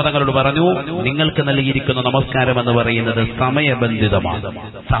സ്വല്ലല്ലാഹു അലൈഹി വസല്ലം തങ്ങളോട് പറഞ്ഞു, നിങ്ങൾക്ക് നൽകിയിരിക്കുന്ന നമസ്കാരം എന്ന് പറയുന്നത് സമയബന്ധിതമാണ്.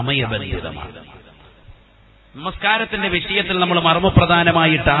 നമസ്കാരത്തിന്റെ വിഷയത്തിൽ നമ്മൾ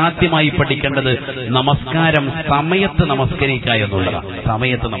മർമ്മപ്രധാനമായിട്ട് ആദ്യമായി പഠിക്കേണ്ടത് നമസ്കാരം സമയത്ത് നമസ്കരിക്കുക എന്നുള്ളതാണ്.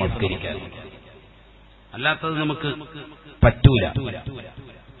 സമയത്ത് നമസ്കരിക്കുക, അല്ലാത്തത് നമുക്ക് പറ്റൂല,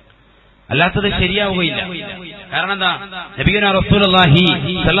 അല്ലാത്തത് ശരിയാവുകയില്ല. കാരണം എന്താ? നബിയുനാ റസൂലുള്ളാഹി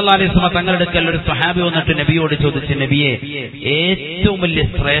സ്വല്ലല്ലാഹു അലൈഹി വസല്ലം തങ്ങളുടെ അടുക്കൽ ഒരു സ്വഹാബി വന്നിട്ട് നബിയോട് ചോദിച്ചു, നബിയെ, ഏറ്റവും വലിയ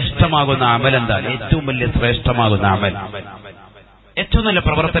ശ്രേഷ്ഠമാകുന്ന അമൽ എന്താണ്? ഏറ്റവും വലിയ ശ്രേഷ്ഠമാകുന്ന അമൽ, ഏറ്റവും നല്ല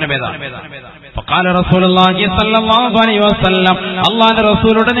പ്രവർത്തനം ഏതാണ്? ഫഖാല റസൂലുള്ളാഹി സ്വല്ലല്ലാഹു അലൈഹി വസല്ലം, അല്ലാഹുവിന്റെ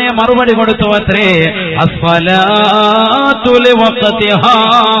റസൂൽ ഉടനെ മറുപടി കൊടുത്തു, അത്രേ അസ്സലാത്തു ലിവഖതിഹാ,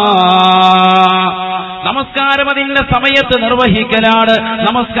 നമസ്കാരം അതിന്റെ സമയത്ത് നിർവഹിക്കലാണ്.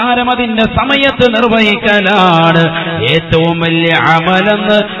 നമസ്കാരം അതിന്റെ സമയത്ത് നിർവഹിക്കലാണ് ഏറ്റവും വലിയ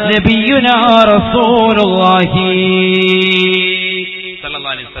അമലെന്ന് നബിയുനാ റസൂലുള്ളാഹി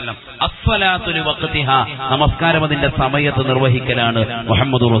സ്വല്ലല്ലാഹു അലൈഹി വസല്ലം. അസ്സലാത്തു ലിവഖതിഹാ, നമസ്കാരം അതിന്റെ സമയത്ത് നിർവഹിക്കലാണ്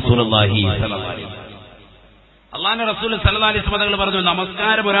മുഹമ്മദ് റസൂലുള്ളാഹി സ്വല്ലല്ലാഹു അലൈഹി വസല്ലം. അല്ലാഹുവിന്റെ റസൂൽ സ്വല്ലല്ലാഹു അലൈഹി വസല്ലം പറഞ്ഞു,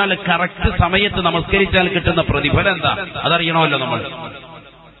 നമസ്കാരം ഒരാൾ കറക്റ്റ് സമയത്ത് നമസ്കരിച്ചാൽ കിട്ടുന്ന പ്രതിഫലം എന്താ അതറിയണമല്ലോ നമ്മൾ.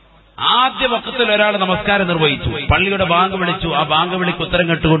 ആദ്യ വഖത്തിൽ ഒരാൾ നമസ്കാരം നിർവഹിച്ചു, പള്ളിയുടെ ബാങ്ക് വിളിച്ചു, ആ ബാങ്ക് വിളിക്ക് ഉത്തരം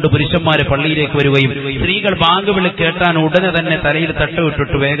കേട്ടുകൊണ്ട് പുരുഷന്മാര് പള്ളിയിലേക്ക് വരികയും സ്ത്രീകൾ ബാങ്ക് വിളി കേട്ടാൻ ഉടനെ തന്നെ തലയിൽ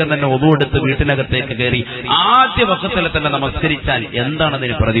തട്ടുവിട്ടിട്ട് വേഗം തന്നെ ഒതുവെടുത്ത് വീട്ടിനകത്തേക്ക് കയറി ആദ്യ വഖത്തിൽ തന്നെ നമസ്കരിച്ചാൽ എന്താണ്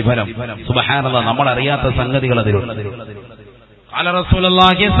അതിന് പ്രതിഫലം? സുബ്ഹാനല്ലാഹ്, നമ്മൾ അറിയാത്ത സംഗതികൾ അതിലുണ്ട്. قال رسول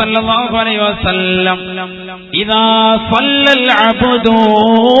الله صلى الله عليه وسلم إذا صلى العبد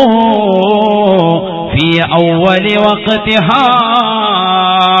في أول وقتها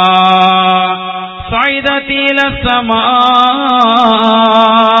صعدت إلى السماء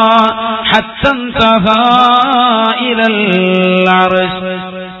حتى انتهى إلى العرش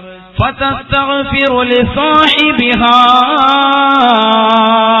فتستغفر لصاحبها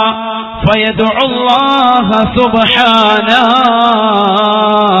فيدعو الله سبحانه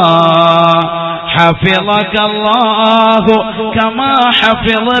حفظك الله كما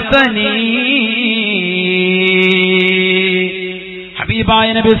حفظتني. ഹബീബായ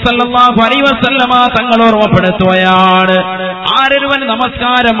നബി സല്ലല്ലാഹു അലൈഹി വസല്ലമ തങ്ങൾ ഓർമ്മപ്പെടുത്തുകയാണ്, ആരൊരുവൻ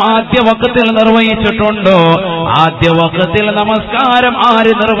നമസ്കാരം ആദ്യ വഖത്തിൽ നിർവഹിച്ചിട്ടുണ്ടോ, ആദ്യ വഖത്തിൽ നമസ്കാരം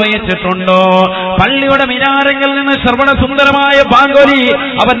ആര് നിർവഹിച്ചിട്ടുണ്ടോ, പള്ളിയുടെ മിനാരങ്ങളിൽ നിന്ന് ശ്രവണസുന്ദരമായ ബാങ്കൊലി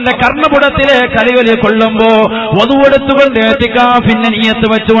അവന്റെ കർണപുടത്തിലെ കലിയൊലി കൊള്ളുമ്പോ വധുവെടുത്തുകൊണ്ട് ഇഅ്തികാഫിന്റെ നിയ്യത്ത്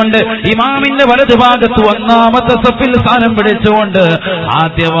വെച്ചുകൊണ്ട് ഇമാമിന്റെ വലതുഭാഗത്ത് ഒന്നാമത്തെ സഫിൽ സ്ഥാനം പിടിച്ചുകൊണ്ട്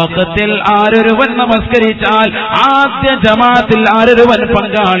ആദ്യ വഖത്തിൽ ആരൊരുവൻ നമസ്കരിച്ചാൽ, ആദ്യ ജമാഅത്തിൽ ആരൊരുവൻ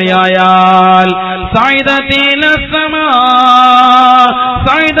പങ്കാളിയായാൽ, സഅദത്തിൽ സമാ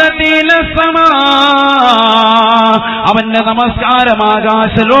അവന്റെ നമസ്കാരം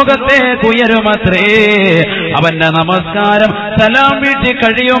ആകാശലോകത്തേക്ക് ഉയരുമത്രേ. അവന്റെ നമസ്കാരം സലാം വീട്ടി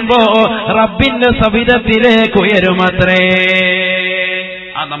കഴിയുമ്പോ റബ്ബിന്റെ സവിധത്തിലേക്ക് ഉയരുമത്രേ.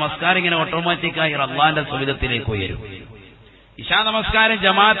 ആ നമസ്കാരം ഇങ്ങനെ ഓട്ടോമാറ്റിക്കായി അല്ലാഹുവിന്റെ സവിധത്തിലേക്ക് ഉയരും. ഇശാ നമസ്കാരം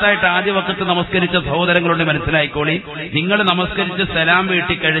ജമാഅത്തായിട്ട് ആദ്യ വഖത്ത് നമസ്കരിച്ച സഹോദരങ്ങളോട് മനസ്സിലായിക്കോളി, നിങ്ങൾ നമസ്കരിച്ച് സലാം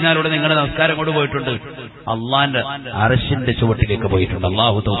വീട്ടി കഴിഞ്ഞാലൂടെ നിങ്ങളുടെ നമസ്കാരം കൊണ്ട് പോയിട്ടുണ്ട്, അള്ളാന്റെ അർശിന്റെ ചുവട്ടിലേക്ക് പോയിട്ടുണ്ട്.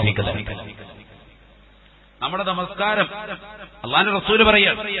 അല്ലാഹു തൗഫീഖ് തരട്ടെ. നമ്മുടെ നമസ്കാരം അല്ലാഹുവിന്റെ റസൂൽ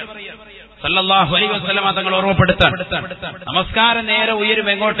പറയാ സല്ലല്ലാഹു അലൈഹി വസല്ലം തങ്ങൾ ഓർമ്മപ്പെടുത്താൻ, നമസ്കാരം നേരെ ഉയരും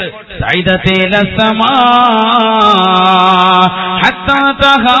എങ്ങോട്ട്? സൈദത്തിൽ സമാ ഹത്താ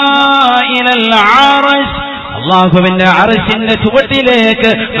തഹാ ഇലൽ അർശ്, അല്ലാഹുവിന്റെ അർശിന്റെ ചുവട്ടിലേക്ക്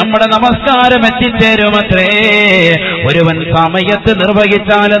നമ്മുടെ നമസ്കാരം എത്തിച്ചേരുമത്രേ. ഒരുവൻ സമയത്ത്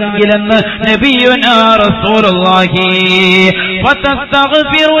നിർവഹിച്ചാലെങ്കിലെന്ന് നബിയുനാ റസൂലുള്ളാഹി.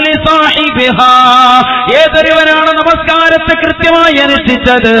 ഫതസ്തഗ്ഫിറു ലിസാഹിബിഹാ, ഏതൊരുവനാണ് നമസ്കാരത്തെ കൃത്യമായി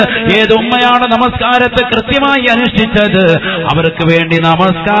അനുഷ്ഠിച്ചത്, ഏതുമ്മയാണ് നമസ്കാരത്തെ കൃത്യമായി അനുഷ്ഠിച്ചത്, അവർക്ക് വേണ്ടി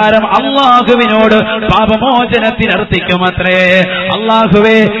നമസ്കാരം അല്ലാഹുവിനോട് പാപമോചനത്തിനർത്ഥിക്കുമത്രേ.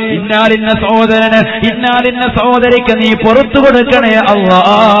 അല്ലാഹുവേ, ഇന്നാലിന്ന സഹോദരന് ഇന്നാലിന്ന സഹോദരിക്ക് നീ പുറത്തു കൊടുക്കണേ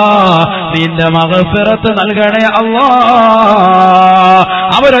അല്ലാഹ്, നിന്റെ മഗ്ഫിറത്ത് നൽകണേ അല്ലാഹ്,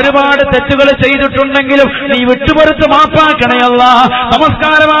 അവരൊരുപാട് തെറ്റുകൾ ചെയ്തിട്ടുണ്ടെങ്കിലും നീ വിട്ടുപുറത്ത് മാപ്പാക്കണേ അല്ലാഹ്.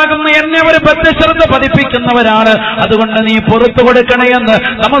 നമസ്കാരമാകുന്ന എന്നെ അവർ ബദ്ധശ്രദ്ധ പതിപ്പിക്കുന്നവരാണ്, അതുകൊണ്ട് നീ പുറത്തു കൊടുക്കണേയെന്ന്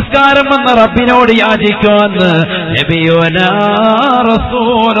നമസ്കാരം എന്ന റബ്ബിനോട് യാചിക്കുമെന്ന് നബിയുനാ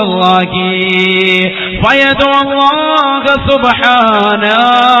റസൂലുള്ളാഹി ഫയദുല്ലാഹ സുബ്ഹാനാ.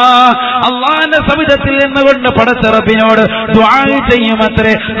 അല്ലാഹുവിന്റെ സവിധത്തിൽ നിന്നുകൊണ്ട് പടച്ച റബ്ബിനോട് ദുആ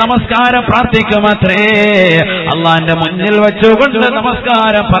ചെയ്യുമത്രേ, നമസ്കാരം പ്രാർത്ഥിക്കുമത്രേ, അല്ലാഹുവിന്റെ മുന്നിൽ വെച്ചുകൊണ്ട്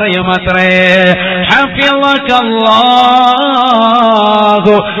നമസ്കാരം പറയുമത്രേ. ഹഫിളകല്ലാഹു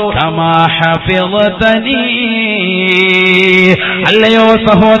കമാ ഹഫിളതനീ. അല്ലയോ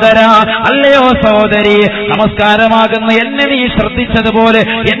സഹോദര, അല്ലയോ സഹോദരി, നമസ്കാരമാകുന്ന എന്നെ നീ ശ്രദ്ധിച്ചതുപോലെ,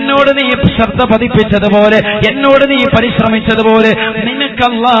 എന്നോട് നീ ശ്രദ്ധ പതിപ്പിച്ചതുപോലെ, എന്നോട് നീ പരിശ്രമിച്ചതുപോലെ നിനക്ക്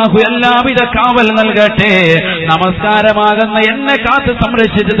അല്ലാഹു എല്ലാവിധ കാവൽ നൽകട്ടെ. നമസ്കാരമാകുന്ന എന്നെ കാത്ത്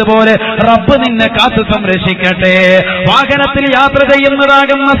സംരക്ഷിച്ചതുപോലെ റബ്ബ് നിന്നെ കാത്ത് സംരക്ഷിക്കട്ടെ. വാഹനത്തിൽ യാത്ര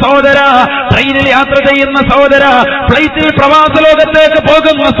ചെയ്യുന്നതാകുന്ന സഹോദര, ട്രെയിനിൽ യാത്ര ചെയ്യുന്ന സഹോദര, ഫ്ലൈറ്റിൽ പ്രവാസ ലോകത്തേക്ക്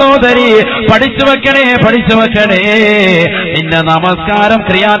പോകുന്ന സഹോദരി, പഠിച്ചു വെക്കണേ, പഠിച്ചു വെക്കണേ. നിന്റെ നമസ്കാരം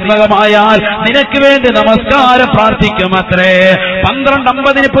ക്രിയാത്മകമായാൽ നിനക്ക് വേണ്ടി നമസ്കാരം പ്രാർത്ഥിക്കുമത്രേ.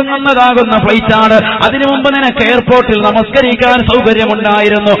 12:50 പൊങ്ങുന്നതാകുന്ന ഫ്ലൈറ്റാണ്. അതിനു മുമ്പ് നിനക്ക് എയർപോർട്ടിൽ നമസ്കരിക്കാൻ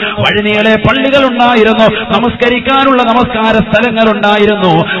സൗകര്യമുണ്ടായിരുന്നു, വഴിനീളെ പള്ളികളുണ്ടായിരുന്നു, നമസ്കരിക്കാനുള്ള നമസ്കാര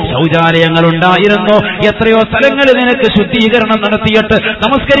സ്ഥലങ്ങളുണ്ടായിരുന്നു, ശൗചാലയങ്ങളുണ്ടായിരുന്നു, എത്രയോ സ്ഥലങ്ങളിൽ നിനക്ക് ശുദ്ധീകരണം നടത്തിയിട്ട്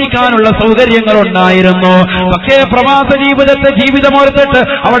നമസ്കരിക്കാനുള്ള സൗകര്യങ്ങളുണ്ടായിരുന്നു. പക്ഷേ പ്രവാസ ജീവിതമോർത്തിട്ട്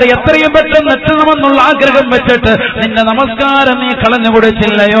അവിടെ എത്രയും പെട്ടെന്ന് എത്തണമെന്നുള്ള ആഗ്രഹം വെച്ചിട്ട് നിന്റെ നമസ്കാരം നീ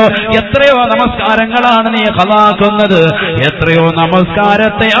കളഞ്ഞുകൊടുത്തില്ലയോ? എത്രയോ നമസ്കാരങ്ങളാണ് നീ ഖലാക്കുന്നത്, എത്രയോ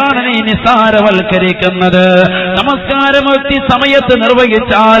നമസ്കാരത്തെയാണ് നീ നിസ്സാരവൽക്കരിക്കുന്നത്. നമസ്കാരം എത്തി സമയത്ത്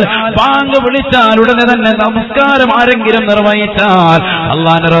നിർവഹിച്ചാൽ, ബാങ്ക് വിളിച്ചാൽ ഉടനെ തന്നെ നമസ്കാരം ആരെങ്കിലും നിർവഹിച്ചാൽ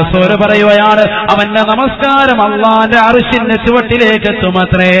അല്ലാഹുവിന്റെ റസൂൽ പറയുകയാണ്, അവന്റെ നമസ്കാരം അല്ലാഹുവിന്റെ അർശിന്റെ ചുവട്ടിലേക്ക്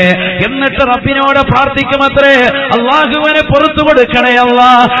എത്തുമത്രേ. എന്നിട്ട് റബ്ബിനോട് പ്രാർത്ഥിക്കുമത്രേ, അല്ലാഹുവിനെ പുറത്തു കൊടുക്കണേ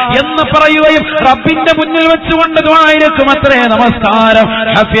അല്ലാഹ് എന്ന് പറയുകയും റബ്ബിന്റെ മുന്നിൽ വെച്ചുകൊണ്ട് ദുആയിരക്കുമത്രേ നമസ്കാരം.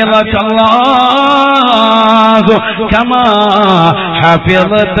 ഹഫിളകല്ലാഹു കമാ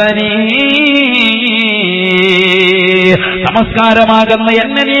ഹഫിളതനീ. നമസ്കാരമാകുന്ന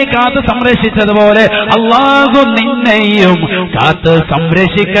എന്നെ നീ കാത്ത് സംരക്ഷിച്ചതുപോലെ അല്ലാഹു നിന്നെയും കാത്ത്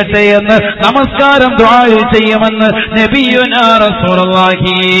സംരക്ഷിക്കട്ടെ എന്ന് നമസ്കാരം ദുആ ചെയ്യുമെന്ന് നബിയുനാ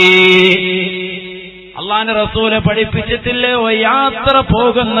റസൂലുള്ളാഹി. അല്ലാഹുവിന്റെ റസൂല് പഠിപ്പിച്ചിട്ടില്ലേ, യാത്ര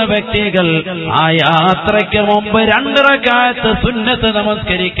പോകുന്ന വ്യക്തികൾ ആ യാത്രയ്ക്ക് മുമ്പ് 2 റക്അത്ത് സുന്നത്ത്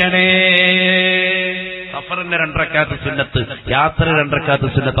നമസ്കരിക്കണേ. സഫറിന്റെ 2 റക്അത്ത് സുന്നത്ത്, യാത്ര 2 റക്അത്ത്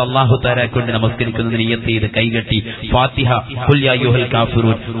സുന്നത്ത് അല്ലാഹു തആലയ്ക്ക് വേണ്ടി നമസ്കരിക്കുന്നത് നിയ്യത്ത് ചെയ്ത് കൈകെട്ടി ഫാത്തിഹ ഖുൽ യാ അയ്യുഹൽ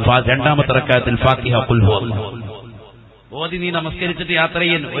കാഫിറൂൻ, രണ്ടാമത്തെ റക്അത്തിൽ ഫാത്തിഹ ഖുൽ ഹുവല്ലാഹ് ഓതി നീ നമസ്കരിച്ചിട്ട് യാത്ര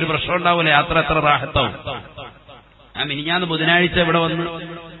ചെയ്യാൻ ഒരു പ്രശ്നം ഉണ്ടാവില്ല. യാത്ര എത്ര റാഹത്താവും. ഞാൻ മിനിഞ്ഞാന്ന് ബുധനാഴ്ച ഇവിടെ വന്ന്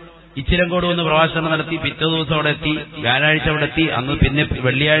ഇച്ചിരങ്കോട് വന്ന് പ്രഭാഷണം നടത്തി, പിറ്റേ ദിവസം അവിടെ എത്തി, വ്യാഴാഴ്ച അവിടെ എത്തി, അന്ന് പിന്നെ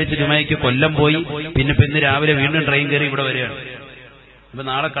വെള്ളിയാഴ്ച ജുമയ്ക്ക് കൊല്ലം പോയി, പിന്നെ രാവിലെ വീണ്ടും ട്രെയിൻ കയറി ഇവിടെ വരികയാണ്. ഇപ്പൊ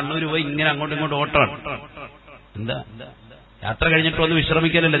നാളെ കണ്ണൂർ പോയി ഇങ്ങനെ അങ്ങോട്ടും ഇങ്ങോട്ടും ഓട്ടമാണ്. എന്താ യാത്ര കഴിഞ്ഞിട്ട് വന്ന്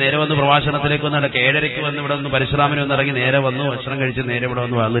വിശ്രമിക്കലല്ലേ, നേരെ വന്ന് പ്രഭാഷണത്തിലേക്ക് വന്ന് നടക്കുക. 7:30 വന്ന് ഇവിടെ വന്ന് പരിശ്രാമന് വന്ന് ഇറങ്ങി നേരെ വന്നു ഭക്ഷണം കഴിച്ച് നേരെ ഇവിടെ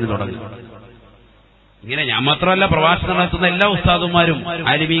വന്ന് വാതിന് തുടങ്ങി. ഇങ്ങനെ ഞാൻ മാത്രമല്ല, പ്രഭാഷണം നടത്തുന്ന എല്ലാ ഉസ്താദുമാരും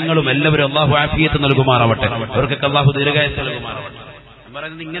ആലിമീങ്ങളും എല്ലാവരും അല്ലാഹു ആഫിയത്ത് നൽകുമാറാവട്ടെ, അവർക്കൊക്കെ അല്ലാഹു ദീർഘായുസ്സ് നൽകുമാറാവട്ടെ.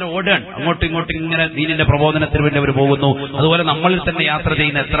 പറയുന്നത് ഇങ്ങനെ ഓടാൻ അങ്ങോട്ടും ഇങ്ങോട്ടും ഇങ്ങനെ ദീനിന്റെ പ്രബോധനത്തിന് വേണ്ടി അവർ പോകുന്നു. അതുപോലെ നമ്മളിൽ തന്നെ യാത്ര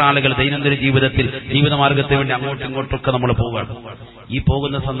ചെയ്യുന്ന എത്ര ആളുകൾ ദൈനംദിന ജീവിതത്തിൽ ജീവിതമാർഗത്തിന് വേണ്ടി അങ്ങോട്ടും ഇങ്ങോട്ടൊക്കെ നമ്മൾ പോവുകയാണ്. ഈ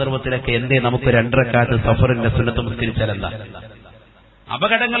പോകുന്ന സന്ദർഭത്തിലൊക്കെ എന്തേ നമുക്ക് 2 റക്അത്ത് സഫറിന്റെ സുന്നത്ത് നമസ്കരിച്ചാൽ എന്താ?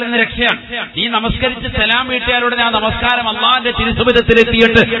 അപകടങ്ങളിൽ നിന്ന് രക്ഷയാണ്. നീ നമസ്കരിച്ച് സലാം വീട്ടിയാലുടനെ ആ നമസ്കാരം അല്ലാഹുവിന്റെ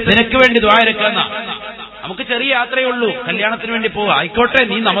തിരുസുബിധത്തിലെത്തിയിട്ട് നിനക്ക് വേണ്ടി ദുആ ഇറക്കുന്ന. നമുക്ക് ചെറിയ യാത്രയുള്ളൂ, കല്യാണത്തിന് വേണ്ടി പോവുക, ആയിക്കോട്ടെ,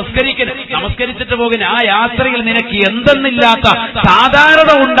 നീ നമസ്കരിച്ചിട്ട് പോകുന്ന ആ യാത്രയിൽ നിനക്ക് എന്തെന്നില്ലാത്ത സാധാരണ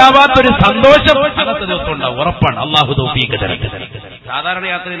ഉണ്ടാവാത്തൊരു സന്തോഷം അന്നത്തെ ദിവസം ഉണ്ടാവും, ഉറപ്പാണ്. അല്ലാഹു തൗഫീഖ് തരട്ടെ. സാധാരണ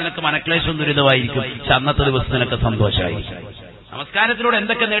യാത്രയിൽ നിനക്ക് മനക്ലേശം ദുരിതമായിരിക്കും, പക്ഷെ അന്നത്തെ ദിവസം നിനക്ക് സന്തോഷമായിരിക്കും. നമസ്കാരത്തിലൂടെ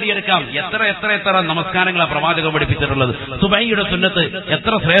എന്തൊക്കെ നേടിയെടുക്കാം? എത്ര നമസ്കാരങ്ങളാണ് പ്രവാചകൻ പഠിപ്പിച്ചിട്ടുള്ളത്. സുബഹിയുടെ സുന്നത്ത്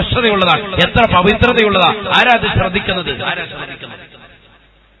എത്ര ശ്രേഷ്ഠതയുള്ളതാണ്, എത്ര പവിത്രതയുള്ളതാണ്. ആരാ അത് ശ്രദ്ധിക്കുന്നത്?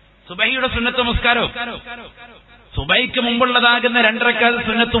 സുബഹിയുടെ സുന്നത്ത് നമസ്കാരം, സുബഹിക്ക് മുമ്പുള്ളതാകുന്ന 2 റക്അത്ത്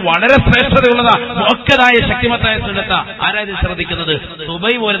സുന്നത്ത് വളരെ ശ്രേഷ്ഠതയുള്ളതാ, മുഅക്കദായ ശക്തിമത്തായ സുന്നത്താ. ആരാ ഇത് ശ്രദ്ധിക്കുന്നത്?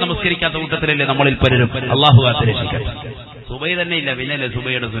 സുബഹി പോലെ നമസ്കരിക്കാത്ത കൂട്ടത്തിലല്ലേ നമ്മളിൽ പലരും. അല്ലാഹു കാത്തിരക്ഷിക്കട്ടെ. സുബഹി തന്നെ ഇല്ല, പിന്നല്ലേ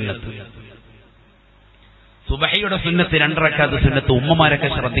സുബഹിയുടെ സുന്നത്ത്. സുബഹിയുടെ സുന്നത്ത് 2 റക്അത്ത് സുന്നത്ത് ഉമ്മമാരൊക്കെ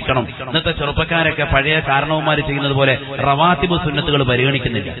ശ്രദ്ധിക്കണം. ഇന്നത്തെ ചെറുപ്പക്കാരൊക്കെ പഴയ കാരണവന്മാർ ചെയ്യുന്നത് പോലെ റവാത്തിബ് സുന്നത്തുകൾ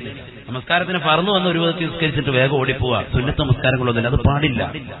പരിഗണിക്കുന്നില്ല. നമസ്കാരത്തിന് ഫർള് വന്ന് ഒരു വിധത്തിൽ നിസ്കരിച്ചിട്ട് വേഗം ഓടിപ്പോവാ, സുന്നത്ത് നമസ്കാരങ്ങളൊന്നുമില്ല, അത് പാടില്ല.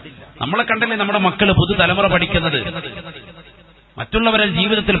 നമ്മളെ കണ്ടല്ലേ നമ്മുടെ മക്കള് പുതുതലമുറ പഠിക്കുന്നത്. മറ്റുള്ളവരെ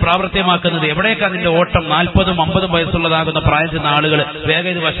ജീവിതത്തിൽ പ്രാവർത്തികമാക്കുന്നത്. എവിടേക്കാണ് നിന്റെ ഓട്ടം? 40-50 വയസ്സുള്ളതാകുന്ന പ്രായം ചെന്ന ആളുകൾ വേഗം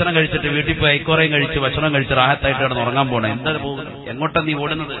ഇത് ഭക്ഷണം കഴിച്ചിട്ട് വീട്ടിൽ പോയി ഐക്കോറയും കഴിച്ച് ഭക്ഷണം കഴിച്ച് റാഹത്തായിട്ട് കിടന്ന് ഉറങ്ങാൻ പോകണം. എന്താ പോകുന്നത്? എങ്ങോട്ടാണ് നീ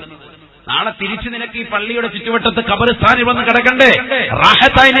ഓടുന്നത്? നാളെ തിരിച്ച് നിനക്ക് ഈ പള്ളിയുടെ ചുറ്റുവട്ടത്ത് ഖബർസ്ഥാനിൽ വന്ന് കിടക്കണ്ടേ?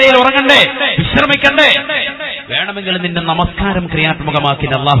 റാഹത്തായി നിലയിൽ ഉറങ്ങണ്ടേ? വിശ്രമിക്കണ്ടേ? വേണമെങ്കിൽ നിന്റെ നമസ്കാരം ക്രിയാത്മകമാക്കി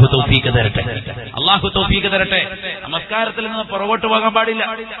അല്ലാഹു തൗഫീഖ് തരട്ടെ. അല്ലാഹു തൗഫീഖ് തരട്ടെ. നമസ്കാരത്തിൽ നിന്ന് പുറകോട്ട് പോകാൻ പാടില്ല.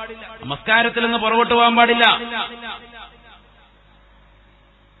 നമസ്കാരത്തിൽ നിന്ന് പുറകോട്ട് പോകാൻ പാടില്ല.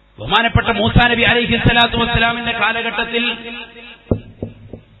 ബഹുമാനപ്പെട്ട മൂസാ നബി അലൈഹിസ്സലാത്തു വസ്സലാമിന്റെ കാലഘട്ടത്തിൽ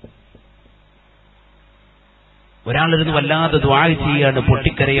ഒരാളിരുന്ന് വല്ലാതെ ദുആ ചെയ്യാണ്,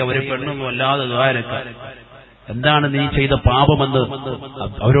 പൊട്ടിക്കരയ. ഒരു പെണ്ണൊന്നും വല്ലാതെ ദുആരക്ക. എന്താണ് നീ ചെയ്ത പാപമെന്ന്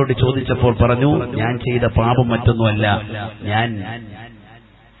അവരോട് ചോദിച്ചപ്പോൾ പറഞ്ഞു, ഞാൻ ചെയ്ത പാപം മറ്റൊന്നുമല്ല, ഞാൻ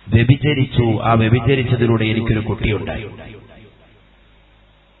വ്യഭിചരിച്ചു. ആ വ്യഭിചരിച്ചതിലൂടെ എനിക്കൊരു കുട്ടിയുണ്ടായി.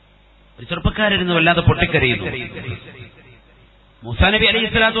 ഒരു ചെറുപ്പക്കാരിരുന്ന് വല്ലാതെ പൊട്ടിക്കരയുന്നു. മൂസാ നബി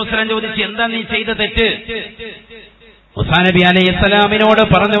അലൈഹിസ്സലാത്തു വസ്സലാം ചോദിച്ചു, എന്താ നീ ചെയ്ത തെറ്റ്? മൂസാ നബി അലൈഹിസ്സലാമിനോട്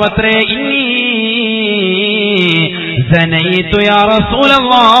പറഞ്ഞു അത്രേ, ഇന്നി സനൈതു യാ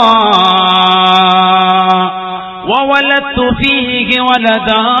റസൂലല്ലാഹ് വവലത്തു ഫീഹി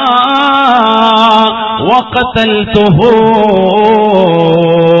വലദാ വഖതൽതുഹു.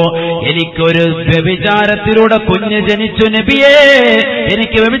 എനിക്കൊരു വ്യഭിചാരത്തിലൂടെ കുഞ്ഞ് ജനിച്ചു നബിയേ,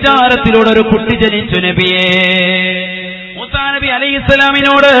 എനിക്ക് വ്യഭിചാരത്തിലൂടെ ഒരു കുട്ടി ജനിച്ചു നബിയേ. മൂസാ നബി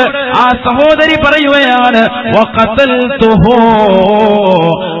അലൈഹിസ്സലാമിനോട് ആ സഹോദരി പറയുകയാണ്, വഖതൽതുഹു,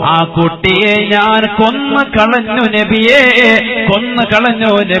 ആ കുട്ടിയെ ഞാൻ കൊന്നു കളഞ്ഞു നബിയേ, കൊന്നു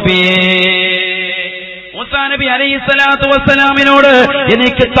കളഞ്ഞു നബിയേ. മൂസാ നബി അലൈഹിസ്സലാത്തു വസ്സലാമിനോട്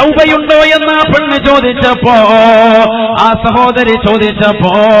എനിക്ക് തൗബയുണ്ടോ എന്ന് ആ പെണ്ണ് ചോദിച്ചപ്പോ, ആ സഹോദരി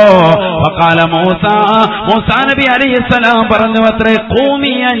ചോദിച്ചപ്പോ, വഖാല മൂസാ നബി അലൈഹിസ്സലാം പറഞ്ഞു അത്രേ,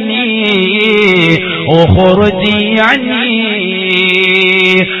 ഖൂമി അന്നീ ഉഖ്റുജി അന്നീ,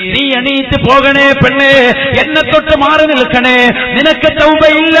 നീ എണീറ്റ് പോകണേ പെണ്ണേ, എന്നെ തൊട്ട് മാറി നിൽക്കണേ. നിനക്ക്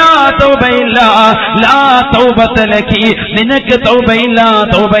തൗബയില്ല, തൗബയില്ല, ലാ തൗബത ലകി, നിനക്ക് തൗബയില്ല,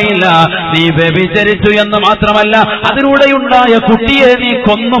 തൗബയില്ല. നീ വ്യഭിചരിച്ചു എന്ന് മാത്രമല്ല, അതിലൂടെയുണ്ടായ കുട്ടിയെ നീ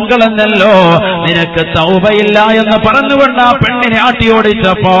കൊന്നും കളഞ്ഞല്ലോ, നിനക്ക് തൗബയില്ല എന്ന് പറഞ്ഞുകൊണ്ട് ആ പെണ്ണിനെ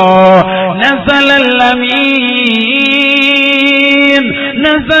ആട്ടിയോടിച്ചപ്പോ നസലൽ അമീൻ,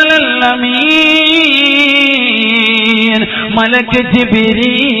 നസലൽ അമീൻ, മലക്ക് ജിബ്രീൽ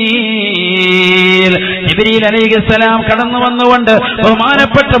അലൈഹിസ്സലാം കടന്നു വന്നുകൊണ്ട്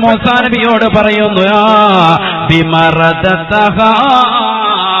ബഹുമാനപ്പെട്ട മൂസാ നബിയോട് പറയുന്നു, ബിമറദതഹാ,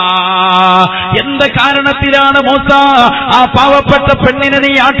 എന്ത് കാരണത്തിലാണ് മൂസ ആ പാവപ്പെട്ട പെണ്ണിനെ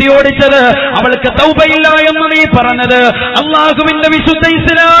നീ ആട്ടിയോടിച്ചത്? അവൾക്ക് തൗബയില്ല എന്ന് നീ പറഞ്ഞത്. അള്ളാഹുവിന്റെ വിശുദ്ധ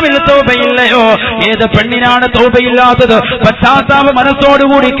ഇസ്ലാമിൽ തൗബയില്ലയോ? ഏത് പെണ്ണിനാണ് തൗബയില്ലാത്തത്? പശ്ചാത്താപ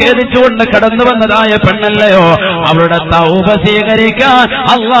മനസ്സോടുകൂടി ഖേദിച്ചുകൊണ്ട് കടന്നു വന്നതായ പെണ്ണല്ലയോ? അവളുടെ തൗബ സ്വീകരിക്കാൻ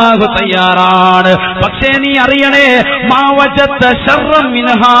അള്ളാഹു തയ്യാറാണ്. പക്ഷേ നീ അറിയണേ, മാ വജത്ത ശർറൻ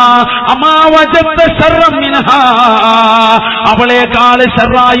മിൻഹാ, അമാ വജത്ത ശർറൻ മിൻഹാ, അവളെക്കാൾ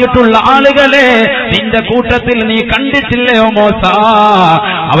ശർറായിട്ടുള്ള ആളുകളെ നിന്റെ കൂട്ടത്തിൽ നീ കണ്ടിട്ടില്ലയോ മൂസ?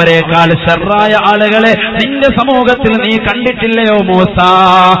 അവരെക്കാൾ ശർറായ ആളുകളെ നിന്റെ സമൂഹത്തിൽ നീ കണ്ടിട്ടില്ലയോ മൂസ?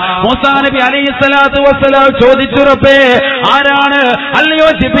 മൂസാ നബി അലൈഹിസ്സലാത്തു വസ്സലാം ചോദിച്ചുറപ്പേ, ആരാണ്? അല്ലയോ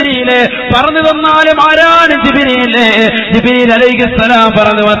ജിബ്രീലെ, പറഞ്ഞു തന്നാലും ആരാണ് ജിബ്രീലെ? ജിബ്രീൽ അലൈഹിസ്സലാം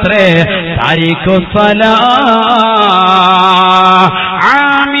പറഞ്ഞു അത്രേ, താരിഖുസ്സലാ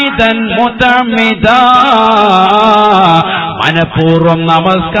ആമിദൻ മുതഅമ്മിദാ, മനഃപൂർവ്വം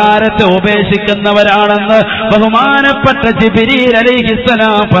നമസ്കാരത്തെ ഉപേക്ഷിക്കുന്നവരാണെന്ന് ബഹുമാനപ്പെട്ട ജിബ്രീൽ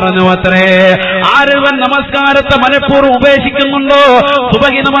അലൈഹിസ്സലാം പറഞ്ഞു അത്രേ. ആരുവൻ നമസ്കാരത്തെ മനഃപൂർവ്വം ഉപേക്ഷിക്കുന്നുണ്ടോ?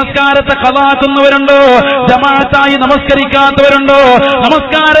 സുബഹി നമസ്കാരത്തെ ഖളാക്കുന്നവരുണ്ടോ? ജമാഅത്തായി നമസ്കരിക്കാത്തവരുണ്ടോ?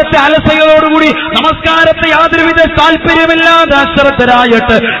 നമസ്കാരത്തെ അലസയോടുകൂടി, നമസ്കാരത്തെ യാതൊരുവിധ താല്പര്യമില്ലാതെ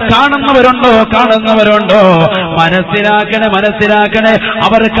അശ്രദ്ധരായിട്ട് കാണുന്നവരുണ്ടോ? കാണുന്നവരുണ്ടോ? മനസ്സിലാക്കണേ, മനസ്സിലാക്കണേ.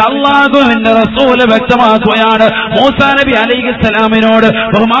 അവർക്ക് അല്ലാഹുവിന്റെ റസൂല് വ്യക്തമാക്കുകയാണ്. മൂസാ നബി അലൈഹിസ്സലാമിനോട്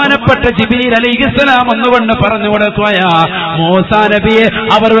ബഹുമാനപ്പെട്ട ജിബ്രീൽ അലൈഹിസ്സലാം ഒന്നുകൊണ്ട് പറഞ്ഞു കൊടുക്കുകയാ, മൂസാ നബിയെ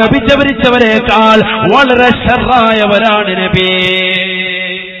അവർ വ്യഭിചരിച്ചവരെക്കാൾ വളരെ ശർറായവരാണ് നബിയെ,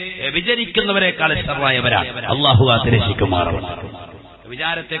 വ്യഭിചരിക്കുന്നവരെക്കാൾ ശർറായവരാണ്. അല്ലാഹു കാത്തിരക്ഷിക്കുമാറാവട്ടെ.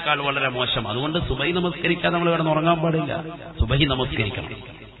 വിചാരത്തെക്കാൾ വളരെ മോശം. അതുകൊണ്ട് സുബഹി നമസ്കരിക്കാൻ നമ്മൾ കിടന്ന് ഉറങ്ങാൻ പാടില്ല. സുബഹി നമസ്കരിക്കണം,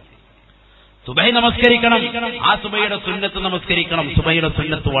 സുബഹി നമസ്കരിക്കണം. ആ സുബഹിയുടെ സുന്നത്ത് നമസ്കരിക്കണം. സുബഹിയുടെ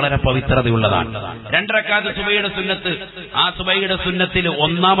സുന്നത്ത് വളരെ പവിത്രതയുള്ളതാണ്. 2 റക്അത്ത് സുബഹിയുടെ സുന്നത്ത്. ആ സുബഹിയുടെ സുന്നത്തിൽ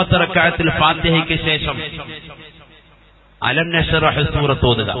ഒന്നാമത്തെ റക്അത്തിൽ ഫാത്തിഹയ്ക്ക് ശേഷം അലം നശ്റഹ് സൂറത്ത്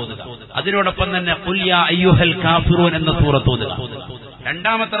ഓതുക. അതിനോടൊപ്പം തന്നെ ഖുൽ യാ അയ്യുഹൽ കാഫിറൂൻ എന്ന സൂറത്ത് ഓതുക.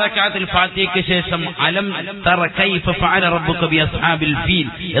 രണ്ടാമത്തെ റക്അത്തിൽ ഫാത്തിഹയ്ക്ക് ശേഷം അലം തറ കൈഫ ഫഅല റബ്ബുക ബി അസ്ഹാബിൽ ഫീൽ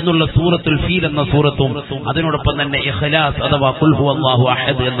എന്നുള്ള സൂറത്തുൽ ഫീൽ എന്ന സൂറത്തും അതിനോടൊപ്പം തന്നെ ഇഖ്ലാസ് അഥവാ ഖുൽ ഹുവല്ലാഹു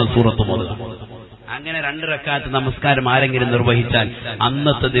അഹദ് എന്ന സൂറത്തും ഓതുക. അങ്ങനെ 2 റക്അത്ത് നമസ്കാരം ആരെങ്കിലും നിർവഹിച്ചാൽ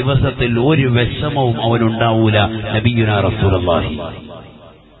അന്നത്തെ ദിവസത്തിൽ ഒരു വിഷമവും അവനുണ്ടാവൂല. നബിയുനാ റസൂലുള്ളാഹി.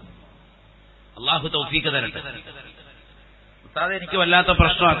 അല്ലാഹു തൗഫീഖ് തരട്ടെ. ഉസ്താദേ, എനിക്ക് വല്ലാത്ത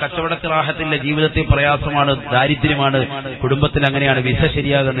പ്രശ്നമാണ്. കച്ചവടത്തിൽ റാഹത്തില്ല, ജീവിതത്തിൽ പ്രയാസമാണ്, ദാരിദ്ര്യമാണ്, കുടുംബത്തിൽ അങ്ങനെയാണ്, വിസ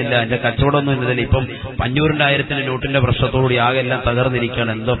ശരിയാകുന്നില്ല, എന്റെ കച്ചവടമൊന്നും ഇന്നലെ ഇപ്പം 500,000 നോട്ടിന്റെ പ്രശ്നത്തോടുകൂടി ആകെ എല്ലാം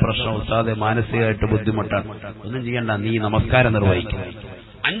തകർന്നിരിക്കുകയാണ്. എന്തോ പ്രശ്നം ഉസ്താദേ, മാനസികമായിട്ട് ബുദ്ധിമുട്ടാണ്. ഒന്നും ചെയ്യണ്ട, നീ നമസ്കാരം നിർവഹിക്കും.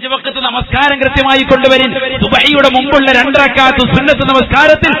 5 വഖത്ത് നമസ്കാരം കൃത്യമായി കൊണ്ടുവരിൻ. സുബഹിയുടെ മുമ്പുള്ള 2 റക്അത്ത് സുന്നത്ത്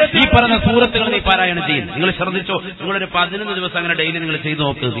നമസ്കാരത്തിൽ ഈ പറഞ്ഞ സൂറത്തുകൾ നീ പാരായണം ചെയ്യും. നിങ്ങൾ ശ്രദ്ധിച്ചോ, നിങ്ങളൊരു 11 ദിവസം അങ്ങനെ ഡെയിലി നിങ്ങൾ ചെയ്തു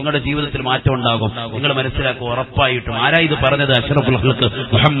നോക്ക്. നിങ്ങളുടെ ജീവിതത്തിൽ മാറ്റം ഉണ്ടാകും. നിങ്ങൾ മനസ്സിലാക്കും ഉറപ്പായിട്ടും. ആരാ ഇത് പറഞ്ഞത്? അഷ്റഫുൽ ഖൽഖ്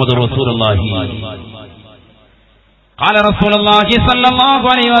മുഹമ്മദ് റസൂലുള്ളാഹി. قال رسول الله صلى الله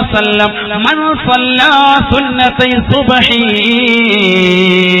عليه وسلم من صلى سنتي الصبح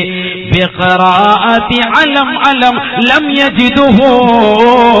بقراءة علم علم لم يجده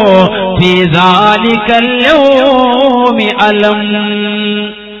في ذلك اليوم علم.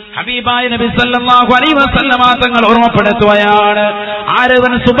 ഹബീബായ നബി സല്ലല്ലാഹു അലൈഹി വസല്ലമ തങ്ങൾ ഓർമ്മപ്പെടുത്തുകയാണ്,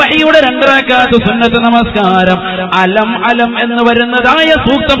 ആരവൻ സുബഹിയുടെ 2 റക്അത്ത് സുന്നത്ത് നമസ്കാരം അലം അലം എന്ന് വരുന്നതായ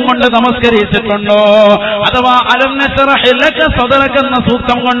സൂക്തം കൊണ്ട് നമസ്കരിച്ചിട്ടുണ്ടോ, അഥവാ അലം നശ്റഹ് ലക സദറക എന്ന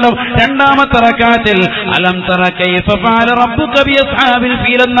സൂക്തം കൊണ്ടും 2ാമത്തെ റക്അത്തിൽ അലം തറ കൈഫ ഫഅല റബ്ബുക ബി അസ്ഹാബിൽ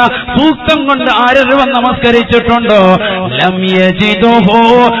ഫീൽ എന്ന സൂക്തം കൊണ്ട് ആരവൻ നമസ്കരിച്ചിട്ടുണ്ടോ, ലം യജിദുഹു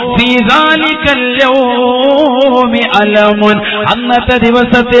ഫീ ദാലികൽ യൗമി അലമുൻ, അന്നത്തെ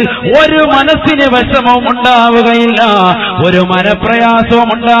ദിവസത്തിൽ ഒരു മനസ്സിന് വിഷമവും ഉണ്ടാവുകയില്ല, ഒരു മനപ്രയാസവും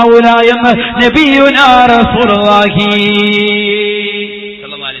ഉണ്ടാവൂല എന്ന് നബിയുനാ റസൂലുള്ളാഹി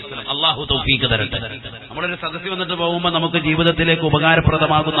സ്വല്ലല്ലാഹു അലൈഹി വസല്ലം. അല്ലാഹു തൗഫീഖ് തരട്ടെ. നമ്മളൊരു സദസ്സിൽ വന്നിട്ട് പോകുമ്പോൾ നമുക്ക് ജീവിതത്തിലേക്ക്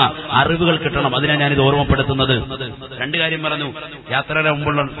ഉപകാരപ്രദമാകുന്ന അറിവുകൾ കിട്ടണം. അതിനാണ് ഞാനിത് ഓർമ്മപ്പെടുത്തുന്നത്. 2 കാര്യം പറഞ്ഞു. യാത്രയുടെ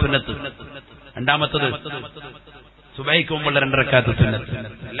മുമ്പുള്ള സുന്നത്ത്, രണ്ടാമത്തത് സുബഹിക്ക് മുമ്പുള്ള 2 റക്അത്ത് സുന്നത്ത്.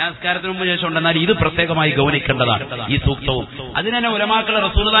 എല്ലാ നിസ്കാരത്തിനും മുമ്പ് ശേഷം ഉണ്ടെന്നാൽ ഇത് പ്രത്യേകമായി ഗൗനിക്കേണ്ടതാണ്, ഈ സൂക്തവും. അതിനെ ഉലമാക്കൾ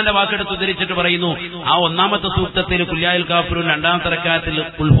റസൂലുള്ളാഹിന്റെ വാക്കെടുത്ത് ഉദ്ധരിച്ചിട്ട് പറയുന്നു, ആ 1ാമത്തെ സൂക്തത്തിൽ കുല്യായിൽ കാഫിറൂൻ, 2ാമത്തെ റക്അത്തിൽ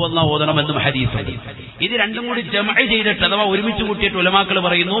ഖുൽ ഹുവല്ലാഹു ഓതണം എന്നും ഹദീസുണ്ട്. ഇത് രണ്ടും കൂടി ജമഅ ചെയ്തിട്ട് അഥവാ ഒരുമിച്ച് കൂട്ടിയിട്ട് ഉലമാക്കൾ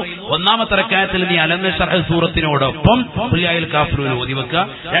പറയുന്നു, 1ാമത്തെ റക്അത്തിൽ നീ അലം നശ്റഹ് സൂറത്തിനോടൊപ്പം കുല്യായിൽ കാഫിറൂൻ ഓതി വെക്കുക,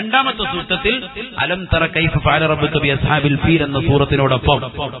 2ാമത്തെ സൂക്തത്തിൽ അലം തറ കൈഫ ഫഅല റബ്ബുക ബി അസ്ഹാബിൽ ഫീൽ എന്ന സൂറത്തിനോടൊപ്പം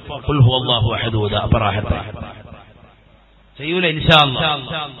ഖുൽ ഹുവല്ലാഹു അഹദ് ഓതുക. അപറാഹത്തെ ചെയ്യൂല ഇൻഷാ അല്ലാഹ്.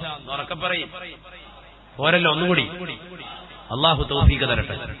 ഉറക്കെ പറയും പോരല്ലോ, ഒന്നുകൂടി. അല്ലാഹു തൗഫീഖ്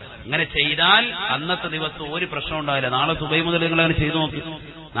തരട്ടെ. ഇങ്ങനെ ചെയ്താൽ അന്നത്തെ ദിവസം ഒരു പ്രശ്നം ഉണ്ടാവില്ല. നാളെ സുബഹി മുതൽ നിങ്ങൾ അങ്ങനെ ചെയ്തു നോക്ക്.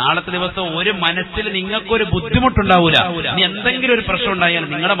 നാളത്തെ ദിവസം ഒരു മനസ്സിൽ നിങ്ങൾക്കൊരു ബുദ്ധിമുട്ടുണ്ടാവൂല. ഇനി എന്തെങ്കിലും ഒരു പ്രശ്നം ഉണ്ടായാൽ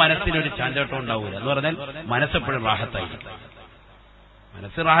നിങ്ങളുടെ മനസ്സിനൊരു ചാഞ്ചാട്ടം ഉണ്ടാവൂല. എന്ന് പറഞ്ഞാൽ മനസ്സെപ്പോഴും റാഹത്തായിരിക്കും.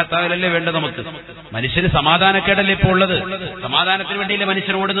 മനസ്സ് റാഹത്താകലല്ലേ വേണ്ടത് നമുക്ക്. മനുഷ്യന് സമാധാനക്കേടല്ലേ ഇപ്പോൾ ഉള്ളത്. സമാധാനത്തിന് വേണ്ടിയില്ലേ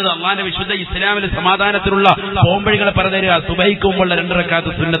മനുഷ്യർ ഓടുന്നത്. അള്ളാന്റെ വിശുദ്ധ ഇസ്ലാമിൽ സമാധാനത്തിനുള്ള പോംവഴികളെ പറഞ്ഞുതരിക. സുബഹിക്ക് മുമ്പുള്ള 2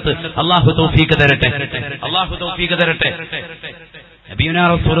 റക്അത്ത് സുന്നത്ത്. അല്ലാഹു തൗഫീഖ് തരട്ടെ. അല്ലാഹു തൗഫീഖ് തരട്ടെ. നബിയുനാ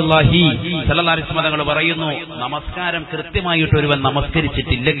റസൂലുള്ളാഹി സ്വല്ലല്ലാഹു അലൈഹി വസല്ലം തങ്ങൾ പറയുന്നു, നമസ്കാരം കൃത്യമായിട്ട് ഒരുവൻ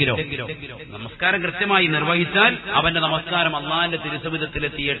നമസ്കരിച്ചിട്ടില്ലെങ്കിലോ, നമസ്കാരം കൃത്യമായി നിർവഹിച്ചാൽ അവന്റെ നമസ്കാരം അള്ളാന്റെ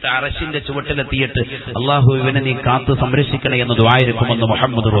തിരുസവിധത്തിലെത്തിയിട്ട് അർശിന്റെ ചുവട്ടിലെത്തിയിട്ട് അള്ളാഹു ഇവനെ നീ കാത്തു സംരക്ഷിക്കണേ എന്ന് ദുആയിരിക്കുമെന്ന്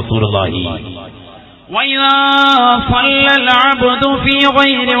മുഹമ്മദ് റസൂലുള്ളാഹി. വഇദാ സല്ലൽ അബ്ദു ഫീ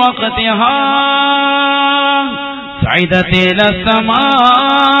ഗൈരി വഖതിഹാ സഅദത ഇലാ സമാ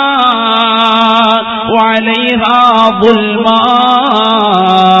വഅലൈഹാ ളുൽമാ.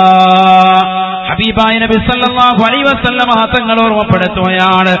 ഹബീബായ നബി സല്ലല്ലാഹു അലൈഹി വസല്ലമ തങ്ങൾ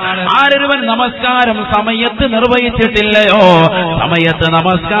ഓർമ്മപ്പെടുത്തുകയാണ്, ആരൊരുവൻ നമസ്കാരം സമയത്ത് നിർവഹിച്ചിട്ടില്ലയോ, സമയത്ത്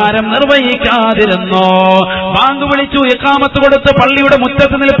നമസ്കാരം നിർവഹിക്കാതിരുന്നോ, ബാങ്ക് വിളിച്ചു ഇഖാമത്ത് കൊടുത്ത് പള്ളിയുടെ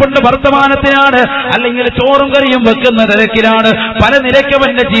മുറ്റത്ത് നിൽപ്പുണ്ട്, വർത്തമാനത്തിനാണ്, അല്ലെങ്കിൽ ചോറും കറിയും വെക്കുന്ന തിരക്കിലാണ്, പല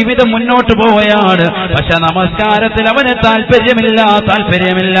നിരക്കവന്റെ ജീവിതം മുന്നോട്ട് പോവുകയാണ്. പക്ഷെ നമസ്കാരത്തിൽ അവന്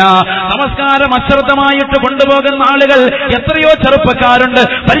താല്പര്യമില്ല. നമസ്കാരം അശ്രദ്ധമായിട്ട് കൊണ്ടുപോകുന്ന ആളുകൾ എത്രയോ ചെറുപ്പക്കാരുണ്ട്.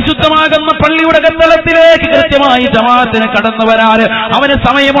 പരിശുദ്ധമാകുന്ന പള്ളിയുടെ കത്തളത്തിലേക്ക് കൃത്യമായി ജമാഅത്തിന് കടന്നു വരാറ് അവന്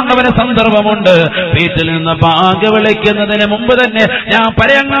സമയമുണ്ട്, അവന് സന്ദർഭമുണ്ട്. വീട്ടിൽ നിന്ന് ബാങ്ക് വിളിക്കുന്നതിന് മുമ്പ് തന്നെ ഞാൻ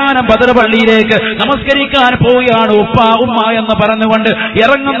പരങ്ങാനം ബദർ പള്ളിയിലേക്ക് നമസ്കരിക്കാൻ പോവുകയാണ് ഉമ്മ എന്ന് പറഞ്ഞുകൊണ്ട്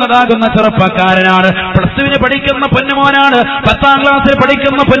ഇറങ്ങുന്നതാകുന്ന ചെറുപ്പക്കാരനാണ്. +2 പഠിക്കുന്ന പൊന്നുമോനാണ്, 10ാം ക്ലാസ്സിൽ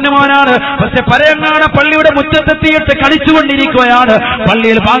പഠിക്കുന്ന പൊന്നുമോനാണ്. പക്ഷെ പരങ്ങാന പള്ളിയുടെ മുറ്റത്തെത്തിയിട്ട് കളിച്ചുകൊണ്ടിരിക്കുകയാണ്.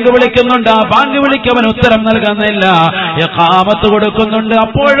 പള്ളിയിൽ ബാങ്ക് വിളിക്കുന്നുണ്ട്, ആ ബാങ്ക് വിളിക്കവൻ ഉത്തരം നൽകുന്നില്ല. ഇഖാമത്ത് കൊടുക്കുന്നുണ്ട്,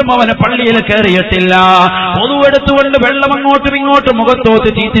 അപ്പോഴും അവന് പള്ളിയിൽ കയറിയിട്ട് കഴിഞ്ഞിട്ടില്ല. പൊതുവെടുത്തുകൊണ്ട് വെള്ളം അങ്ങോട്ടും ഇങ്ങോട്ടും മുഖത്തോട്ട്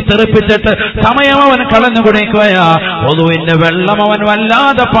ചീറ്റി തെറിപ്പിച്ചിട്ട് സമയം അവൻ കളഞ്ഞു കുടിക്കുകയാ. പൊതുവിന്റെ വെള്ളം അവൻ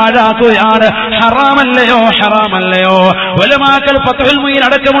വല്ലാതെ പാഴാക്കുകയാണ്. ഹറാമല്ലയോ, ഹറാമല്ലയോ? ഉലമാക്കൾ ഫത്ഹുൽ മുഈൻ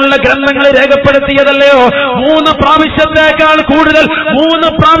അടക്കമുള്ള ഗ്രന്ഥങ്ങൾ രേഖപ്പെടുത്തിയതല്ലയോ? 3 പ്രാവശ്യത്തേക്കാൾ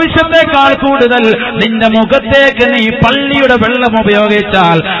കൂടുതൽ നിന്റെ മുഖത്തേക്ക് നീ പള്ളിയുടെ വെള്ളം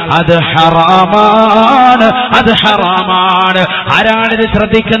ഉപയോഗിച്ചാൽ അത് ഹറാമാണ്, അത് ഹറാമാണ്. ആരാണിത്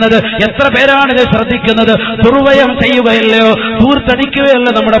ശ്രദ്ധിക്കുന്നത്? എത്ര പേരാണിത് ശ്രദ്ധിക്കുന്നത്? ദുർവ്യയം ചെയ്യുകയല്ലയോ, ദൂർത്തടിക്കുകയല്ല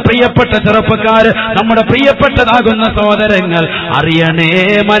നമ്മുടെ പ്രിയപ്പെട്ട ചെറുപ്പക്കാർ, നമ്മുടെ പ്രിയപ്പെട്ടതാകുന്ന സഹോദരങ്ങൾ. അറിയണേ,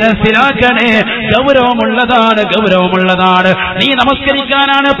 മനസ്സിലാക്കണേ, ഗൗരവമുള്ളതാണ്, ഗൗരവമുള്ളതാണ്. നീ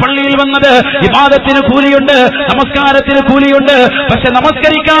നമസ്കരിക്കാനാണ് പള്ളിയിൽ വന്നത്. ഇബാദത്തിന് കൂലിയുണ്ട്, നമസ്കാരത്തിന് കൂലിയുണ്ട്. പക്ഷെ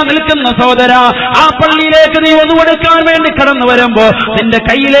നമസ്കരിക്കാൻ നിൽക്കുന്ന സഹോദര, ആ പള്ളിയിലേക്ക് നീ ഒന്നുകൊടുക്കാൻ വേണ്ടി കടന്നു വരുമ്പോ നിന്റെ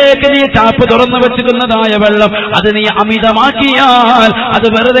കയ്യിലേക്ക് നീ ടാപ്പ് തുറന്നു വെച്ചിരിക്കുന്നതായ വെള്ളം അത് നീ അമിതമാക്കിയാൽ, അത്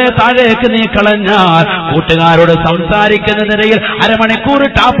വെറുതെ താഴേക്ക് നീ കളഞ്ഞാൽ, കൂട്ടുകാരോട് സംസാരിക്കുന്നതിനിടയിൽ അരമണിക്കൂർ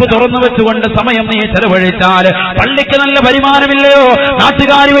ടാപ്പ് തുറന്നു വെച്ചുകൊണ്ട് സമയം നീ ചെലവഴിച്ചാൽ, പള്ളിക്ക് നല്ല വരുമാനമില്ലയോ,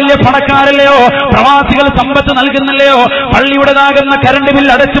 നാട്ടുകാർ വലിയ പണക്കാരല്ലയോ, പ്രവാസികൾ സമ്പത്ത് നൽകുന്നില്ലയോ, പള്ളിയുടേതാകുന്ന കറണ്ട്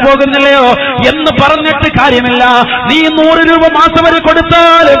ബില്ല് അടച്ചു പോകുന്നില്ലയോ എന്ന് പറഞ്ഞിട്ട് കാര്യമില്ല. നീ 100 രൂപ മാസം വരെ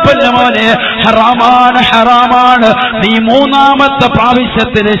കൊടുത്താൽ പൊന്നുമോനെ ഹറാമാണ്, ഹറാമാണ്. നീ 3ാമത്തെ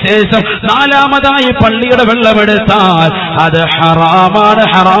പ്രാവശ്യത്തിന് ശേഷം 4ാമതായി പള്ളിയുടെ വെള്ളമെടുത്താൽ അത് ഹറാമാണ്,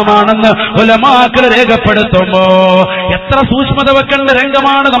 ഹറാമാണെന്ന് ഉലമാക്കൾ രേഖപ്പെടുത്തുമ്പോ എത്ര സൂക്ഷ്മത വെക്കേണ്ട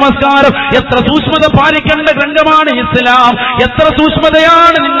രംഗമാണ് നമസ്കാരം, എത്ര സൂക്ഷ്മത പാലിക്കേണ്ട രംഗമാണ് ഇസ്ലാം, എത്ര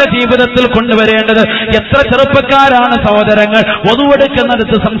സൂക്ഷ്മതയാണ് നിന്റെ ജീവിതത്തിൽ കൊണ്ടുവരേണ്ടത്. എത്ര ചെറുപ്പക്കാരാണ് സഹോദരങ്ങൾ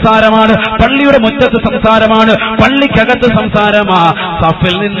ഒതുവെടുക്കുന്നിടത്ത് സംസാരമാണ്, പള്ളിയുടെ മുറ്റത്ത് സംസാരമാണ്, പള്ളിക്കകത്ത് സംസാരമാ,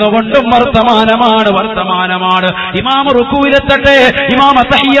 സഫിൽ നിന്നുകൊണ്ടും വർത്തമാനമാണ്, വർത്തമാനമാണ്. ഇമാം റുക്കൂയിലെത്തട്ടെ, ഇമാം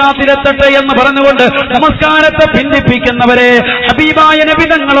തഹിയ്യാത്തിലെത്തട്ടെ എന്ന് പറഞ്ഞുകൊണ്ട് നമസ്കാരത്തെ ഭിന്നിപ്പിക്കുന്നവരെ ഹബീബായ നബി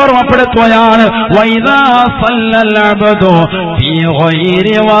തങ്ങൾ ഓർമ്മപ്പെടുത്തുകയാണ്. വൈദാ സല്ലൽ അബ്ദു ഫീ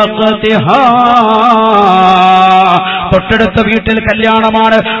ഗൈരി വഖതിഹാ. തൊട്ടടുത്ത വീട്ടിൽ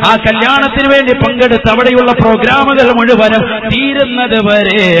കല്യാണമാണ്, ആ കല്യാണത്തിന് വേണ്ടി പങ്കെടുത്ത് അവിടെയുള്ള പ്രോഗ്രാമുകൾ മുഴുവനും തീരുന്നത്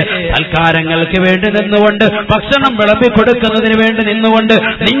വരെ സൽക്കാരങ്ങൾക്ക് വേണ്ടി നിന്നുകൊണ്ട്, ഭക്ഷണം വിളമ്പി കൊടുക്കുന്നതിന് വേണ്ടി നിന്നുകൊണ്ട്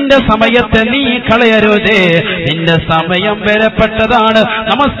നിന്റെ സമയത്തെ നീ കളയരുതേ. നിന്റെ സമയം വിലപ്പെട്ടതാണ്.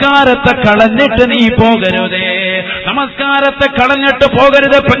 നമസ്കാരത്തെ കളഞ്ഞിട്ട് നീ പോകരുതേ, നമസ്കാരത്തെ കളഞ്ഞിട്ട്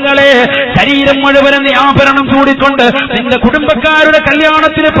പോകരുത് പെങ്ങളെ. ശരീരം മുഴുവനും നീ ആഭരണം ചൂടിക്കൊണ്ട് നിന്റെ കുടുംബക്കാരുടെ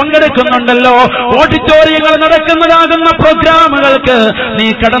കല്യാണത്തിന് പങ്കെടുക്കുന്നുണ്ടല്ലോ, ഓഡിറ്റോറിയങ്ങൾ നടക്കുന്നതാകുന്ന പ്രോഗ്രാമുകൾക്ക് നീ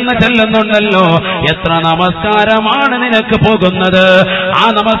കടന്നു ചെല്ലുന്നുണ്ടല്ലോ. എത്ര നമസ്കാരമാണ് നിനക്ക് പോകുന്നത്? ആ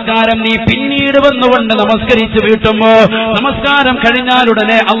നമസ്കാരം നീ പിന്നീട് വന്നുകൊണ്ട് നമസ്കരിച്ച് വീട്ടുമ്പോ, നമസ്കാരം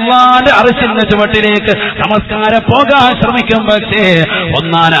കഴിഞ്ഞാലുടനെ അല്ലാഹുവിന്റെ അർശിന്റെ ചുവട്ടിലേക്ക് നമസ്കാരം പോകാൻ ശ്രമിക്കും. പക്ഷേ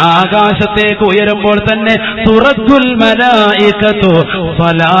 1ാം ആകാശത്തേക്ക് ഉയരുമ്പോൾ തന്നെ തുറത്തുൽ മലായികതു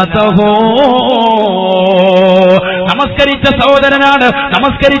സ്വലാതഹു. നമസ്കരിച്ച സഹോദരനാണ്,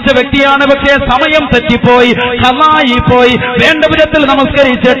 നമസ്കരിച്ച വ്യക്തിയാണ്, പക്ഷേ സമയം തെറ്റിപ്പോയി, ഖളായി പോയി, വേണ്ട വിധത്തിൽ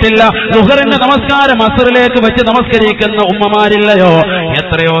നമസ്കരിച്ചിട്ടില്ല. ളുഹറിന്റെ നമസ്കാരം അസ്റിലേക്ക് വെച്ച് നമസ്കരിക്കുന്ന ഉമ്മമാരില്ലയോ?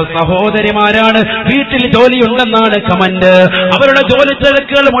 എത്രയോ സഹോദരിമാരാണ് വീട്ടിൽ ജോലിയുണ്ടെന്നാണ് കമന്റ്, അവരുടെ ജോലി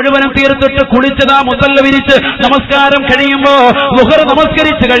തിരക്കുകൾ മുഴുവനും തീർത്തിട്ട് കുളിച്ചതാ മുസല്ല വിരിച്ച് നമസ്കാരം കഴിയുമ്പോ, ളുഹർ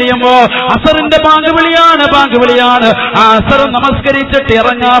നമസ്കരിച്ച് കഴിയുമ്പോ അസറിന്റെ ബാങ്ക് വിളിയാണ്, ബാങ്ക് വിളിയാണ്. ആ അസർ നമസ്കരിച്ചിട്ട്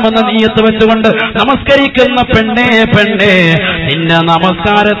ഇറങ്ങാമെന്ന് നീയത്ത് വെച്ചുകൊണ്ട് നമസ്കരിക്കുന്ന പെണ്ണേ, പെണ്ണേ, നിന്റെ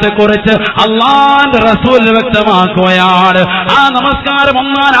നമസ്കാരത്തെ കുറിച്ച് അല്ലാഹുവിന്റെ റസൂൽ വ്യക്തമാക്കുകയാണ്. ആ നമസ്കാരം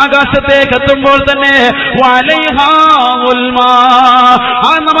 1ാം ആകാശത്തേക്ക് എത്തുമ്പോൾ തന്നെ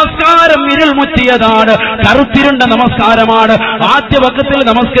ആ നമസ്കാരം ഇരുൾ മുറ്റിയതാണ്, കറുത്തിരുണ്ട നമസ്കാരമാണ്. ആദ്യ വഖത്തിൽ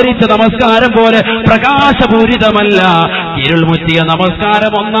നമസ്കരിച്ച നമസ്കാരം പോലെ പ്രകാശപൂരിതമല്ല. ഇരുൾ മുറ്റിയ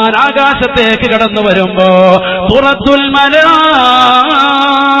നമസ്കാരം 1ാം ആകാശത്തേക്ക് കടന്നു വരുമ്പോ തുറത്തുൽ മലായികതു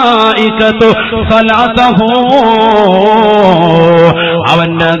സ്വലാതഹു.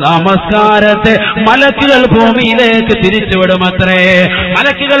 അവന്റെ നമസ്കാരത്തെ മലക്കുകൾ ഭൂമിയിലേക്ക് തിരിച്ചുവിടുമത്രേ,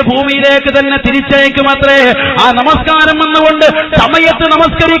 മലക്കുകൾ ഭൂമിയിലേക്ക് തന്നെ തിരിച്ചയക്കുമത്രേ. ആ നമസ്കാരം വന്നുകൊണ്ട് സമയത്ത്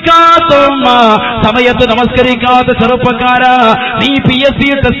നമസ്കരിക്കാത്ത ഉമ്മ, സമയത്ത് നമസ്കരിക്കാത്ത ചെറുപ്പക്കാരാ, നീ PSC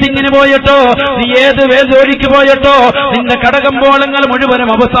ടെസ്റ്റിങ്ങിന് പോയിട്ടോ, നീ ഏത് ജോലിക്ക് പോയിട്ടോ, നിന്റെ കടകമ്പോളങ്ങൾ മുഴുവനും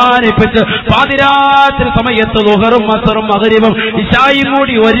അവസാനിപ്പിച്ച് പാതിരാത്രി സമയത്ത് ളുഹറും അസ്റും മഗ്രിബും ഇശായും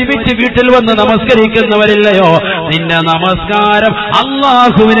കൂടി ഒരുമിച്ച് വീട്ടിൽ വന്ന് നമസ്കരിക്കുന്നവരില്ലയോ? നിന്റെ നമസ്കാരം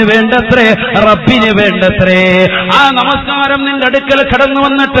അല്ലാഹുവിന് വേണ്ടത്രേ, റബ്ബിന് വേണ്ടത്രേ. ആ നമസ്കാരം നിന്റെ അടുക്കൽ കടന്നു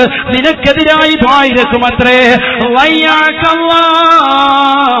വന്നിട്ട് നിനക്കെതിരായി ദ്വായിരക്കുമത്രേ. വയ്യക്കല്ലാഹു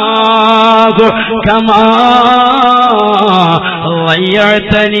കമാ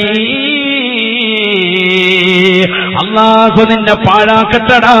വയ്യതനീ അല്ലാഹു നിന്നെ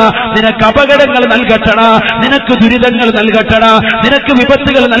പാഴാക്കട്ടടാ, നിനക്ക് അപകടങ്ങൾ നൽകട്ടടാ, നിനക്ക് ദുരിതങ്ങൾ നൽകട്ടടാ, നിനക്ക്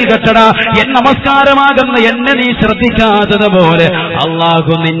വിപത്തുകൾ നൽകട്ടടാ. നമസ്കാരമാകുന്ന എന്നെ നീ ശ്രദ്ധിക്കാത്തതുപോലെ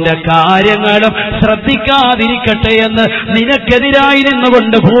അല്ലാഹു നിന്റെ കാര്യങ്ങളും ശ്രദ്ധിക്കാതിരിക്കട്ടെ എന്ന് നിനക്കെതിരായി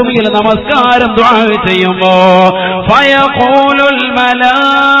നിന്നുകൊണ്ട് ഭൂമിയിൽ നമസ്കാരം ദുആ ചെയ്യുമ്പോ ഫയഖൂലുൽ മലായിക,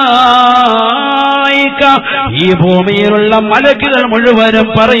 ഈ ഭൂമിയിലുള്ള മലക്കുകൾ മുഴുവനും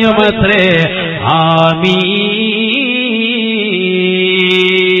പറയുമത്രേ ആമീൻ.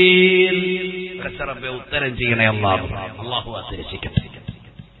 ഉത്തരം ചെയ്യണേ അല്ലാഹു. അല്ലാഹു ആശീർവദിക്കട്ടെ.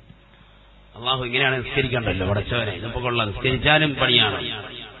 അല്ലാഹു ഇങ്ങനെയാണ് നിസ്കരിക്കണ്ടല്ലോ പടച്ചവനെ. ഇതിപ്പോ കൊള്ളാം, നിസ്കരിച്ചാലും പണിയാണ്.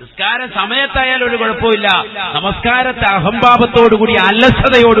 നിസ്കാരം സമയത്തായാലും ഒരു കുഴപ്പമില്ല. നമസ്കാരത്തെ അഹംഭാവത്തോടുകൂടി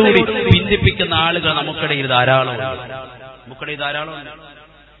അലസതയോടുകൂടി പിന്തിപ്പിക്കുന്ന ആളുകൾ നമുക്കിടയിൽ ധാരാളമുണ്ട്.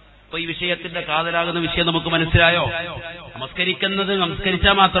 അപ്പൊ ഈ വിഷയത്തിന്റെ കാതലാകുന്ന വിഷയം നമുക്ക് മനസ്സിലായോ?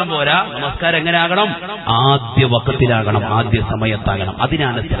 നമസ്കരിച്ചാൽ മാത്രം പോരാ, നമസ്കാരം എങ്ങനെ ആകണം? ആദ്യ വഖത്തിലാകണം, ആദ്യ സമയത്താകണം.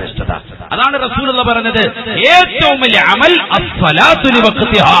 അതിനാണ് ശ്രേഷ്ഠത. അതാണ് റസൂലുള്ളാഹി പറഞ്ഞത്, ഏറ്റവും വലിയ അമൽ അസ്സലാത്തു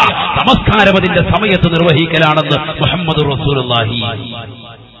ലിവഖ്തിഹാ, നമസ്കാരം അതിന്റെ സമയത്ത് നിർവഹിക്കലാണെന്ന് മുഹമ്മദ് റസൂലുള്ളാഹി.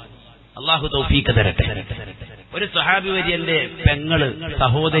 അല്ലാഹു തൗഫീഖ് തരട്ടെ. ഒരു സ്വഹാബി വര്യന്റെ പെങ്ങള്,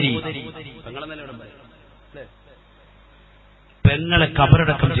 സഹോദരി, പെങ്ങളെ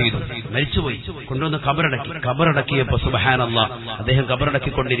കബറടക്കം ചെയ്തു, മരിച്ചുപോയി. കൊണ്ടുവന്ന് കബറടക്കിയപ്പോ സുബ്ഹാനല്ലാഹ്, അദ്ദേഹം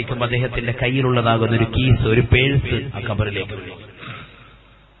കബറടക്കിക്കൊണ്ടിരിക്കുമ്പോൾ അദ്ദേഹത്തിന്റെ കയ്യിലുള്ളതാകുന്ന ഒരു കീസ്, ഒരു പേഴ്സ് ആ കബറിലേക്ക്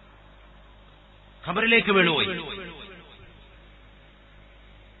വീണുപോയി.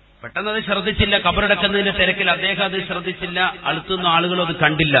 പെട്ടെന്ന് അത് ശ്രദ്ധിച്ചില്ല. കബറടക്കുന്നതിന്റെ തിരക്കിൽ അദ്ദേഹം അത് ശ്രദ്ധിച്ചില്ല. അടുത്തുനിന്ന് ആളുകളും അത്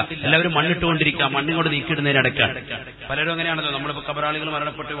കണ്ടില്ല. എല്ലാവരും മണ്ണിട്ടുകൊണ്ടിരിക്കുക. മണ്ണിങ്ങോട്ട് നീക്കിയിടുന്നതിനിടയ്ക്കാണ്. പലരും അങ്ങനെയാണല്ലോ. നമ്മളിപ്പോ കബറാളികൾ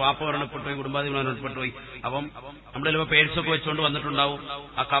മരണപ്പെട്ടു, വാപ്പ മരണപ്പെട്ടുപോയി, കുടുംബാദികൾ മരണപ്പെട്ടുപോയി. അപ്പം നമ്മൾ ചിലപ്പോൾ പേഴ്സൊക്കെ വെച്ചുകൊണ്ട് വന്നിട്ടുണ്ടാവും.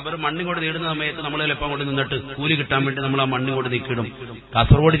 ആ കബർ മണ്ണിങ്ങോട്ട് നീടുന്ന സമയത്ത് നമ്മൾ ചിലപ്പോൾ അങ്ങോട്ട് നിന്നിട്ട് കൂലി കിട്ടാൻ വേണ്ടി നമ്മൾ ആ മണ്ണിങ്ങോട്ട് നീക്കിയിടും.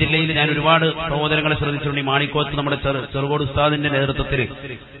 കാസർഗോഡ് ജില്ലയിൽ ഞാൻ ഒരുപാട് സഹോദരങ്ങളെ ശ്രദ്ധിച്ചിട്ടുണ്ട്. ഈ മാണിക്കോത്ത് നമ്മുടെ ചെറുകോട് ഉസ്താദിന്റെ നേതൃത്വത്തിൽ,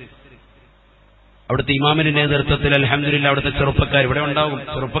 അവിടുത്തെ ഇമാമിന്റെ നേതൃത്വത്തിൽ അൽഹംദുലില്ലാ അവിടുത്തെ ചെറുപ്പക്കാർ ഇവിടെ ഉണ്ടാവും.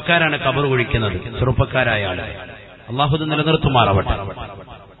 ചെറുപ്പക്കാരാണ് കബർ കുഴിക്കുന്നത്, ചെറുപ്പക്കാരായ ആള്. അല്ലാഹു ഇത് നിലനിർത്തുമാറാവട്ടെ.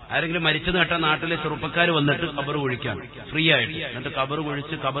 ആരെങ്കിലും മരിച്ചത് കേട്ട നാട്ടിലെ ചെറുപ്പക്കാർ വന്നിട്ട് കബർ കുഴിക്കാൻ ഫ്രീ ആയിട്ട്, എന്നിട്ട് കബർ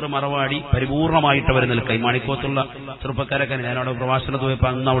കുഴിച്ച് കബർ മറവാടി പരിപൂർണമായിട്ട് അവർ നിൽക്കുക. ഈ മാണിക്കോത്തുള്ള ചെറുപ്പക്കാരൊക്കെ ഞാൻ അവിടെ പ്രഭാഷണത്തിൽ പോയപ്പോൾ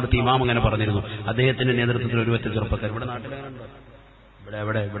അന്ന് അവിടുത്തെ ഇമാം അങ്ങനെ പറഞ്ഞിരുന്നു. അദ്ദേഹത്തിന്റെ നേതൃത്വത്തിൽ ഒരു ഒറ്റ ചെറുപ്പക്കാർ ഇവിടെ നാട്ടിലാണുണ്ടോ?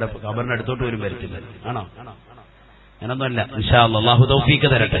 ഇവിടെ കബറിന്റെ അടുത്തോട്ട് പോലും വരത്തില്ല. ആണോ? അങ്ങനൊന്നുമല്ല. ഇൻഷാ അല്ലാഹ് അല്ലാഹു തൗഫീഖ്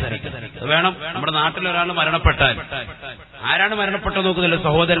തരട്ടെ. വേണം. നമ്മുടെ നാട്ടിൽ ഒരാൾ മരണപ്പെട്ടാൽ, ആരാണ് മരണപ്പെട്ടത് നോക്കുന്നില്ല,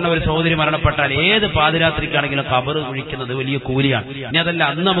 സഹോദരനോ ഒരു സഹോദരി മരണപ്പെട്ടാൽ ഏത് പാതിരാത്രിക്കാണെങ്കിലും കബർ കുഴിക്കുന്നത് വലിയ കൂലിയാണ്. ഇനി അതല്ല,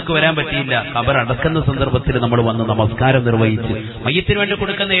 അന്ന് നമുക്ക് വരാൻ പറ്റിയില്ല, കബർ അടക്കുന്ന സന്ദർഭത്തിൽ നമ്മൾ വന്ന് നമസ്കാരം നിർവഹിച്ച് മയ്യത്തിന് വേണ്ടി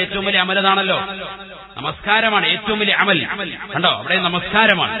കൊടുക്കുന്ന ഏറ്റവും വലിയ അമലതാണല്ലോ നമസ്കാരമാണ്. ഏറ്റവും വലിയ അമൽ കണ്ടോ, അവിടെ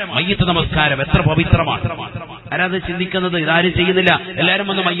നമസ്കാരമാണ്. മയ്യത്ത് നമസ്കാരം എത്ര പവിത്രമാണ്. ആരാത് ചിന്തിക്കുന്നത്? ഇതാരും ചെയ്യുന്നില്ല. എല്ലാവരും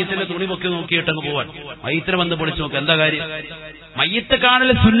വന്ന് മയ്യത്തിന്റെ തുണി പൊക്കി നോക്കിയിട്ടങ്ങ് പോവാൻ. മയ്യത്തിനെ വന്ന് പൊളിച്ചു നോക്കുക. എന്താ കാര്യം? മയ്യത്ത് കാണൽ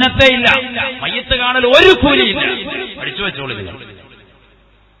സുന്നത്തേ ഇല്ല. മയ്യത്ത് കാണൽ ഒരു കൂലിയില്ല. പഠിച്ചു വെച്ചോളൂ നിങ്ങൾ.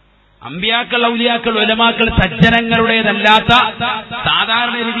 അമ്പിയാക്കൾ, ഔലിയാക്കൾ, ഉലമാക്കൾ, സജ്ജനങ്ങളുടേതല്ലാത്ത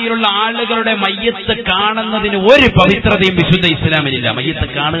സാധാരണ രീതിയിലുള്ള ആളുകളുടെ മയ്യത്ത് കാണുന്നതിന് ഒരു പവിത്രതയും വിശുദ്ധ ഇസ്ലാമിലില്ല. മയ്യത്ത്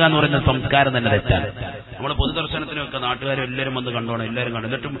കാണുക എന്ന് പറയുന്ന സംസ്കാരം തന്നെ തെറ്റാണ്. നമ്മൾ പൊതുദർശനത്തിനൊക്കെ നാട്ടുകാരും എല്ലാവരും വന്ന് കണ്ടോണം, എല്ലാവരും കാണും.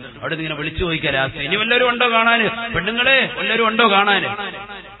 എന്നിട്ടും അവിടെ ഇങ്ങനെ വിളിച്ചു ചോദിക്കുക ലാസ്റ്റ്, ഇനി വല്ലവരും ഉണ്ടോ കാണാന്? പെണ്ണുങ്ങളെ വല്ലവരും ഉണ്ടോ കാണാന്?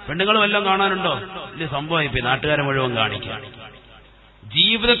 പെണ്ണുങ്ങളും എല്ലാം കാണാനുണ്ടോ? വലിയ സംഭവമായി നാട്ടുകാരെ മുഴുവൻ കാണിക്കുക.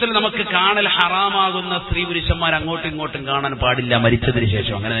 ജീവിതത്തിൽ നമുക്ക് കാണൽ ഹറാമാകുന്ന സ്ത്രീ പുരുഷന്മാർ അങ്ങോട്ടും ഇങ്ങോട്ടും കാണാൻ പാടില്ല മരിച്ചതിന്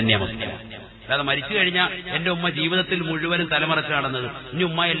ശേഷം. അങ്ങനെ തന്നെയാണ് അവസ്ഥ. അല്ലാതെ മരിച്ചു കഴിഞ്ഞാൽ എന്റെ ഉമ്മ ജീവിതത്തിൽ മുഴുവനും തലമറച്ച് കാണുന്നത്, ഇനി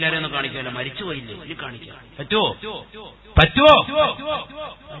ഉമ്മ എല്ലാവരും ഒന്നും കാണിക്കാല്ല, മരിച്ചു പോയില്ലേ, ഇനി കാണിക്കാം. പറ്റുമോ?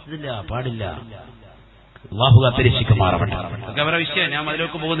 പറ്റില്ല, പാടില്ല. അല്ലാഹു കാത്തിരക്ഷിക്കുമാറാവട്ടെ. അതൊക്കെ അവരുടെ വിഷയം, ഞാൻ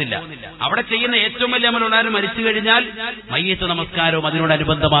അതിലേക്ക് പോകുന്നില്ല. അവിടെ ചെയ്യുന്ന ഏറ്റവും വലിയ അമലുള്ളവരും മരിച്ചു കഴിഞ്ഞാൽ മയ്യത്ത് നമസ്കാരവും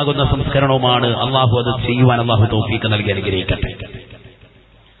അതിനോടനുബന്ധമാകുന്ന സംസ്കരണവുമാണ്. അല്ലാഹു അത് ചെയ്യുവാൻ അല്ലാഹു തൗഫീഖ് നൽകി അനുഗ്രഹിക്കട്ടെ.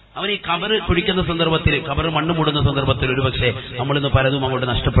 അവൻ ഈ കബർ കുഴിക്കുന്ന സന്ദർഭത്തിൽ, കബർ മണ്ണ് മൂടുന്ന സന്ദർഭത്തിൽ ഒരുപക്ഷെ നമ്മളിന്ന് പലതും അങ്ങോട്ട്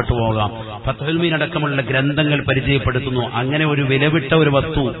നഷ്ടപ്പെട്ടു പോകാം. ഫത്ഹുൽ മീൻ അടക്കമുള്ള ഗ്രന്ഥങ്ങൾ പരിചയപ്പെടുത്തുന്നു, അങ്ങനെ ഒരു വിലവിട്ട ഒരു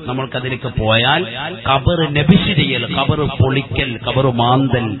വസ്തു നമ്മൾക്കതിലേക്ക് പോയാൽ കബർ നബിശ് ചെയ്യൽ, കബർ പൊളിക്കൽ, കബർ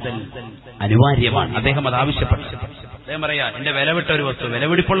മാന്തൽ അനിവാര്യമാണ്. അദ്ദേഹം അത് ആവശ്യപ്പെട്ടു. അദ്ദേഹം പറയാ, എന്റെ വിലവിട്ട ഒരു വസ്തു,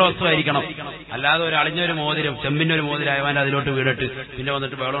 വിലപിടിപ്പുള്ള വസ്തു ആയിരിക്കണം. അല്ലാതെ ഒരു അളിഞ്ഞൊരു മോതിരം, ചെമ്പിന്റെ ഒരു മോതിരമായവാൻ അതിലോട്ട് വീടിട്ട് പിന്നെ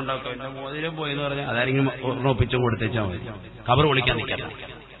വന്നിട്ട് വെള്ളം ഉണ്ടാക്കും, എന്റെ മോതിരം പോയി എന്ന് പറഞ്ഞാൽ അതാരെങ്കിലും ഒപ്പിച്ചും കൊടുത്തേച്ചാൽ മതി. കബർ പൊളിക്കാൻ നിൽക്കാം.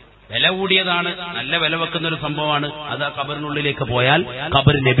 വില കൂടിയതാണ്, നല്ല വില വെക്കുന്ന ഒരു സംഭവമാണ്. അത് ആ കബറിനുള്ളിലേക്ക് പോയാൽ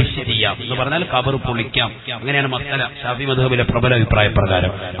കബർ നബിശ് ചെയ്യാം എന്ന് പറഞ്ഞാൽ കബർ പൊളിക്കാം. അങ്ങനെയാണ് മസ്അല ശാഫി മദ്ഹബിലെ പ്രബല അഭിപ്രായ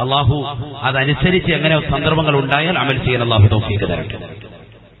പ്രകാരം. അല്ലാഹു അതനുസരിച്ച് എങ്ങനെ സന്ദർഭങ്ങൾ ഉണ്ടായാൽ അമൽ ചെയ്യാൻ അല്ലാഹു തൗഫീഖ് തരട്ടെ.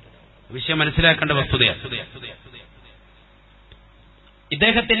 വിഷയം മനസ്സിലാക്കേണ്ട വസ്തുതയാണ്.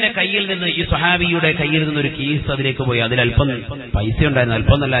 ഇദ്ദേഹത്തിന്റെ കയ്യിൽ നിന്ന്, ഈ സ്വഹാബിയുടെ കയ്യിൽ നിന്ന് ഒരു കീസ് അതിലേക്ക് പോയി. അതിലല്പം പൈസ ഉണ്ടായിരുന്നു,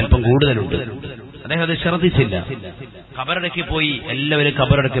 അല്പം നല്ല അല്പം കൂടുതലുണ്ട്. അദ്ദേഹം അത് ശ്രദ്ധിച്ചില്ല. ഖബറടക്കി പോയി, എല്ലാവരും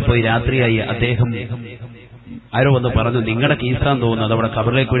ഖബറടക്കി പോയി. രാത്രിയായി. അദ്ദേഹം ആരോ വന്ന് പറഞ്ഞു, നിങ്ങളുടെ കീസാന്ന് തോന്നുന്നു, അതവിടെ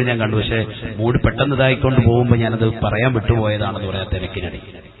ഖബറിലേക്ക് പോയി ഞാൻ കണ്ടു, പക്ഷെ മൂട് പെട്ടെന്നതായിക്കൊണ്ട് പോകുമ്പോൾ ഞാനത് പറയാൻ വിട്ടുപോയതാണെന്ന് പറയാൻ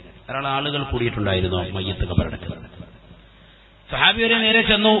തിരക്കിനിടയിൽ ധാരാളം ആളുകൾ കൂടിയിട്ടുണ്ടായിരുന്നു മയ്യത്ത് ഖബറടക്കി. സഹാബി വരെ നേരെ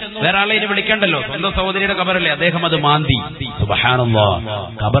ചെന്നു. വേറെ ആളെ ഇനി വിളിക്കണ്ടല്ലോ, സ്വന്തം സഹോദരിയുടെ ഖബറല്ലേ. അദ്ദേഹം അത് മാന്തി. സുബ്ഹാനല്ലാഹ്,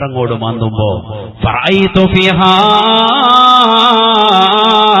 ഖബറങ്ങോട് മാന്തുമ്പോ ഫറഅയ്തു ഫീഹാ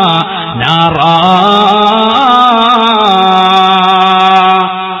നാറാ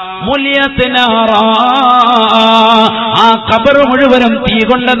മുലിയത് നാറാ. ആ ഖബർ മുഴുവനും തീ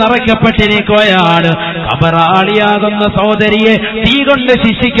കൊണ്ട് നിറയ്ക്കപ്പെട്ടിരിക്കുകയാണ്. ഖബറാളിയാകുന്ന സഹോദരിയെ തീ കൊണ്ട്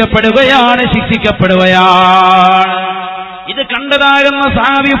ശിക്ഷിക്കപ്പെടുകയാണ്. ഇത് കണ്ടതാകുന്ന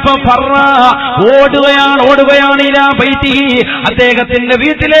സഹാബി ഓടുകയാണ് ഇലാ ബൈതിഹി, അദ്ദേഹത്തിന്റെ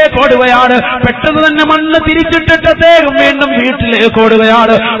വീട്ടിലേക്ക് ഓടുകയാണ്. പെട്ടെന്ന് തന്നെ മണ്ണ് തിരിച്ചിട്ടിട്ട് അദ്ദേഹം വീണ്ടും വീട്ടിലേക്ക്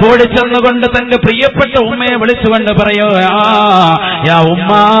ഓടുകയാണ്. ഓടിച്ചെന്നുകൊണ്ട് തന്റെ പ്രിയപ്പെട്ട ഉമ്മയെ വിളിച്ചുകൊണ്ട് പറയുക, യാ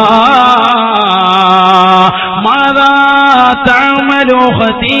ഉമ്മാ മാദാ തഅമലു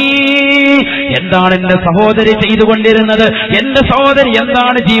ഖതി, എന്താണ് എന്റെ സഹോദരി ചെയ്തുകൊണ്ടിരുന്നത്? എന്റെ സഹോദരി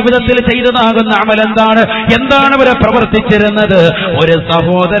എന്താണ് ജീവിതത്തിൽ ചെയ്തതാകുന്ന അമൽ എന്താണ് അവരെ പ്രവർത്തിച്ചിരുന്നത്? ഒരു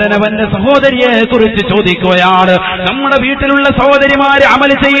സഹോദരൻ അവന്റെ സഹോദരിയെ കുറിച്ച് ചോദിക്കുകയാണ്. നമ്മുടെ വീട്ടിലുള്ള സഹോദരിമാര്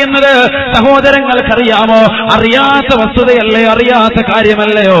അമൽ ചെയ്യുന്നത് സഹോദരങ്ങൾക്കറിയാമോ? അറിയാത്ത വസ്തുതയല്ലേ, അറിയാത്ത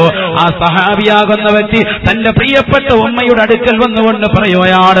കാര്യമല്ലയോ? ആ സഹാബിയാകുന്ന വ്യക്തി തന്റെ പ്രിയപ്പെട്ട ഉമ്മയുടെ അടുക്കൽ വന്നുകൊണ്ട്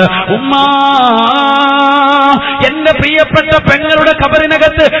പറയുകയാണ്, ഉമ്മാ, എന്റെ പ്രിയപ്പെട്ട പെങ്ങളുടെ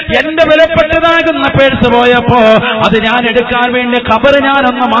ഖബറിനകത്ത് എന്റെ വിലപ്പെട്ടതാകുന്ന പേഴ്സ് പോയപ്പോ അത് ഞാൻ എടുക്കാൻ വേണ്ടി ഖബർ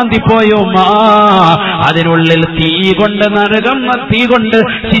ഞാനൊന്ന് മാന്തിപ്പോയി ഉമ്മാ. അതിനുള്ളിൽ തീ കൊണ്ട് നരകം, തീ കൊണ്ട്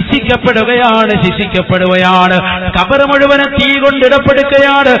ശിക്ഷിക്കപ്പെടുകയാണ്. ഖബർ മുഴുവനും തീ കൊണ്ട്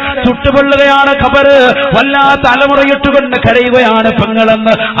ഇടപ്പെടുകയാണ്, ചുട്ടുപൊള്ളുകയാണ് ഖബർ. വല്ലാത്ത തലമുറയിട്ടുകൊണ്ട് കരയുകയാണ്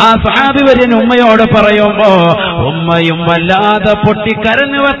പെങ്ങളെന്ന് ആ സഹാബി വര്യൻ ഉമ്മയോട് പറയുമ്പോ ഉമ്മയും വല്ലാതെ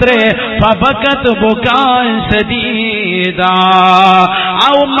പൊട്ടിക്കരഞ്ഞുവത്രേ. ആ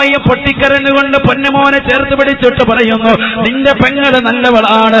ഉമ്മയെ പൊട്ടിക്കരഞ്ഞുകൊണ്ട് പൊന്നുമോനെ ചേർത്ത് പിടിച്ചിട്ട് പറയുന്നു, നിന്റെ പെങ്ങള്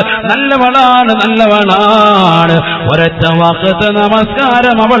നല്ലവളാണ്. ഒരൊറ്റ വഖത്ത്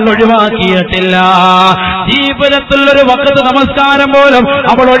നമസ്കാരം അവൾ ഒഴിവാക്കിയിട്ടില്ല. ജീവിതത്തിലൊരു വഖത്ത് നമസ്കാരം പോലും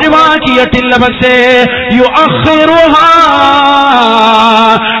അവൾ ഒഴിവാക്കിയിട്ടില്ല. പക്ഷേ യുഅഖിറുഹാ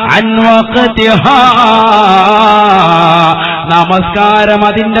അൻ വഖതിഹാ, നമസ്കാരം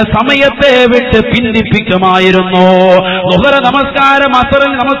അതിന്റെ സമയത്തെ വിട്ട് പിന്തിപ്പിക്കുമായിരുന്നു. ളുഹർ നമസ്കാരം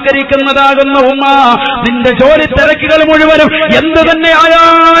അസറിൽ നമസ്കരിക്കുന്നതാകുന്ന ഉമ്മ, നിന്റെ ജോലി തിരക്കുകൾ മുഴുവനും എന്തു തന്നെ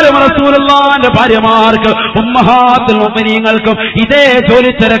ആയാലും റസൂലുള്ളാഹിന്റെ ഭാര്യമാർക്ക്, ഉമ്മഹാത്തുൽ മുഅ്മിനീങ്ങൾക്കും ഇതേ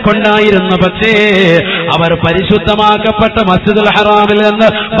ജോലി തിരക്കുണ്ടായിരുന്നു. പക്ഷേ അവർ പരിശുദ്ധമാക്കപ്പെട്ട മസ്ജിദുൽ ഹറാമിൽ നിന്ന്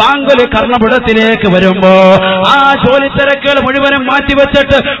ബാങ്കുൽ കർണപുടത്തിലേക്ക് വരുമ്പോ ആ ജോലി തിരക്കുകൾ മുഴുവനും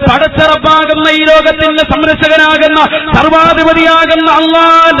മാറ്റിവെച്ചിട്ട് പടച്ചറപ്പാകുന്ന ഈ ലോകത്തിന്റെ സംരക്ഷകനാകുന്ന സർവാധിപതിയാകുന്ന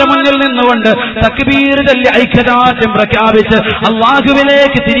അള്ളാന്റെ മുന്നിൽ നിന്നുകൊണ്ട് തക്ബീർ ചൊല്ലി ഐക്യദാർഢ്യം പ്രഖ്യാപിച്ച്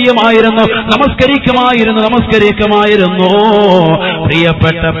അള്ളാഹുവിലേക്ക് തിരിയുമായിരുന്നു, നമസ്കരിക്കുമായിരുന്നു.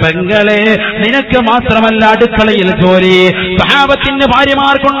 പ്രിയപ്പെട്ട പെങ്ങളെ, നിനക്ക് മാത്രമല്ല അടുക്കളയിൽ ജോലി. സഹാബത്തിന്റെ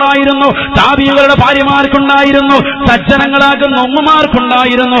ഭാര്യമാർക്കുണ്ടായിരുന്നു, താബിഈകളുടെ ഭാര്യമാർക്കുണ്ടായിരുന്നു, സജ്ജനങ്ങളാകുന്ന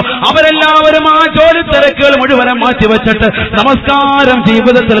ഉമ്മമാർക്കുണ്ടായിരുന്നു. അവരെല്ലാവരും ആ ജോലി തിരക്കുകൾ മുഴുവനും മാറ്റിവെച്ചിട്ട് നമസ്കാരം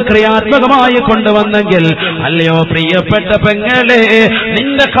ജീവിതത്തിൽ ക്രിയാത്മകമായി കൊണ്ടുവന്നെങ്കിൽ, അല്ലയോ പ്രിയപ്പെട്ട പെങ്ങളെ,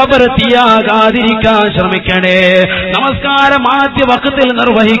 നിന്റെ ഖബർ തീയാകാതിരിക്കാൻ ശ്രമിക്കണേ. നമസ്കാരം ആദ്യ വഖത്തിൽ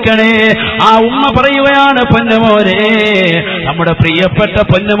നിർവഹിക്കണേ. ആ ഉമ്മ പറയുകയാണ്, പൊന്നുമോനെ, നമ്മുടെ പ്രിയപ്പെട്ട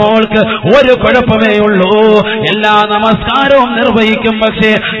പൊന്നുമോൾക്ക് ഒരു കുഴപ്പമേ ഉള്ളൂ, എല്ലാ നമസ്കാരവും നിർവഹിക്കും.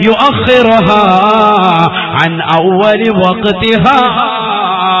 പക്ഷേ യുഅഖിറുഹാ അൻ അവ്വലി വഖതിഹാ,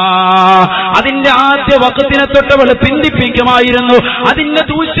 അതിന്റെ ആദ്യ വഖത്തിനെ തൊട്ടവൾ പിന്തിപ്പിക്കുമായിരുന്നു. അതിന്റെ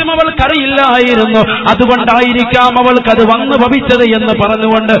ദൂഷ്യം അവൾക്കറിയില്ലായിരുന്നു. അതുകൊണ്ടായിരിക്കാം അവൾക്കത് വന്നു ഭവിച്ചത് എന്ന്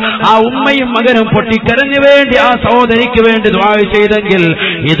പറഞ്ഞുകൊണ്ട് ആ ഉമ്മയും മകനും പൊട്ടിക്കരഞ്ഞു വേണ്ടി ആ സഹോദരിക്ക് വേണ്ടി ദുആ ചെയ്തെങ്കിൽ,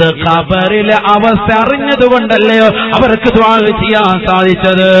 ഇത് ഖബറിലെ അവസ്ഥ അറിഞ്ഞതുകൊണ്ടല്ലയോ അവർക്ക് ദുആ ചെയ്യാൻ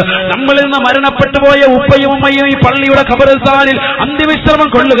സാധിച്ചത്? നമ്മളിൽ നിന്ന് മരണപ്പെട്ടു പോയ ഉപ്പയും ഉമ്മയും ഈ പള്ളിയുടെ ഖബർസ്ഥാനിൽ അന്ത്യവിശ്രമം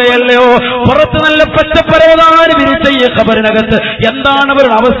കൊള്ളുകയല്ലയോ? പുറത്ത് നല്ല പച്ചപ്പരവതാനി വിരിച്ച ഈ ഖബറിനകത്ത് എന്താണ്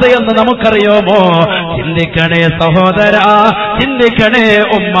അവരുടെ അവസ്ഥയെന്ന് നമുക്കറിയാമോ? ചിന്തിക്കണേ സഹോദരാ, ചിന്തിക്കണേ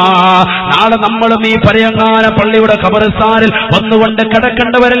ഉമ്മ. നാളെ നമ്മളും ഈ പരയങ്ങാന പള്ളിയുടെ ഖബർസ്ഥാനിൽ വന്നുകൊണ്ട്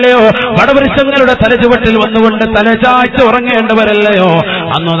കിടക്കേണ്ടവരല്ലയോ? വടവൃക്ഷങ്ങളുടെ തലചുവട്ടിൽ വന്നുകൊണ്ട് തലചായ്ച്ച് ഉറങ്ങേണ്ടവരല്ലയോ?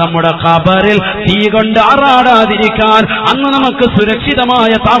 അന്ന് നമ്മുടെ ഖബറിൽ തീ കൊണ്ട് ആറാടാതിരിക്കാൻ, അന്ന് നമുക്ക്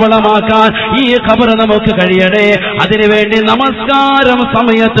സുരക്ഷിതമായ താവളമാക്കാൻ ഈ ഖബർ നമുക്ക് കഴിയണേ. അതിനുവേണ്ടി നമസ്കാരം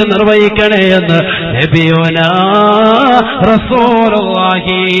സമയത്ത് നിർവഹിക്കണേ എന്ന് നബിയുനാ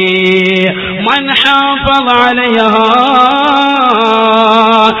റസൂലുള്ളാഹി മൻ ഹാഫള അലൈഹാ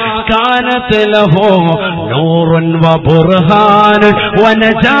കാനത് ലഹു നൂറുൻ വബുർഹാൻ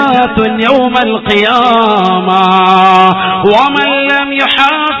വനജാതുൻ യൗമൽ ഖിയാമ വമൻ ലം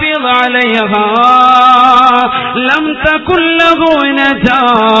യുഹാഫിള് അലൈഹാ ലം തകുൻ ലഹു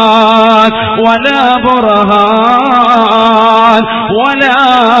നജാത് വലാ ബുർഹാൻ വലാ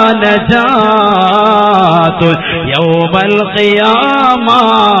നജാത് യൗമൽ ഖിയാമ.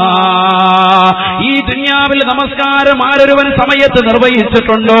 ഈ ദുനിയാവിൽ നമസ്കാരം ആരൊരുവൻ സമയത്ത്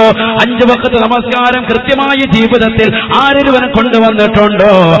നിർവഹിച്ചിട്ടുണ്ടോ, 5 വഖത്ത് നമസ്കാരം കൃത്യമായി ജീവിതത്തിൽ ആരൊരുവൻ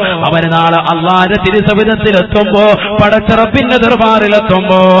കൊണ്ടുവന്നിട്ടുണ്ടോ, അവന് നാളെ അല്ലാഹുവിന്റെ തിരുസവിധത്തിലെത്തുമ്പോ, പടച്ചറപ്പിന്റെ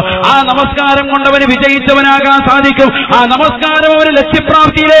ദർബാറിലെത്തുമ്പോ ആ നമസ്കാരം കൊണ്ടവന് വിജയിച്ചവനാകാൻ സാധിക്കും. ആ നമസ്കാരം അവന്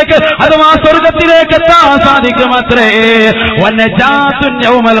ലക്ഷ്യപ്രാപ്തിയിലേക്ക് അഥവാ സ്വർഗത്തിലേക്ക് എത്താൻ സാധിക്കും. അത്രേ വനജാതുൻ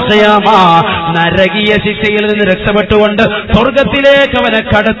യൗമൽ ഖിയാമ, നരകീയ ശിക്ഷയിൽ നിന്ന് രക്ഷപ്പെട്ടുകൊണ്ട് സ്വർഗത്തിലേക്ക് അവനെ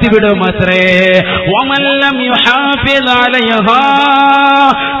കടത്തിവിടും. അത്രേ വമൻ ലം യുഹാഫിള് അലൈഹാ,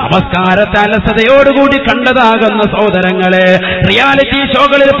 നമസ്കാരത്തെ അലസതയോടുകൂടി കണ്ടതാകുന്ന സഹോദരങ്ങളെ, റിയാലിറ്റി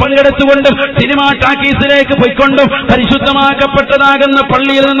ഷോകളിൽ പങ്കെടുത്തുകൊണ്ടും സിനിമാ ടാക്കീസിലേക്ക് പോയിക്കൊണ്ടും പരിശുദ്ധമാക്കപ്പെട്ടതാകുന്ന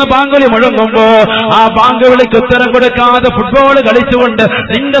പള്ളിയിൽ നിന്ന് ബാങ്കുലി മുഴങ്ങുമ്പോ ആ ബാങ്ക് വിളിക്ക് ഉത്തരം കൊടുക്കാതെ ഫുട്ബോൾ കളിച്ചുകൊണ്ട്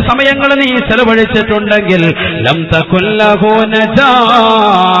നിന്റെ സമയങ്ങൾ നീ ചെലവഴിച്ചിട്ടുണ്ടെങ്കിൽ ലം തകുൻ ലഹു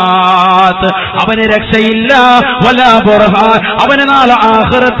നജാത്, അവന് രക്ഷയില്ല. വലാ ബുർഹാൻ, അവന് നാളെ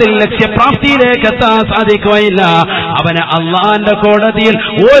ആഖിറത്തിൽ ലക്ഷ്യപ്രാപ്തിയിലേക്ക് എത്താൻ സാധിക്കുകയില്ല. അവന് അല്ലാഹുവിന്റെ കോടതിയിൽ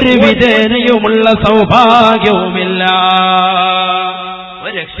ഒരു വിധേനയുമുള്ള സൗഭാഗ്യവുമില്ല,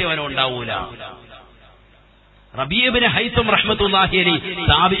 ഒരു രക്ഷവനും ഉണ്ടാവൂല. റബീഅ ഇബ്നു ഹൈസം റഹ്മത്തുള്ളാഹി അലൈഹി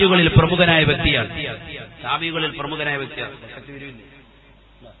താബിഈകളിൽ പ്രമുഖനായ വ്യക്തിയാണ്. താബിഈകളിൽ പ്രമുഖനായ വ്യക്തിയാണ്.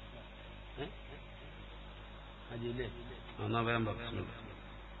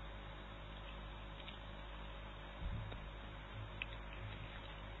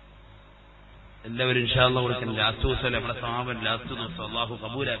 എല്ലാവരും ഇൻഷാ അല്ലാഹ് കൊടുക്കണം. ലാസ്റ്റ് ദിവസം നമ്മുടെ സമാപനം, ലാസ്റ്റ് ദിവസം അല്ലാഹു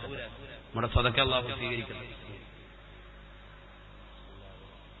കബൂലാക്കും. നമ്മുടെ സദഖ അല്ലാഹു സ്വീകരിക്കട്ടെ.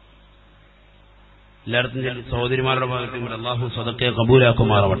 എല്ലായിടത്തും സഹോദരിമാരുടെ ഭാഗത്തും അല്ലാഹു സദഖയെ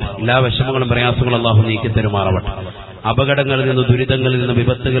കബൂലാക്കുമാറാവട്ടെ. എല്ലാ വിഷമങ്ങളും പ്രയാസങ്ങളും അല്ലാഹു നീക്കിത്തരുമാറാവട്ടെ. അപകടങ്ങളിൽ നിന്ന്, ദുരിതങ്ങളിൽ നിന്ന്,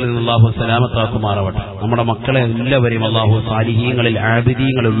 വിപത്തുകളിൽ നിന്ന് അല്ലാഹു സലാമത്താക്കുമാറാവട്ടെ. നമ്മുടെ മക്കളെ എല്ലാവരെയും അല്ലാഹു സാലിഹീങ്ങളിൽ,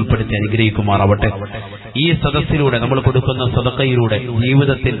 ആബിദീങ്ങളിൽ ഉൾപ്പെടുത്തി അനുഗ്രഹിക്കുമാറാവട്ടെ. ഈ സദസ്സിലൂടെ നമ്മൾ കൊടുക്കുന്ന സദഖയിലൂടെ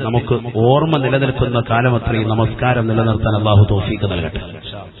ജീവിതത്തിൽ നമുക്ക് ഓർമ്മ നിലനിൽക്കുന്ന കാലമത്രയും നമസ്കാരം നിലനിർത്താൻ അല്ലാഹു തൗഫീഖ് നൽകട്ടെ.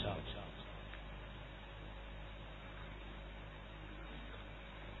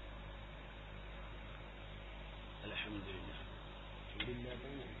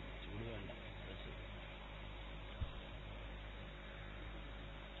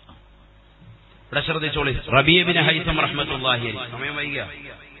 ഇവിടെ ശ്രദ്ധിച്ചോളി. റബീഅ ഇബ്നു ഹൈസം റഹ്മത്തുള്ളാഹി അലൈഹി. സമയം വൈകിയ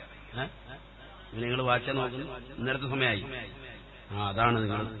നിങ്ങൾ വായിച്ചാൽ നോക്കുന്നു, ഇന്നലത്തെ സമയമായി. അതാണ്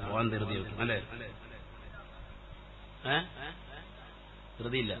നിങ്ങൾ പോകാൻ ധൃതി അല്ലേ?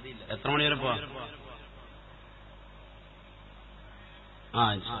 ധൃതിയില്ല. എത്ര മണി വരെ പോവാം?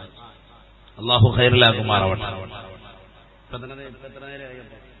 അല്ലാഹു ഖൈറിലാക്കുമാറാവട്ടെ.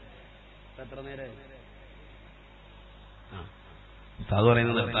 എത്ര നേരമായി? സാധു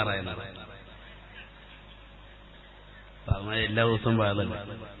പറയുന്നത് നിർത്താറായെന്നാണ്. എല്ലാ ദിവസവും പോയതല്ല.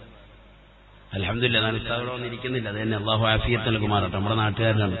 അൽഹംദുലില്ലാഹ്, ഞാൻ ഉസ്താദോടെ വന്നിരിക്കുന്നില്ല. അത് തന്നെ അല്ലാഹു ആഫിയത്ത് നൽകുമാറാവട്ടെ. നമ്മുടെ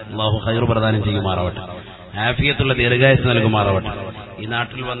നാട്ടുകാരനാണ്. അല്ലാഹു ഖൈർ പ്രദാനം ചെയ്യുമാറാവട്ടെ. ആഫിയത്തുള്ള ദീർഘായുസ്സ് നൽകുമാറാവട്ടെ. ഈ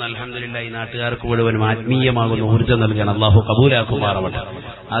നാട്ടിൽ വന്ന അൽഹംദുലില്ലാഹ് ഈ നാട്ടുകാർക്ക് മുഴുവനും ആത്മീയമാകുന്ന ഊർജ്ജം നൽകാൻ അല്ലാഹു കബൂലാക്കുമാറാവട്ടെ.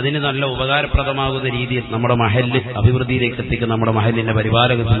 അതിന് നല്ല ഉപകാരപ്രദമാകുന്ന രീതിയിൽ നമ്മുടെ മഹല്ല് അഭിവൃദ്ധിയിലേക്ക് എത്തിക്കുന്ന നമ്മുടെ മഹല്ലിന്റെ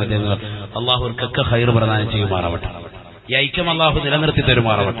പരിപാലക സമിതി അല്ലാഹുവർക്കൊക്കെ ഖൈർ പ്രദാനം ചെയ്യുമാറാവട്ടെ. ഈ ഐക്യം അല്ലാഹു നിലനിർത്തി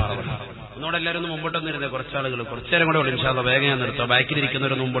തരുമാറാവട്ടെ. ഒന്നുകൂടെ എല്ലാവരും ഒന്ന് മുമ്പോട്ടൊന്നിരുന്നേ. കുറച്ചാളുകൾ കുറച്ചേരം കൂടെ ഉള്ളൂ. ഇൻഷാ അല്ലാഹ് വേഗം ഞാൻ നിർത്താം.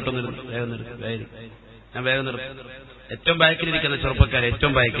 ബാക്കിലിരിക്കുന്നവരൊന്ന് മുമ്പോട്ടൊന്നിരുന്നു. ഞാൻ വേഗം നിർത്തും. ഏറ്റവും ബാക്കിലിരിക്കുന്ന ചെറുപ്പക്കാരെ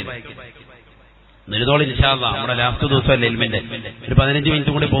ഏറ്റവും ബാക്കിൽ നിരുതോളം ഇൻഷാ അല്ലാഹ്. നമ്മുടെ ലാസ്റ്റ് ദിവസമല്ലേ ഇൽമിന്റെ, ഒരു 15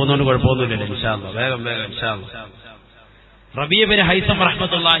 മിനിറ്റ് കൂടി പോകുന്നതുകൊണ്ട് കുഴപ്പമൊന്നുമില്ലല്ലോ. ഇൻഷാ അല്ലാഹ് വേഗം ഇൻഷാ അല്ലാഹ്. റബീഅ ഇബ്നു ഹൈസം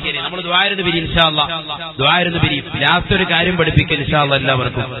റഹ്മത്തുള്ളാഹി അലൈഹി നമ്മൾ ദുആഇരുന്ന് പിരി ഇൻഷാ അല്ലാഹ്. ദുആഇരുന്ന് പിരി. ലാസ്റ്റ് ഒരു കാര്യം പഠിപ്പിക്കുക ഇൻഷാ അല്ലാഹ്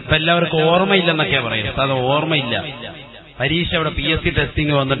എല്ലാവർക്കും. ഇപ്പൊ എല്ലാവർക്കും ഓർമ്മയില്ലെന്നൊക്കെയാ പറയുന്നത്. അത് ഓർമ്മയില്ല. പരീക്ഷ അവിടെ PSC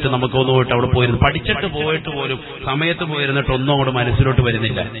ടെസ്റ്റിംഗ് വന്നിട്ട് നമുക്കൊന്നും പോയിട്ട് അവിടെ പോയിരുന്നു, പഠിച്ചിട്ട് പോയിട്ട് പോലും സമയത്ത് പോയിരുന്നിട്ട് ഒന്നും അങ്ങോട്ട് മനസ്സിലോട്ട്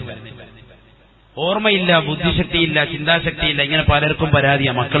വരുന്നില്ല. ഓർമ്മയില്ല, ബുദ്ധിശക്തിയില്ല, ചിന്താശക്തിയില്ല. ഇങ്ങനെ പലർക്കും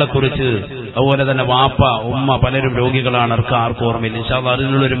പരാതിയാ മക്കളെ കുറിച്ച്. അതുപോലെ തന്നെ വാപ്പ ഉമ്മ പലരും രോഗികളാണ്, ആർക്കും ഓർമ്മയില്ല. ഇൻഷാ അല്ലാഹ്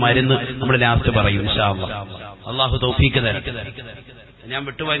അതിനുള്ളൊരു മരുന്ന് നമ്മൾ ലാസ്റ്റ് പറയും ഇൻഷാ അല്ലാഹ്. അല്ലാഹു തൗഫീഖ് തരട്ടെ. ഞാൻ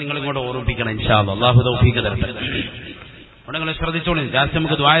വിട്ടുപോയി നിങ്ങൾ ഇങ്ങോട്ട് ഓർമ്മിപ്പിക്കണം ഇൻഷാ അല്ലാഹ്. അല്ലാഹു തൗഫീഖ് തരട്ടെ. അവിടെ നിങ്ങൾ ശ്രദ്ധിച്ചോളൂ. ലാസ്റ്റ്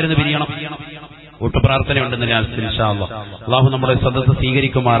നമുക്ക് ദുആഇരുന്ന് പിരിയണം. കൂട്ടുപ്രാർത്ഥനയുണ്ടെന്ന് ലാസ്റ്റ് ഇൻഷാ അല്ലാഹ്. അല്ലാഹു നമ്മുടെ സദസ്സ്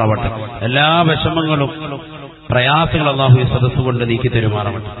സ്വീകരിക്കുമാറാവട്ടെ. എല്ലാ വിഷമങ്ങളും പ്രയാസങ്ങളും അല്ലാഹു ഈ സദസ്സ് കൊണ്ട് നീക്കി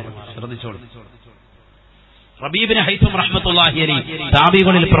തരുമാറാവട്ടെ. ശ്രദ്ധിച്ചോളൂ. റബീ ഇബ്നു ഹൈസം റഹ്മത്തുള്ളാഹി അലൈഹി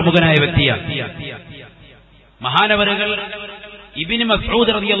താബികളിൽ പ്രമുഖനായ വ്യക്തിയാണ്. മഹാനവറുകൾ ഇബ്നു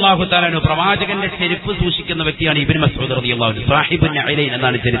മസ്ഊദ് റളിയല്ലാഹു തആല അൻഹു പ്രവാചകന്റെ ചെരുപ്പ് സൂക്ഷിക്കുന്ന വ്യക്തിയാണ്. ഇബ്നു മസ്ഊദ് റളിയല്ലാഹു അൻഹു സാഹിബുൻ നഅലൈൻ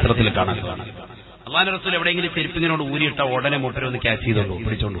എന്നാണ് ചരിത്രത്തിൽ കാണാൻ. അല്ലാഹുവിന്റെ റസൂൽ എവിടെയെങ്കിലും ചെരുപ്പിനോട് ഊരിയിട്ട ഉടനെ മൂപ്പരെ ഒന്ന് ക്യാച്ച് ചെയ്തോളൂ,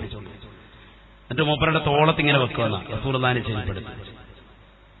 പിടിച്ചോളൂ. എന്നിട്ട് മൂപ്പരുടെ തോളത്ത് ഇങ്ങനെ വെക്കുകയെന്ന റസൂലുള്ളാഹിനെ ചെരുപ്പെടുത്ത്.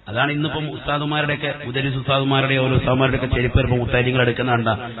 അതാണ് ഇന്നിപ്പം ഉസ്താദുമാരുടെയൊക്കെ മുദരിസ് ഉസ്താദുമാരുടെ ഓരോ ഉസ്താദുമാരുടെയൊക്കെ ചെരുപ്പ് ചിലപ്പോൾ മുത്താലിങ്ങൾ എടുക്കുന്ന കണ്ട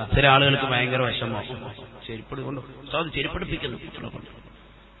ചില ആളുകൾക്ക് ഭയങ്കര വിഷമം. ചെരുപ്പ് കൊണ്ട് ഉസ്താദ് ചെരുപ്പെടുപ്പിക്കുന്നു.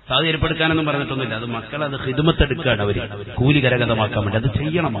 ഉസ്താദ് ചെരുപ്പെടുക്കാനൊന്നും പറഞ്ഞിട്ടൊന്നുമില്ല. അത് മക്കളത് ഖിദ്മത്തെടുക്കുകയാണ്, അവർ കൂലി കരഗതമാക്കാൻ വേണ്ടി. അത്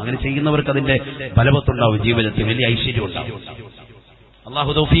ചെയ്യണം. അങ്ങനെ ചെയ്യുന്നവർക്ക് അതിന്റെ ഫലവത്തുണ്ടാവും, ജീവിതത്തിൽ വലിയ ഐശ്വര്യം ഉണ്ടാവും.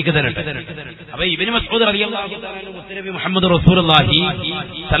 അല്ലാഹു തൗഫീഖ് തരട്ടെ. അപ്പോൾ ഇബ്നു മസ്ഊദ് റളിയല്ലാഹു തആല മുത്തനബി മുഹമ്മദ് റസൂലുള്ളാഹി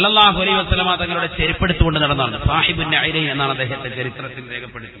സല്ലല്ലാഹു അലൈഹി വസല്ലം തങ്ങളുടെ ചെരുപ്പെടുത്തുകൊണ്ട് നടന്നാണ്. സാഹിബുൻ നഅലൈൻ എന്നാണ് അദ്ദേഹത്തെ ചരിത്രത്തിൽ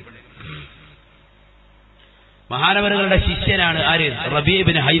രേഖപ്പെടുത്തിയത്. മഹാനവറുകളുടെ ശിഷ്യനാണ് ആര്? റബീ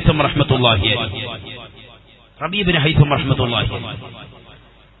ഇബ്നു ഹൈസം റഹ്മത്തുള്ളാഹി അലൈഹി. റബീ ഇബ്നു ഹൈസം റഹ്മത്തുള്ളാഹി അലൈഹി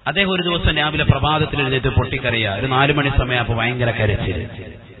അദ്ദേഹം ഒരു ദിവസം രാവിലെ പ്രഭാതത്തിൽ എഴുന്നേറ്റ് പൊട്ടിക്കരയുക. ഒരു 4 മണി സമയമായപ്പോൾ ഭയങ്കര കരച്ചിൽ.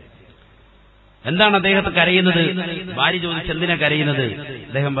 എന്താണ് അദ്ദേഹത്തെ കരയുന്നത്? ഭാര്യ ചോദിച്ചു, എന്തിനാ കരയുന്നത്?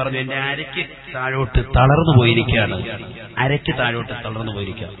 അദ്ദേഹം പറഞ്ഞു, എന്റെ അരയ്ക്ക് താഴോട്ട് തളർന്നു പോയിരിക്കുകയാണ്. അരയ്ക്ക് താഴോട്ട് തളർന്നു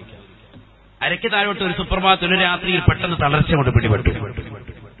പോയിരിക്കുകയാണ്. അരയ്ക്ക് താഴോട്ട് ഒരു സുപ്രഭാതത്തിൽ ഒരു രാത്രിയിൽ പെട്ടെന്ന് തളർച്ച കൊണ്ട് പിടിപെട്ടു.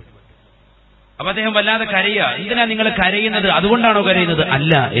 അപ്പൊ അദ്ദേഹം വല്ലാതെ കരയുക. എന്തിനാ നിങ്ങൾ കരയുന്നത്? അതുകൊണ്ടാണോ കരയുന്നത്?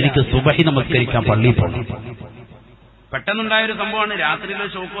 അല്ല, എനിക്ക് സുബഹി നമസ്കരിക്കാൻ പള്ളിയിൽ പോകണം. പെട്ടെന്നുണ്ടായ ഒരു സംഭവമാണ്. രാത്രിയിലെ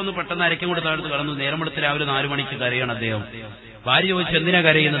ഷോക്ക് വന്ന് പെട്ടെന്ന് അരയ്ക്കും കൂടെ താഴ്ത്ത് കടന്നു. നേരം വെളുത്ത് രാവിലെ 4 മണിക്ക് കരയാണ് അദ്ദേഹം. ഭാര്യ ചോദിച്ചു, എന്തിനാ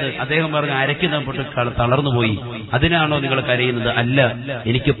കരയുന്നത്? അദ്ദേഹം പറഞ്ഞു, അരയ്ക്കുന്നപ്പെട്ട് തളർന്നു പോയി. അതിനാണോ നിങ്ങൾ കരയുന്നത്? അല്ല,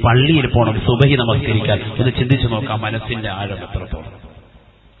 എനിക്ക് പള്ളിയിൽ പോകണം സുബഹി നമസ്കരിക്കാൻ. എന്ന് ചിന്തിച്ചു നോക്കാം മനസ്സിന്റെ ആഴം എത്രത്തോളം.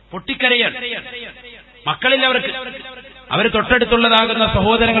 പൊട്ടിക്കരയാണ്. മക്കളില്ല അവർക്ക്. അവർ തൊട്ടടുത്തുള്ളതാകുന്ന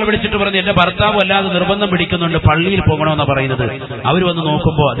സഹോദരങ്ങൾ വിളിച്ചിട്ട് പറഞ്ഞു, എന്റെ ഭർത്താവ് അല്ലാതെ നിർബന്ധം പിടിക്കുന്നുണ്ട്, പള്ളിയിൽ പോകണമെന്നാണ് പറയുന്നത്. അവർ വന്ന്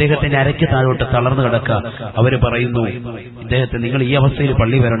നോക്കുമ്പോൾ അദ്ദേഹത്തിന്റെ അരയ്ക്ക് താഴോട്ട് തളർന്നു കിടക്കുക. അവർ പറയുന്നു, ഇദ്ദേഹത്തെ നിങ്ങൾ ഈ അവസ്ഥയിൽ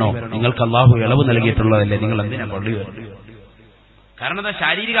പള്ളി വരണോ? നിങ്ങൾക്ക് അള്ളാഹു ഇളവ് നൽകിയിട്ടുള്ളതല്ലേ, നിങ്ങൾ എന്തിനാ പള്ളി വരണം? കാരണം എന്താ?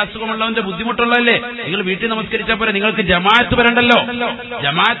 ശാരീരിക അസുഖമുള്ളവന്റെ ബുദ്ധിമുട്ടുള്ളതല്ലേ. നിങ്ങൾ വീട്ടിൽ നമസ്കരിച്ചാൽ പോലെ നിങ്ങൾക്ക് ജമാഅത്ത് വരണ്ടല്ലോ.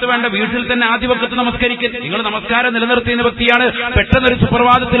 ജമാഅത്ത് വേണ്ട, വീട്ടിൽ തന്നെ ആദ്യ വഖത്ത് നമസ്കരിക്കും. നിങ്ങൾ നമസ്കാരം നിലനിർത്തിയ വ്യക്തിയാണ്. പെട്ടെന്നൊരു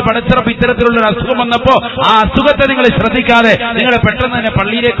സുപ്രഭാതത്തിൽ പടച്ചിറപ്പ് ഇത്തരത്തിലുള്ള ഒരു അസുഖം വന്നപ്പോ ആ അസുഖത്തെ നിങ്ങൾ ശ്രദ്ധിക്കാതെ നിങ്ങൾ പെട്ടെന്ന് തന്നെ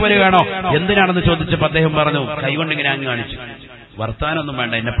പള്ളിയിലേക്ക് വരികയാണോ? എന്തിനാണെന്ന് ചോദിച്ചപ്പോൾ അദ്ദേഹം പറഞ്ഞു, കൈകൊണ്ട് ഇങ്ങനെ അങ്ങ് കാണിച്ചു, വർത്താനൊന്നും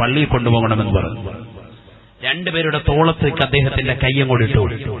വേണ്ട, എന്നെ പള്ളിയിൽ കൊണ്ടുപോകണമെന്ന് പറഞ്ഞു. രണ്ടുപേരുടെ തോളത്തേക്ക് അദ്ദേഹത്തിന്റെ കയ്യങ്ങോടിട്ടു.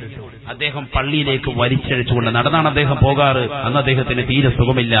 അദ്ദേഹം പള്ളിയിലേക്ക് വലിച്ചഴച്ചുകൊണ്ട് നടന്നാണ് അദ്ദേഹം പോകാറ്. അന്ന് അദ്ദേഹത്തിന് തീരെ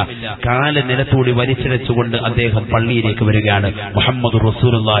സുഖമില്ല. കാല് നിലത്തൂടി വലിച്ചഴച്ചുകൊണ്ട് അദ്ദേഹം പള്ളിയിലേക്ക് വരികയാണ്. മുഹമ്മദ്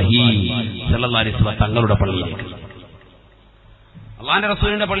റസൂലുള്ളാഹി സ്വല്ലല്ലാഹു അലൈഹി വസല്ലം തങ്ങളുടെ പള്ളിയിലേക്ക്, അള്ളാന്റെ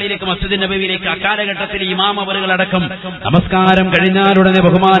റസൂലിന്റെ പള്ളിയിലേക്ക്, മസ്ജിദ് നബവിയിലേക്ക്. അക്കാലഘട്ടത്തിൽ ഇമാം അവറുകളടക്കം നമസ്കാരം കഴിഞ്ഞാലുടനെ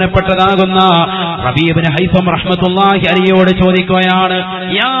ബഹുമാനപ്പെട്ടതാകുന്ന റബീ ഇബ്നു ഹൈസം റഹ്മത്തുള്ളാഹി അലൈഹിയോട് ചോദിക്കുകയാണ്,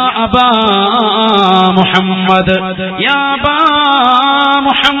 യാ അബാ മുഹമ്മദ്, യാ അബാ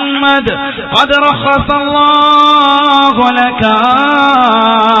മുഹമ്മദ്, ഖദ് റഖസല്ലാഹു ലക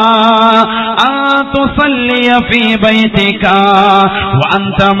അൻ തുസല്ലിയ ഫീ ബൈതിക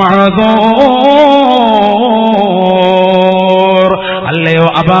വഅൻത മഅ്ദൂർ. അല്ലയോ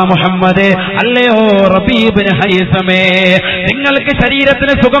അബാ മുഹമ്മദേ, അല്ലയോ റബീ ഇബ്നു ഹൈസമേ, നിങ്ങൾക്ക്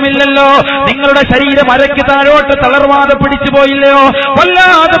ശരീരത്തിന് സുഖമില്ലല്ലോ, നിങ്ങളുടെ ശരീരം അരയ്ക്ക് താഴോട്ട് തളർവാതെ പിടിച്ചു പോയില്ലയോ?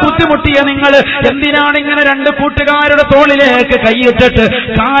 വല്ലാതെ ബുദ്ധിമുട്ടിയ നിങ്ങൾ എന്തിനാണ് ഇങ്ങനെ 2 കൂട്ടുകാരുടെ തോളിലേക്ക് കൈയിട്ടിട്ട്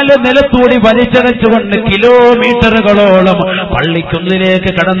കാല് നിലത്തൂടി വലിച്ചടച്ചുകൊണ്ട് കിലോമീറ്ററുകളോളം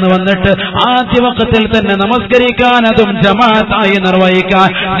പള്ളിക്കുന്നിലേക്ക് കടന്നു വന്നിട്ട് ആദ്യ വഖത്തിൽ തന്നെ നമസ്കരിക്കാൻ, അതും ജമാഅത്തായി നിർവഹിക്കാൻ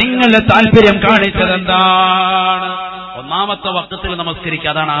നിങ്ങളുടെ താല്പര്യം കാണിച്ചതെന്താണ്? ഒന്നാമത്തെ വഖത്തിൽ നമസ്കരിക്കുക,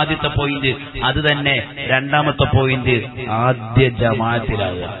 അതാണ് ആദ്യത്തെ പോയിന്റ്. അത് തന്നെ രണ്ടാമത്തെ പോയിന്റ്, ആദ്യ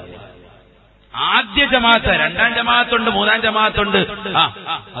ജമാഅത്തിലാകുക. ആദ്യ ജമാഅത്ത്, 2ാം ജമാഅത്തുണ്ട്, 3ാം ജമാഅത്തുണ്ട്,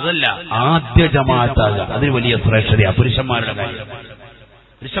 അതല്ല, ആദ്യ ജമാഅത്താകുക. അതിന് വലിയ ശ്രേഷ്ഠതയാണ്.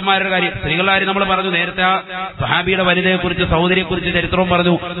 പുരുഷന്മാരുടെ കാര്യം, സ്ത്രീകളുടെ കാര്യം നമ്മൾ പറഞ്ഞു നേരത്തെ. സഹാബിയുടെ വനിതയെക്കുറിച്ച്, സഹോദരിയെക്കുറിച്ച് ചരിത്രവും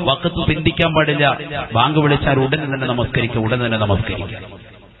പറഞ്ഞു. വഖത്ത് പിന്തിക്കാൻ പാടില്ല. ബാങ്ക് വിളിച്ചാൽ ഉടനെ തന്നെ നമസ്കരിക്കുക, ഉടനെ തന്നെ നമസ്കരിക്കുക.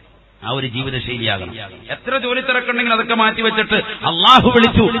 ആ ഒരു ജീവിതശൈലിയാകണം. എത്ര ജോലി തിരക്കുണ്ടെങ്കിൽ അതൊക്കെ മാറ്റിവെച്ചിട്ട് അള്ളാഹു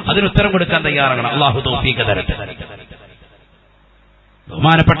വിളിച്ചു, അതിനുത്തരം കൊടുക്കാൻ തയ്യാറാകണം. അള്ളാഹു തൗഫീഖ് തരട്ടെ.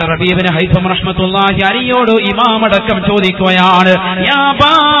 ബഹുമാനപ്പെട്ട റബീ ഇബ്നു ഹൈസം റഹ്മത്തുള്ളാഹി അലൈഹിയോട് ഇമാമടക്കം ചോദിക്കുകയാണ്, യാ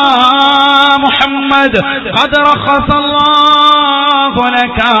അബാ മുഹമ്മദ്, ഖദ് റഖസല്ലാഹു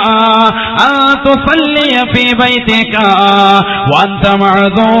ലക അൻ തുസല്ലിയ ഫീ ബൈതിക വഅൻത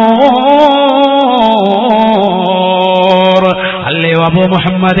മഅ്ദൂർ. അല്ലയോ അബൂ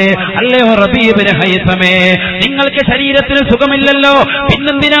മുഹമ്മദേ, അല്ലയോ റബീബിന് ഹൈസമേ, നിങ്ങൾക്ക് ശരീരത്തിന് സുഖമില്ലല്ലോ,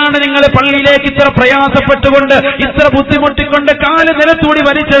 പിന്നെന്തിനാണ് നിങ്ങൾ പള്ളിയിലേക്ക് ഇത്ര പ്രയാസപ്പെട്ടുകൊണ്ട് ഇത്ര ബുദ്ധിമുട്ടിക്കൊണ്ട് കാല് നിലത്തൂടി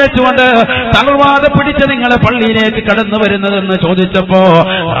വലിച്ചഴച്ചുകൊണ്ട് തളർവാതെ പിടിച്ച് നിങ്ങൾ പള്ളിയിലേക്ക് കടന്നു വരുന്നതെന്ന് ചോദിച്ചപ്പോ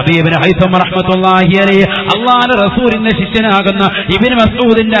റബീബിന് ഹൈസം റഹ്മത്തുള്ളാഹി അലൈഹി അല്ലാഹുവിന്റെ റസൂലിന്റെ ശിഷ്യനാകുന്ന ഇബ്നു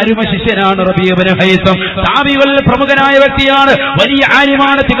മസ്ഊദിന്റെ അരുമ ശിഷ്യനാണ് റബീബിന് ഹൈസം. താബികളിൽ പ്രമുഖനായ വ്യക്തിയാണ്, വലിയ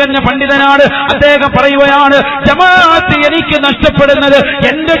ആലിമാണ്, തികഞ്ഞ പണ്ഡിതനാണ്. അദ്ദേഹം പറയുകയാണ്, ജമാഅത്ത് എനിക്ക് നഷ്ടപ്പെടുന്നത്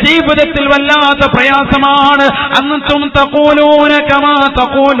എന്റെ ജീവിതത്തിൽ വല്ലാത്ത പ്രയാസമാണ്. അൻതും തഖൂലൂന കമാ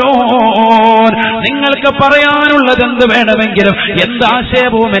തഖൂലൂൻ, നിങ്ങൾക്ക് പറയാനുള്ളത് എന്ത് വേണമെങ്കിലും എന്ത്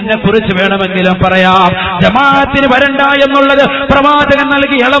ആശയവും എന്നെ കുറിച്ച് വേണമെങ്കിലും പറയാം. ജമാഅത്തിന് വരണ്ട എന്നുള്ളത് പ്രവാചകൻ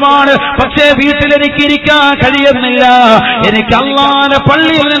നൽകിയ ഇളവാണ്. പക്ഷേ വീട്ടിലെനിക്ക് ഇരിക്കാൻ കഴിയുന്നില്ല. എനിക്ക് അല്ലാഹുവിന്റെ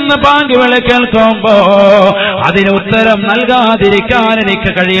പള്ളിയിൽ നിന്ന് ബാങ്ക് വിളി കേൾക്കുമ്പോ അതിന് ഉത്തരം നൽകാതിരിക്കാൻ എനിക്ക്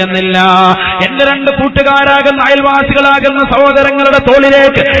കഴിയുന്നില്ല. എന്റെ രണ്ട് കൂട്ടുകാരാകുന്ന അയൽവാസികളാകുന്ന സഹോദരങ്ങളുടെ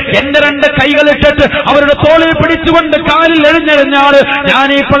തോളിലേക്ക് എന്റെ രണ്ട് കൈകളിട്ടിട്ട് അവരുടെ തോളിൽ പിടിച്ചുകൊണ്ട് കാലിൽ എഴിഞ്ഞെഴിഞ്ഞാണ് ഞാൻ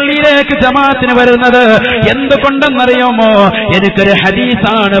ഈ പള്ളിയിലേക്ക് ജമാഅത്തിന് വരുന്നത്. എന്തുകൊണ്ടെന്നറിയുമോ? എനിക്കൊരു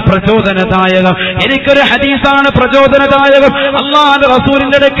ഹദീസാണ് പ്രചോദനദായകം, എനിക്കൊരു ഹദീസാണ് പ്രചോദനദായകം. അല്ലാഹുവിന്റെ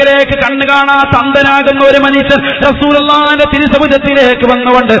റസൂലിന്റെ അടുക്കലേക്ക് കണ്ണു കാണാത്ത അന്ധനാകുന്ന ഒരു മനുഷ്യൻ റസൂലുള്ളാഹിന്റെ തിരുസവിധത്തിലേക്ക്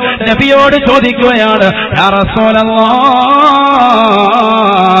വന്നുകൊണ്ട് നബിയോട് ചോദിക്കുകയാണ്, യാ റസൂലല്ലാഹ്,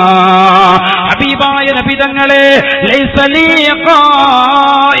 ഹബീബായ നബി തങ്ങളെ, ലൈസ ലീ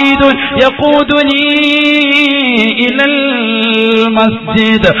ഖായിദുൻ യഖൂദുനി ഇലൽ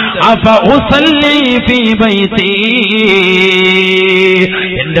മസ്ജിദ് അഫ ഉസല്ലി ഫീ ബൈതി.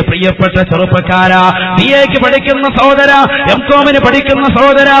 എന്റെ പ്രിയപ്പെട്ട ചെറുപ്പക്കാരാ, ബിഎക്ക് പഠിക്കുന്ന സഹോദര, എംകോമിന് പഠിക്കുന്ന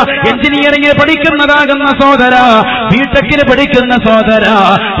സഹോദര, എഞ്ചിനീയറിംഗിന് പഠിക്കുന്നതാകുന്ന സഹോദര, ബിടെക്കിന് പഠിക്കുന്ന സഹോദര,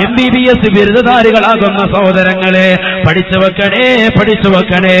 MBBS ബിരുദധാരികളാകുന്ന സഹോദരങ്ങളെ, പഠിച്ചു വെക്കണേ, പഠിച്ചു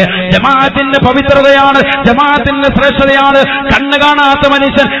വെക്കണേ. ജമാഅത്തിന്റെ പവിത്രതയാണ്, ജമാഅത്തിന്റെ ശ്രേഷ്ഠതയാണ്. കണ്ണ് കാണാത്ത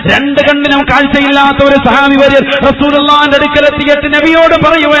മനുഷ്യൻ, രണ്ട് കണ്ണിനും കാഴ്ചയില്ലാത്ത ഒരു സഹാബി വര്യൻ റസൂലുള്ളാഹിന്റെ അടുക്കലെത്തിയിട്ട് നബിയോട്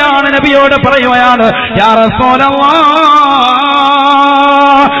പറയുകയാണ്, യാ റസൂലല്ലാഹ്,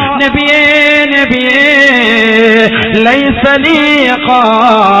 നബിയേ നബിയേ, ലൈസ ലീ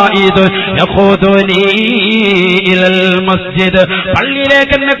ഖായിദുൻ യഖൂദുനി ഇലൽ മസ്ജിദ്.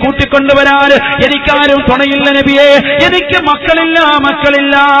 പള്ളിയിലേക്ക് എന്നെ കൂട്ടിക്കൊണ്ടുവരാൻ എനിക്കാരും തുണയില്ല നബിയേ. എനിക്ക് മക്കളില്ല,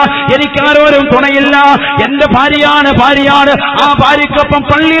 എനിക്കാരോരും തുണയില്ല. എന്റെ ഭാര്യയാണ്, ആ ഭാര്യക്കൊപ്പം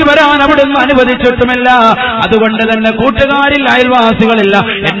പള്ളിയിൽ വരാൻ അവിടുന്ന് അനുവദിച്ചിട്ടുമില്ല. അതുകൊണ്ട് തന്നെ കൂട്ടുകാരിൽ അയൽവാസികളില്ല,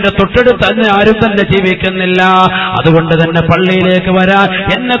 എന്റെ തൊട്ടടുത്ത് തന്നെ ആരും തന്നെ ജീവിക്കുന്നില്ല. അതുകൊണ്ട് തന്നെ പള്ളിയിലേക്ക് വരാൻ,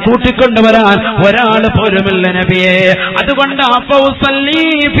 എന്നെ കൂട്ടിക്കൊണ്ടുവരാൻ ഒരാൾ പോലുമില്ല നബിയേ. അതുകൊണ്ട് അഫൗസല്ലി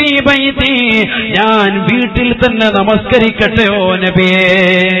ഫീ ബൈതി, ഞാൻ വീട്ടിൽ തന്നെ നമസ്കരിക്കട്ടെയോ നബിയേ.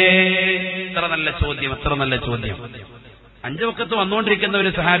 എത്ര നല്ല ചോദ്യം, എത്ര നല്ല ചോദ്യം. 5 വഖത്ത് വന്നുകൊണ്ടിരിക്കുന്ന ഒരു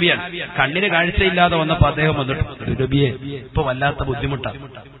സഹാബിയാണ്. കണ്ണിന് കാഴ്ചയില്ലാതെ വന്നപ്പോ അദ്ദേഹം വന്നിട്ട്, നബിയേ ഇപ്പൊ വല്ലാത്ത ബുദ്ധിമുട്ടാണ്.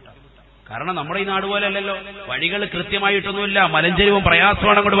 കാരണം നമ്മുടെ ഈ നാട് പോലെ അല്ലല്ലോ, വഴികൾ കൃത്യമായിട്ടൊന്നുമില്ല, മലഞ്ചെരിവും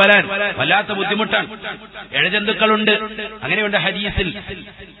പ്രയാസമാണ് അങ്ങോട്ട് വരാൻ, വല്ലാത്ത ബുദ്ധിമുട്ടാണ്. ഇഴജന്തുക്കളുണ്ട്, അങ്ങനെയുണ്ട് ഹദീസിൽ.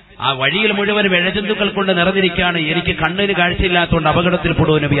 ആ വഴിയിൽ മുഴുവൻ ഇഴജന്തുക്കൾ കൊണ്ട് നിറഞ്ഞിരിക്കുകയാണ്. എനിക്ക് കണ്ണിന് കാഴ്ചയില്ലാത്തതുകൊണ്ട് അപകടത്തിൽ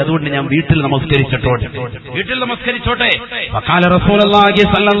പെടുവോ നബി, അതുകൊണ്ട് ഞാൻ വീട്ടിൽ നമസ്കരിച്ചോട്ടെ. വഖാല റസൂലുള്ളാഹി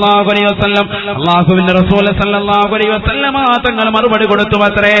സ്വല്ലല്ലാഹു അലൈഹി വസല്ലം, അല്ലാഹുവിന്റെ റസൂൽ സ്വല്ലല്ലാഹു അലൈഹി വസല്ലം തങ്ങൾ മറുപടി കൊടുത്തു,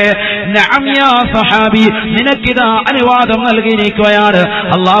 അത്രേ, നഅം യാ സഹാബി, നിനക്കിതാ അനുവാദം നൽകിയിരിക്കുകയാണ്.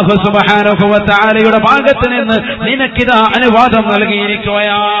 അല്ലാഹു സുബ്ഹാനഹു വ തആലയുടെ ഭാഗത്ത് നിന്ന് നിനക്കിതാ അനുവാദം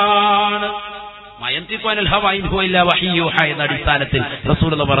നൽകിയിരിക്കുകയാണ്. എന്ന അടിസ്ഥാനത്തിൽ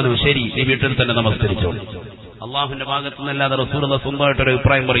റസൂലുള്ളാഹി പറഞ്ഞു, ശരി, നീ വീട്ടിൽ തന്നെ നമസ്കരിച്ചോളൂ. അള്ളാഹുവിന്റെ ഭാഗത്തു നിന്നല്ലാതെ റസൂലുള്ളാഹി സ്വന്തമായിട്ടൊരു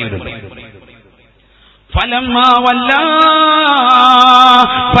അഭിപ്രായം പറയുന്നുണ്ട്. ഫലമ്മാ വല്ലാ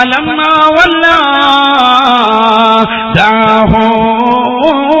ദാഹു,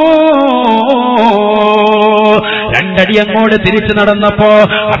 രണ്ടടി അങ്ങോട്ട് തിരിച്ചു നടന്നപ്പോ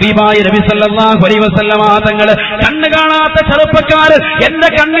ഹബീബായ നബി സല്ലല്ലാഹു അലൈഹി വസല്ലമ തങ്ങൾ, കണ്ണ് കാണാത്ത ചെറുപ്പക്കാരൻ, എന്റെ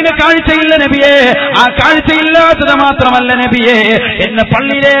കണ്ണിന് കാഴ്ചയില്ല നബിയേ, ആ കാഴ്ചയില്ലാത്തത് മാത്രമല്ല നബിയേ, എന്നെ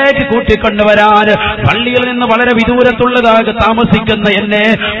പള്ളിയിലേക്ക് കൂട്ടിക്കൊണ്ടുവരാൻ, പള്ളിയിൽ നിന്ന് വളരെ വിദൂരത്തുള്ളതാകെ താമസിക്കുന്ന എന്നെ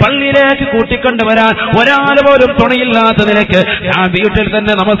പള്ളിയിലേക്ക് കൂട്ടിക്കൊണ്ടുവരാൻ ഒരാൾ പോലും തുണയില്ലാത്ത നിലയ്ക്ക് ഞാൻ വീട്ടിൽ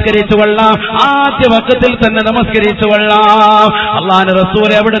തന്നെ നമസ്കരിച്ചു കൊള്ളാം, ആദ്യ വഖത്തിൽ തന്നെ നമസ്കരിച്ചു കൊള്ളാം. അല്ലാഹുവിന്റെ റസൂൽ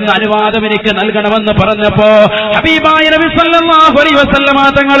അവിടുന്ന് അനുവാദം എനിക്ക് നൽകണമെന്ന് പറഞ്ഞപ്പോ ഹബീബായ നബി സല്ലല്ലാഹു അലൈഹി വസല്ലമ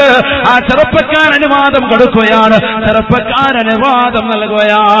തങ്ങൾ ആ ചെറുപ്പക്കാരൻ അനുവാദം കൊടുക്കുകയാണ്, ചെറുപ്പക്കാരൻ അനുവാദം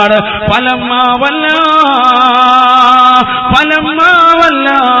നൽകുകയാണ്. ഫലമ്മാ വല്ലാ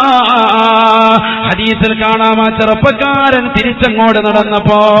ഹദീസിൽ കാണാം, ആ ചെറുപ്പക്കാരൻ തിരിച്ചങ്ങോട്ട്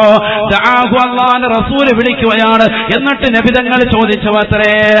നടന്നപ്പോ ദഅാഹു അല്ലാഹുവിന്റെ റസൂൽ വിളിക്കുകയാണ്. എന്നിട്ട് നബി തങ്ങൾ ചോദിച്ചു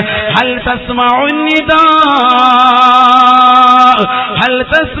അത്രേ, ഹൽ തസ്മഉ നിദാ ഹൽ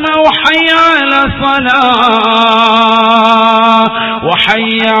തസ്മഉ ഹയ്യ അലാ സ്വലാ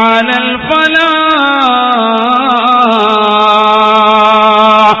വഹയ്യ അലൽ ഫലാ.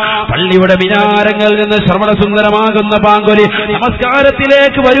 പള്ളിയുടെ മിനാരങ്ങളിൽ നിന്ന് ശ്രവണസുന്ദരമാകുന്ന പാങ്കൊലി,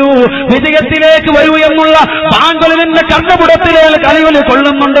 നമസ്കാരത്തിലേക്ക് വരൂ, വിജയത്തിലേക്ക് വരൂ എന്നുള്ള പാങ്കൊലി നിന്റെ കർണപുടത്തിലേക്ക് കളിയൊലി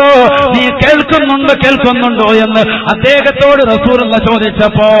കൊള്ളുന്നുണ്ടോ, നീ കേൾക്കുന്നുണ്ടോ എന്ന് അദ്ദേഹത്തോട് റസൂലുള്ള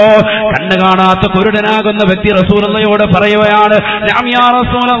ചോദിച്ചപ്പോ കണ്ണ് കാണാത്ത കുരുടനാകുന്ന വ്യക്തി റസൂലുള്ളയോട് പറയുകയാണ്, യാ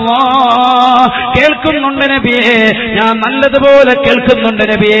റസൂലല്ലാഹ്, കേൾക്കുന്നുണ്ട് നബിയേ, ഞാൻ നല്ലതുപോലെ കേൾക്കുന്നുണ്ട്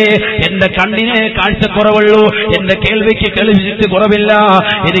നബിയേ, എന്റെ കണ്ണിനെ കാഴ്ചക്കുറവുള്ളൂ, എന്റെ കേൾവിക്ക് കേൾവിക്ക് കുറവില്ല,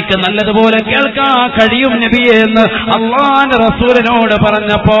 എനിക്ക് നല്ലതുപോലെ കേൾക്കാൻ കഴിയും നബിയേ എന്ന് അല്ലാഹുവിന്റെ റസൂലിനോട്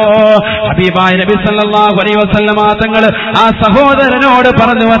പറഞ്ഞപ്പോ ഹബീബായ നബി സല്ലല്ലാഹു അലൈഹി വസല്ലം തങ്ങൾ ആ സഹോദരനോട്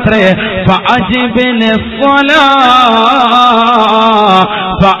പറഞ്ഞു അത്രേ, ഫഅജിബ് ലിസ്സലാ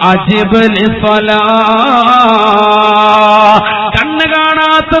ഫഅജിബ് ലിസ്സലാ. കണ്ണ്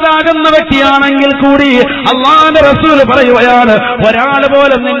കാണാത്തതാകുന്ന വ്യക്തിയാണെങ്കിൽ കൂടി അല്ലാഹുവിന്റെ റസൂൽ പറയുകയാണ്, ഒരാൾ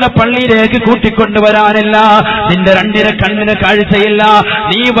പോലും നിന്നെ പള്ളിയിലേക്ക് കൂട്ടിക്കൊണ്ടുവരാനില്ല, നിന്റെ രണ്ടിനെ കണ്ണിന് കാഴ്ചയില്ല,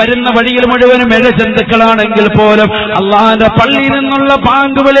 നീ വരുന്ന വഴിയിൽ മുഴുവനും ഇഴജന്തുക്കളാണെങ്കിൽ പോലും അല്ലാഹുവിന്റെ പള്ളിയിൽ നിന്നുള്ള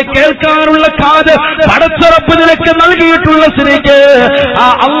ബാങ്ക് വിളി കേൾക്കാനുള്ള കാത് പടച്ചറപ്പ് നിനക്ക് നൽകിയിട്ടുള്ള സ്ഥിതിക്ക് ആ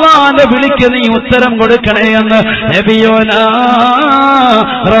അല്ലാഹുവിന്റെ വിളിക്ക് നീ ഉത്തരം കൊടുക്കണേ എന്ന് നബിയോനാ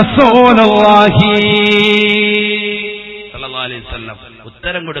റസൂലുള്ളാഹി സല്ലല്ലാഹു അലൈഹി വസല്ലം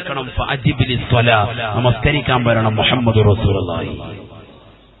ഉത്തരം കൊടുക്കണം. ഫഅജിബിലി സ്വലാ, നമസ്കരിക്കാൻ വരണം മുഹമ്മദ് റസൂലുള്ളാഹി.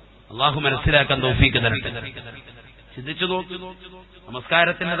 അല്ലാഹു മനസ്സിലാക്കാൻ തൗഫീഖ് തരട്ടെ. ചിന്തിച്ചു നോക്കൂ,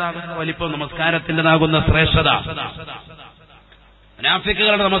 നമസ്കാരത്തിൻ്റെതാകുന്ന വലിപ്പം, നമസ്കാരത്തിൻ്റെതാകുന്ന ശ്രേഷ്ഠത.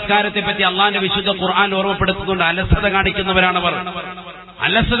 മുനാഫിക്കുകളുടെ നമസ്കാരത്തെ പറ്റി അള്ളാന്റെ വിശുദ്ധ ഖുർആൻ ഓർമ്മപ്പെടുത്തുന്നുണ്ട്. അലസത കാണിക്കുന്നവരാണവർ,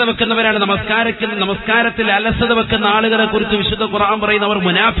 അലസത വെക്കുന്നവരാണ്. നമസ്കാരത്തിൽ അലസത വെക്കുന്ന ആളുകളെ കുറിച്ച് വിശുദ്ധ ഖുർആൻ പറയുന്നവർ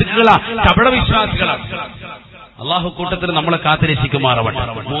മുനാഫിക്കുകളാ, കപടവിശ്വാസികളാണ്. അള്ളാഹു കൂട്ടത്തിൽ നമ്മളെ കാത്തിരക്ഷിക്കുമാറാവട്ടെ.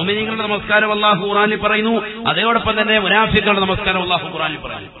 മുഅ്മിനീങ്ങളുടെ നമസ്കാരം അള്ളാഹു ഖുർആനിൽ പറയുന്നു, അതോടൊപ്പം തന്നെ മുനാഫിക്കുകളുടെ നമസ്കാരം അള്ളാഹു ഖുർആനിൽ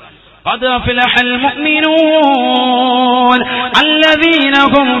പറയുന്നു. قد أفلح المؤمنون الذين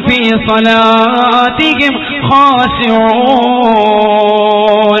هم في صلاتهم خاشعون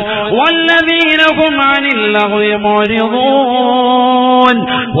والذين هم عن اللغو معرضون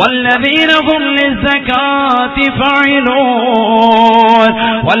والذين هم للزكاة فاعلون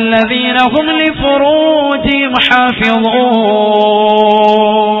والذين هم لفروجهم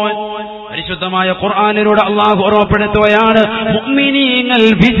حافظون. പരിശുദ്ധമായ ഖുർആനിലൂടെ അല്ലാഹു ഓർമ്മപ്പെടുത്തുകയാണ്, മുഅ്മിനീങ്ങൾ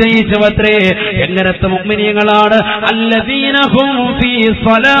വിജയിച്ചവത്രേ. എങ്ങനത്തെ മുഅ്മിനീങ്ങളാണ്? അല്ലദീന ഹും ഫീ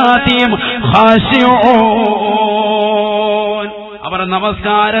സ്വലാത്തിഹിം ഖാശിഊൻ, അവർ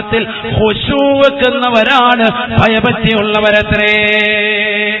നമസ്കാരത്തിൽ ഖുശൂ വെക്കുന്നവരാണ്, ഭയഭക്തിയുള്ളവരത്രേ.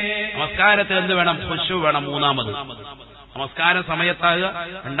 നമസ്കാരത്തിൽ എന്ത് വേണം? ഖുശൂ വേണം. മൂന്നാമത് നമസ്കാരം സമയത്താകുക,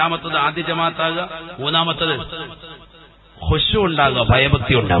 രണ്ടാമത്തത് ആദ്യ ജമാഅത്താകുക, മൂന്നാമത്തത് ഖുശൂ ഉണ്ടാകുക,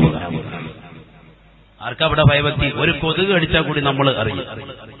 ഭയഭക്തി ഉണ്ടാവുക. ആർക്കാ അവിടെ ഭയഭക്തി? ഒരു കൊതുക് അടിച്ചാൽ കൂടി നമ്മൾ അറിയും.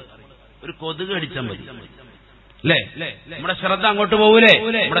 ഒരു കൊതുക് അടിച്ചാൽ മതി അല്ലേ? നമ്മുടെ ശ്രദ്ധ അങ്ങോട്ട് പോകൂലേ?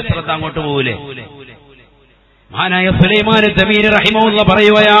 മഹാനായ സുലൈമാൻ തമീരി റഹിമഹുല്ലാഹ്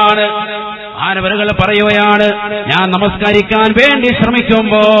പറയുകയാണ്, മഹാനവറുകൾ പറയുകയാണ്, ഞാൻ നമസ്കരിക്കാൻ വേണ്ടി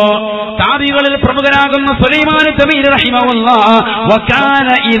ശ്രമിക്കുമ്പോ താബികളിൽ പ്രമുഖരാകുന്ന സുലൈമാൻ തമീരി റഹിമഹുല്ലാഹ് വകാന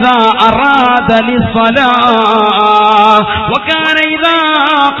ഇദാ അറാദ ലിസ്സലാഹ് വകാന ഇദാ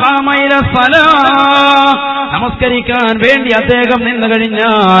ഖാമ ഇലസ്സലാഹ്, നമസ്കരിക്കാൻ വേണ്ടി അദ്ദേഹം നിന്ന്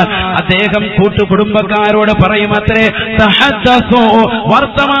കഴിഞ്ഞാൽ അദ്ദേഹം കൂട്ടുകുടുംബക്കാരോട് പറയും അത്രേ, തഹദ്ദസു,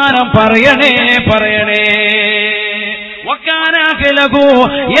 വർത്തമാനം പറയണേ. وكان أهله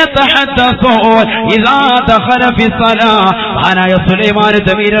يتحدثون إذا دخل في الصلاة. മഹാനായ സുലൈമാൻ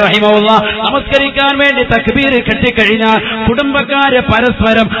തമീരി റഹിമഹുല്ലാഹ് നമസ്കരിക്കാൻ വേണ്ടി തക്ബീർ കെട്ടിക്കഴിഞ്ഞാൽ കുടുംബക്കാരെ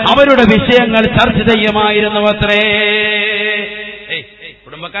പരസ്പരം അവരുടെ വിഷയങ്ങൾ ചർച്ച ചെയ്യുമായിരുന്നു അത്രേ.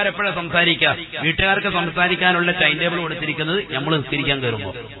 കുടുംബക്കാരെപ്പോഴാണ് സംസാരിക്കുക? വീട്ടുകാർക്ക് സംസാരിക്കാനുള്ള ടൈം ടേബിൾ കൊടുത്തിരിക്കുന്നത് നമ്മൾ നിസ്കരിക്കാൻ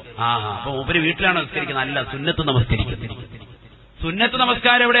കയറുമ്പോൾ. അപ്പൊ മൂപ്പര് വീട്ടിലാണ് നിസ്കരിക്കുന്നത്, അല്ല സുന്നത്ത് നമസ്കരിക്കുന്നത്. സുന്നത്ത്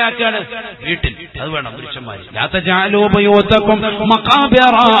നമസ്കാരം എവിടെ ആക്കുകയാണ്? വീട്ടിൽ. അത് വേണം പുരുഷന്മാര്.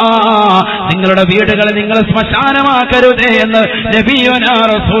 നിങ്ങളുടെ വീടുകളെ നിങ്ങൾ ശ്മശാനമാക്കരുതേ എന്ന് നബിയുനാ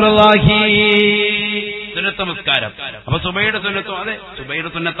റസൂലുള്ളാഹി. സുന്നത്ത് നമസ്കാരം. അപ്പൊ സുബൈയുടെ സുന്നത്തോ, അതെ സുബൈയുടെ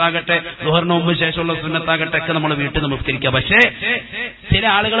സുന്നത്താകട്ടെ, ദുഹറിന് മുമ്പ് ശേഷമുള്ള സുന്നത്താകട്ടെ ഒക്കെ നമ്മൾ വീട്ടിൽ നമസ്കരിക്കുക. പക്ഷേ ചില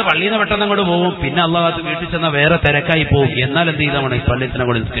ആളുകൾ പള്ളിയിൽ നിന്ന് പെട്ടെന്ന് അങ്ങോട്ട് പോകും, പിന്നെ അള്ളാഹു വീട്ടിൽ ചെന്ന വേറെ തിരക്കായി പോകും. എന്നാൽ എന്ത് ചെയ്താൽ പള്ളിയിൽ തന്നെ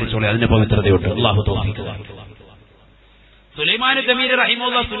കൂടെ നിസ്കരിച്ചോളെ, അതിന് പവിത്രതയുണ്ട്. അള്ളാഹു തൗഫീഖ്. സുലൈമാൻ തമീർ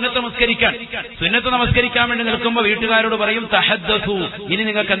റഹിമഹുല്ലാഹ് സുന്നത്ത് നമസ്കരിക്കാൻ വേണ്ടി നിൽക്കുമ്പോൾ വീട്ടുകാരോട് പറയും തഹദ്ദസു, ഇനി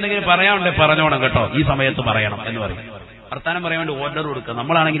നിങ്ങൾക്ക് എന്തെങ്കിലും പറയാനുണ്ടെ പറഞ്ഞോണം കേട്ടോ, ഈ സമയത്ത് പറയണം എന്ന് പറയും. വർത്താനം പറയാൻ വേണ്ടി ഓർഡർ കൊടുക്കുക.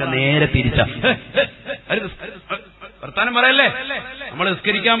 നമ്മളാണെങ്കിൽ നേരെ തിരിച്ച വർത്താനം പറയല്ലേ. നമ്മൾ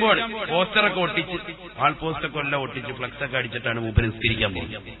നിസ്കരിക്കാൻ പോവാണ്, പോസ്റ്ററൊക്കെ ഒട്ടിച്ച്, വാൾ പോസ്റ്റൊക്കെ എല്ലാം ഒട്ടിച്ച് ഫ്ലക്സൊക്കെ അടിച്ചിട്ടാണ് മൂപ്പര് നിസ്കരിക്കാൻ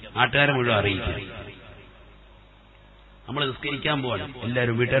പോകുന്നത്. നാട്ടുകാരെ മുഴുവൻ അറിയിക്കും നമ്മൾ നിസ്കരിക്കാൻ പോവാണ്.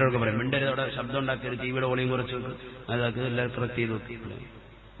 എല്ലാവരും വീട്ടുകാരൊക്കെ പറയും മിണ്ടരുത്, അവിടെ ശബ്ദം ഉണ്ടാക്കരുത്, ടിവിയുടെ ഒളിയും കുറച്ച് വെക്കും, അതൊക്കെ എല്ലാവരും കറക്റ്റ് ചെയ്ത് വെക്കും.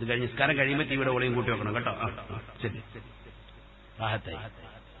 ഇത് കഴിഞ്ഞ് നിസ്കാരം കഴിയുമ്പോൾ ടിവിയുടെ ഒളിയും കൂട്ടി വെക്കണം കേട്ടോ. ശരി, റാഹത്തായി,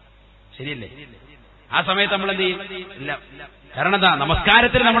 ശരിയല്ലേ? ആ സമയത്ത് നമ്മൾ എന്ത് ചെയ്യും? ഇല്ല, കാരണം എന്താ,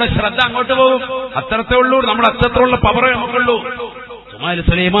 നമസ്കാരത്തിൽ നമ്മുടെ ശ്രദ്ധ അങ്ങോട്ട് പോകും. അത്രത്തേ ഉള്ളൂ, നമ്മൾ അത്രത്തോളം പവർ നമുക്കുള്ളൂ.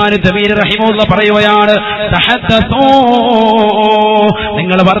 സുലൈമാൻ തമീർ റഹിമഹുല്ലാഹ് പറയുകയാണ്,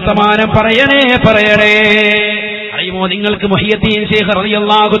 നിങ്ങൾ വർത്തമാനം പറയണേ. അറിയുമോ നിങ്ങൾക്ക് മുഹയ്യദ്ദീൻ ശൈഖ്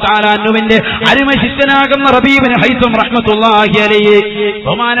റളിയല്ലാഹു തആല അൻഹുവിന്റെ അരുമ ശിഷ്യനാകുന്ന റബീ ഇബ്നു ഹൈസം റഹ്മത്തുള്ളാഹി അലൈഹി,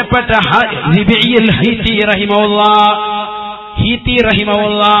 ബഹുമാനപ്പെട്ട റബീഉൽ ഹൈത്തി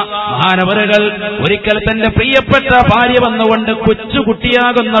റഹിമഹുല്ലാഹ് മഹാനവറുകൾ ഒരിക്കൽ തന്റെ പ്രിയപ്പെട്ട ഭാര്യ വന്നുകൊണ്ട്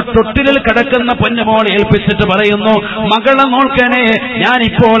കൊച്ചുകുട്ടിയാകുന്ന തൊട്ടിലിൽ കിടക്കുന്ന പൊന്നുമോളെ ഏൽപ്പിച്ചിട്ട് പറയുന്നു, മകളെ നോക്കണേ,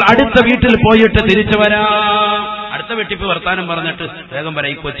 ഞാനിപ്പോൾ അടുത്ത വീട്ടിൽ പോയിട്ട് തിരിച്ചു വരാം. അടുത്ത വെട്ടിപ്പ് വർത്താനം പറഞ്ഞിട്ട് വേഗം വരാം,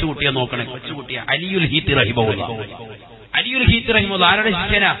 ഈ കൊച്ചുകുട്ടിയെ നോക്കണേ. കൊച്ചുകുട്ടിയെ അലിയുൽ ഹീത്തി റഹിമഹുല്ലാഹ് ആരുടെ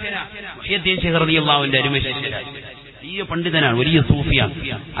ശിഷ്യനാ? മുഹയ്യദ്ദീൻ ശൈഖ് റളിയല്ലാഹുവിന്റെ അരുമ ശിഷ്യനാണ്. വലിയ പണ്ഡിതനാണ്, വലിയ സൂഫിയാണ്.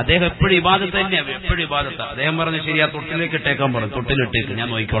 അദ്ദേഹം എപ്പോഴും ഇബാദത്ത് തന്നെയാണ്, എപ്പോഴും ഇബാദത്താ. അദ്ദേഹം പറഞ്ഞു, ശരിയാ, തൊട്ടിലേക്ക് ഇട്ടേക്കാൻ പറഞ്ഞു. തൊട്ടിലിട്ടേക്ക്, ഞാൻ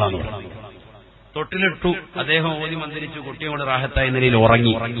നോക്കിക്കോളാന്ന് പറഞ്ഞു. തൊട്ടിലിട്ടു. അദ്ദേഹം ഓതി മന്ത്രിച്ചു, കുട്ടിയോട് റാഹത്തായ നിലയിൽ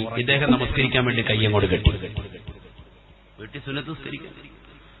ഉറങ്ങി. ഇദ്ദേഹം നമസ്കരിക്കാൻ വേണ്ടി കയ്യങ്ങോട് കെട്ടി. വീട്ടിൽ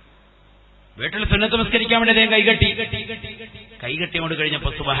സുന്നത്ത് നമസ്കരിക്കാൻ വേണ്ടി അദ്ദേഹം കൈകെട്ടി കൊണ്ട് കഴിഞ്ഞപ്പോ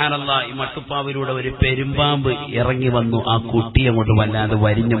സുബ്ഹാനല്ലാഹ്, ഈ മട്ടുപ്പാവിലൂടെ ഒരു പെരുമ്പാമ്പ് ഇറങ്ങി വന്നു. ആ കുട്ടിയെ കൊണ്ട് വല്ലാതെ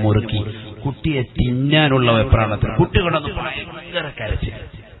വരിഞ്ഞു മുറുക്കി. കുട്ടിയെ തിന്നാനുള്ള വെപ്രാളത്തിൽ കുട്ടി കിടന്ന് ഭയങ്കര കരച്ചിൽ.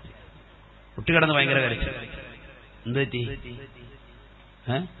 എന്ത് പറ്റി?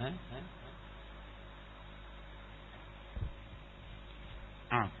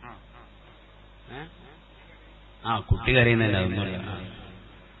 കുട്ടി കരയുന്നതല്ല, അതൊന്നുമില്ല.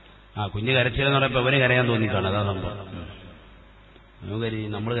 കുഞ്ഞ് കരച്ചിലെന്ന് പറയുമ്പോ അവന് കരയാൻ തോന്നിക്കാണ്, അതാ സംഭവം.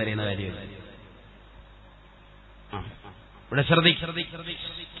 നമ്മൾ കരയുന്ന കാര്യമല്ല. ഇവിടെ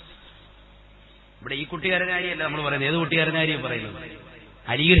ഇവിടെ ഈ കുട്ടിക്കാരൻ്റെ കാര്യമല്ല നമ്മൾ പറയുന്നത്. ഏത് കുട്ടിക്കാരൻ്റെ കാര്യം പറയുന്നത്?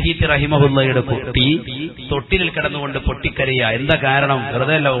 അലിയുൽ ഹീത്തി റഹിമഹുല്ലാഹയുടെ കുട്ടി തൊട്ടിലിൽ കിടന്നുകൊണ്ട് പൊട്ടിക്കരയ. എന്താ കാരണം?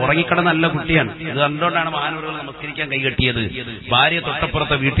 വെറുതെ അല്ല, ഉറങ്ങിക്കിടന്ന നല്ല കുട്ടിയാണ്. ഇത് കണ്ടുകൊണ്ടാണ് മഹാനവറുകൾ നമസ്കരിക്കാൻ കൈകെട്ടിയത്. ഭാര്യ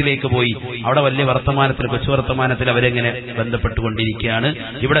തൊട്ടപ്പുറത്തെ വീട്ടിലേക്ക് പോയി. അവിടെ വലിയ വർത്തമാനത്തിൽ, കൊച്ചു വർത്തമാനത്തിൽ അവരെങ്ങനെ ബന്ധപ്പെട്ടുകൊണ്ടിരിക്കുകയാണ്.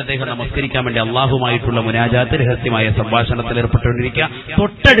 ഇവിടെ അദ്ദേഹം നമസ്കരിക്കാൻ വേണ്ടി അള്ളാഹുമായിട്ടുള്ള മുനാജാത്ത്, രഹസ്യമായ സംഭാഷണത്തിൽ ഏർപ്പെട്ടുകൊണ്ടിരിക്കുക.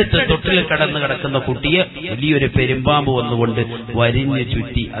 തൊട്ടടുത്ത് തൊട്ടിലിൽ കിടക്കുന്ന കുട്ടിയെ വലിയൊരു പെരുമ്പാമ്പ് വന്നുകൊണ്ട് വരിഞ്ഞ്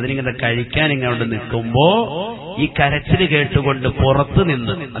ചുറ്റി അതിനിങ്ങനെ കഴിക്കാൻ ഇങ്ങോട്ട് നിൽക്കുമ്പോ ഈ കരച്ചിൽ കേട്ടുകൊണ്ട് പുറത്ത്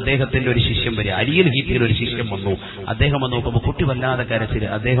നിന്ന് അദ്ദേഹത്തിന്റെ ഒരു ശിഷ്യൻ വരിക. അലിയുൽ ഹീത്തിയിൽ ഒരു ശിഷ്യൻ വന്നു. അദ്ദേഹം വന്ന് നോക്കുമ്പോൾ കുട്ടി വല്ലാതെ കരച്ചിൽ.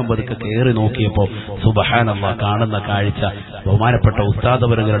 അദ്ദേഹം പതുക്കെ കയറി നോക്കിയപ്പോ സുബ്ഹാനല്ലാഹ്, കാണുന്ന കാഴ്ച ബഹുമാനപ്പെട്ട ഉസ്താദ്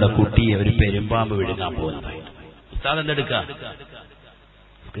അവരുടെ കുട്ടിയെ ഒരു പെരുമ്പാമ്പ് വിഴുങ്ങാൻ പോകുന്നതായി. ഉസ്താദ് എന്തെടുക്കുക?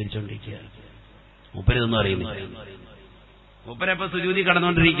 മൂപ്പരിതൊന്നും അറിയുന്നില്ല. മൂപ്പരപ്പോ സുജൂദി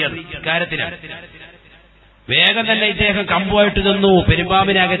കടന്നുകൊണ്ടിരിക്കുകയാണ്, കാര്യത്തിലാണ്. വേഗം തന്നെ ഇദ്ദേഹം കമ്പുമായിട്ട് നിന്നു.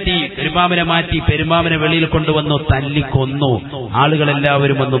 പെരുമ്പാമ്പിനെ അകറ്റി, പെരുമ്പാമ്പിനെ മാറ്റി, പെരുമ്പാമ്പിനെ വെളിയിൽ കൊണ്ടുവന്നു, തല്ലിക്കൊന്നു.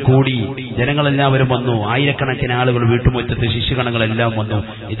 ആളുകളെല്ലാവരും വന്നു കൂടി, ജനങ്ങളെല്ലാവരും വന്നു. ആയിരക്കണക്കിന് ആളുകൾ വീട്ടുമുറ്റത്ത്, ശിശുഗണങ്ങളെല്ലാം വന്നു.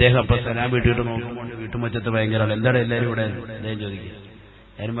 ഇദ്ദേഹം അപ്പൊ സലാം വീട്ടിട്ട് നോക്കുമ്പോൾ വീട്ടുമുറ്റത്ത് ഭയങ്കര എന്താണ് എല്ലാവരും ഇവിടെ? അദ്ദേഹം ചോദിക്കുക.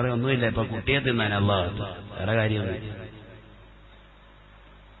 എല്ലാവരും പറയും ഒന്നുമില്ല, ഇപ്പൊ കുട്ടിയെ തിന്നാൻ അല്ലാഹ്, വേറെ കാര്യമൊന്നും.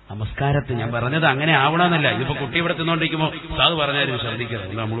 നമസ്കാരത്തിൽ ഞാൻ പറഞ്ഞത് അങ്ങനെ ആവണമെന്നല്ല. ഇതിപ്പോ കുട്ടി ഇവിടെ തിന്നോണ്ടിരിക്കുമ്പോ സാധു പറഞ്ഞാലും ശ്രദ്ധിക്കണം,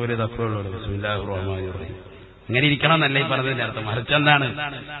 നമ്മളൊരു തക്കുള്ള ബിസ്മില്ലാഹിർ റഹ്മാനിർ റഹീം ഇങ്ങനെ ഇരിക്കണം എന്നല്ല ഈ പറഞ്ഞതിന്റെ അർത്ഥം. മറിച്ചെന്താണ്,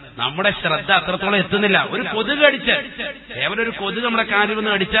 നമ്മുടെ ശ്രദ്ധ അത്രത്തോളം എത്തുന്നില്ല. ഒരു കൊതുക് കടിച്ച്, കേവലം ഒരു കൊതുക് നമ്മുടെ കാലിൽ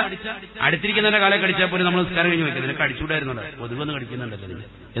വന്ന് കടിച്ച, അടുത്തിരിക്കുന്നതിന്റെ കാലെ കടിച്ചാൽ പോലും നമ്മൾ നിസ്കാരം കഴിഞ്ഞ് വെക്കുന്നത്. നിനക്ക് അടിച്ചുകൂടായിരുന്നുണ്ട്, കൊതുകൊന്ന് കടിക്കുന്നുണ്ടല്ലോ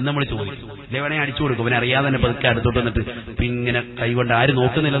എന്ന് നമ്മൾ ചോദിക്കും. ഇല്ലേ വേണമെങ്കിൽ അടിച്ചു കൊടുക്കും. അവനെ അറിയാതെ തന്നെ പതുക്കെ അടുത്തോട്ട് വന്നിട്ട് ഇങ്ങനെ കൈകൊണ്ട് ആരും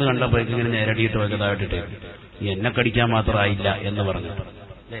നോക്കുന്നില്ലെന്ന് കണ്ടപ്പോഴേക്കും ഇങ്ങനെ നേരടിയിട്ട് വൈകതായിട്ടിട്ട് എന്നെ കടിക്കാൻ മാത്രമായില്ല എന്ന് പറഞ്ഞിട്ട്.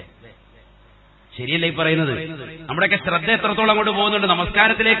 ശരിയല്ല ഈ പറയുന്നത്? നമ്മുടെയൊക്കെ ശ്രദ്ധ എത്രത്തോളം അങ്ങോട്ട് പോകുന്നുണ്ട്?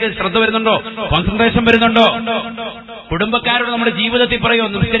 നമസ്കാരത്തിലേക്ക് ശ്രദ്ധ വരുന്നുണ്ടോ? കോൺസെൻട്രേഷൻ വരുന്നുണ്ടോ? കുടുംബക്കാരോട് നമ്മുടെ ജീവിതത്തിൽ പറയോ,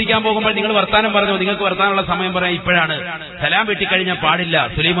 നിസ്കരിക്കാൻ പോകുമ്പോൾ നിങ്ങൾ വർത്താനം പറഞ്ഞോ, നിങ്ങൾക്ക് വർത്താനുള്ള സമയം പറയാം ഇപ്പോഴാണ്, സലാം വെട്ടിക്കഴിഞ്ഞാൽ പാടില്ല.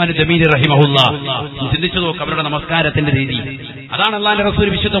 സുലൈമാൻ തമീർ റഹിമഹുല്ലാഹ് ചിന്തിച്ചു നോക്ക് അവരുടെ നമസ്കാരത്തിന്റെ രീതി. അതാണ് അല്ലാഹുവിന്റെ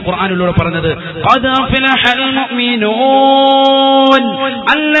റസൂൽ വിശുദ്ധ ഖുർആനിലൂടെ പറഞ്ഞത്, ഖദ് അഫ്ലഹൽ മുഅ്മിനൂൻ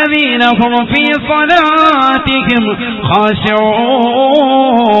അല്ലദീന ഹും ഫീ സ്വലാത്തിഹിം ഖാശിഊൻ.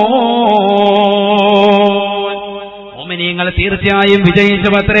 മുഅ്മിനീങ്ങൾ തീർച്ചയായും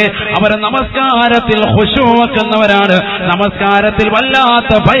വിജയിച്ചവത്രേ, അവർ നമസ്കാരത്തിൽ ഖുശൂ വെക്കുന്നവരാണ്, നമസ്കാരത്തിൽ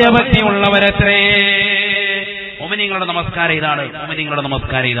വല്ലാത്ത ഭയഭക്തിയുള്ളവരത്രേ. മുഅ്മിനീങ്ങളുടെ നമസ്കാരം ഇതാണ്, മുഅ്മിനീങ്ങളുടെ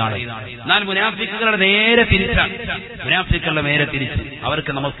നമസ്കാരം ഇതാണ്. എന്നാൽ മുനാഫിക്കുകളുടെ നേരെ തിരിച്ചാണ്. മുനാഫിക്കുകളുടെ നേരെ തിരിച്ച്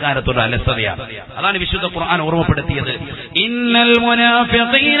അവർക്ക് നമസ്കാരത്തോട് അലസതയാണ്. അതാണ് വിശുദ്ധ ഖുർആൻ ഓർമ്മപ്പെടുത്തിയത്. ഇന്നൽ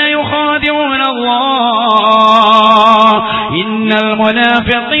മുനാഫിഖീന യുഖാദിഊന അല്ലാഹ്, ഇന്നൽ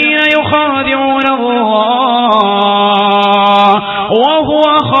മുനാഫിഖീന യുഖാദിഊന അല്ലാഹ് വഹുവ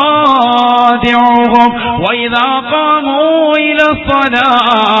ഖാദിഉഹും വഇദാ ഖാമൂ ഇലാ الصلاة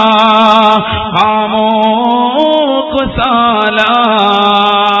قاموا كسالى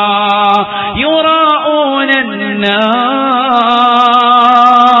يراءون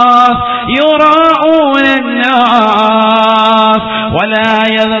الناس ولا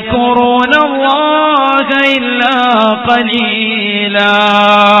يذكرون الله إلا قليلا.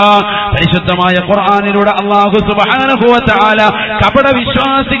 പരിശുദ്ധമായ ഖുർആനിലൂടെ അല്ലാഹു സുബ്ഹാനഹു വ തആല കപട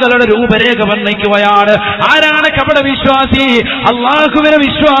വിശ്വാസികളുടെ രൂപരേഖ വർണ്ണിക്കുകയാണ്. ആരാണ് കപട വിശ്വാസി? അല്ലാഹുവിന്റെ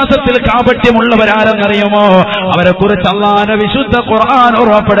വിശ്വാസത്തിൽ കാപട്യമുള്ളവരാരെന്നറിയുമോ? അവരെ കുറിച്ച് അല്ലാഹുവിന്റെ വിശുദ്ധ ഖുർആൻ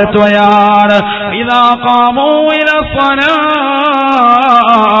ഓർമ്മപ്പെടുത്തുകയാണ്. ഇദാ ഖാമൂ ഇലാ സ്വലാത്ത്,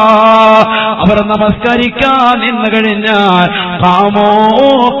 അവർ നമസ്കരിക്കാൻ നിന്ന് കഴിഞ്ഞാൽ ഖാമൂ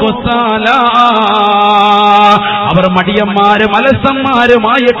കുസാലാ, അവർ മടിയന്മാരും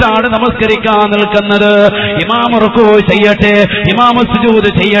അലസന്മാരുമായിട്ടാണ് നമസ്കരിക്കാൻ നിൽക്കുന്നത്. ഇമാം റുക്കൂ ചെയ്യട്ടെ, ഇമാം സുജൂദ്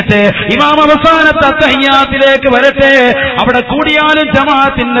ചെയ്യട്ടെ, ഇമാം അവസാനത്തെ തഹിയ്യാത്തിലേക്ക് വരട്ടെ, അവിടെ കൂടിയാലും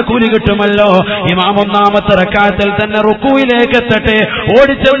ജമാഅത്തിന് കൂലി കിട്ടുമല്ലോ. ഇമാം ഒന്നാമത്തെ റക്അത്തിൽ തന്നെ റുക്കൂയിലേക്ക് എത്തട്ടെ,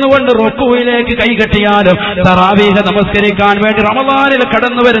 ഓടിച്ചെന്നുകൊണ്ട് റുക്കൂയിലേക്ക് കൈകെട്ടിയാലും തറാവീഹ് നമസ്കരിക്കാൻ വേണ്ടി റമദാനിൽ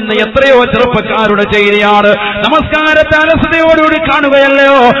കടന്നു വരുന്ന എത്രയോ ചെറുപ്പക്കാരുടെ ചെയ്തിയാണ്. നമസ്കാരത്തെ അലസതയോടുകൂടി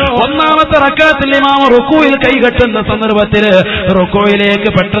കാണുകയല്ലയോ. ഒന്നാമത്തെ റക്അത്തിൽ ഇമാം റുക്കൂയിൽ കൈകെട്ടുന്ന സന്ദർഭത്തിൽ റുക്കൂയിലേക്ക്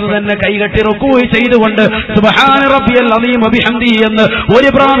പെട്ടെന്ന് തന്നെ കൈകെട്ടി റുക്കൂ ചെയ്തുകൊണ്ട് സുബ്ഹാന റബ്ബിയൽ അദീം വബിഹംദിഹി എന്ന് ഒരു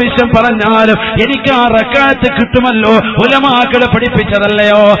പ്രാവശ്യം പറഞ്ഞാലും എനിക്ക് ആ റക്അത്ത് കിട്ടുമല്ലോ. ഉലമാക്കളെ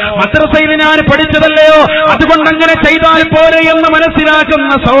പഠിപ്പിച്ചതല്ലയോ, മദ്രസയിൽ ഞാൻ പഠിച്ചതല്ലയോ, അതുകൊണ്ട് അങ്ങനെ ചെയ്താൽ പോരെ എന്ന്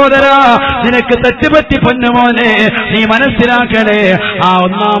മനസ്സിലാക്കുന്ന സഹോദര, നിനക്ക് തെറ്റുപറ്റി പൊന്നുമോനെ, നീ മനസ്സിലാക്കണേ. ആ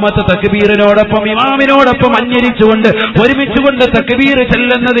ഒന്നാമത്തെ തക്ബീറിനോടൊപ്പം ഇമാമിനോടൊപ്പം അന്വരിച്ചുകൊണ്ട് ഒരുമിച്ചുകൊണ്ട് തക്ബീർ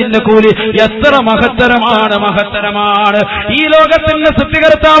ചെല്ലുന്നതിന്റെ കൂലി എത്ര മഹത്തരമാണ്, മഹത്തരമാണ്. ഈ ലോകത്തിന്റെ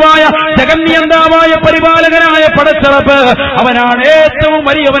സൃഷ്ടികർത്താവായ ജഗന്നിയന്താവായ പരിപാലകനായ പടച്ചറപ്പ് അവനാണ് ഏറ്റവും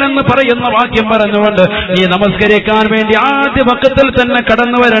വലിയവനെന്ന് പറയുന്ന വാക്യം പറഞ്ഞുകൊണ്ട് ഈ നമസ്കരിക്കാൻ വേണ്ടി ആദ്യ വഖത്തിൽ തന്നെ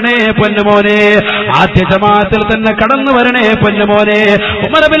കടന്നു വരണേ പൊന്നുമോനെ, ആദ്യ ജമാഅത്തിൽ തന്നെ കടന്നു വരണേ പൊന്നുമോനെ.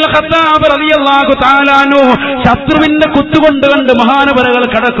 ഉമർ ബിൻ ഖത്താബ് റളിയല്ലാഹു തആല അൻഹു ശത്രുവിന്റെ കുത്തുകൊണ്ട് കണ്ട് മഹാനവറുകൾ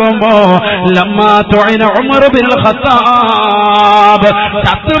കടക്കുമ്പോ ലമ്മാ തുഇന ഉമർ ബിൻ ഖത്താബ്,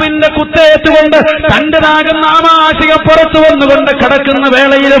 ശത്രുവിന്റെ കുത്തേറ്റുകൊണ്ട് തന്റേതാകുന്ന ആമാശിക പുറത്തു വന്നുകൊണ്ട് കടക്കുന്ന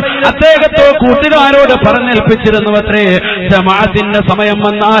വേളയിലും അദ്ദേഹത്തോ കൂട്ടുകാരോട് പറഞ്ഞേൽപ്പിച്ചിരുന്നു അത്രേ, ജമാഅത്തിന്റെ സമയം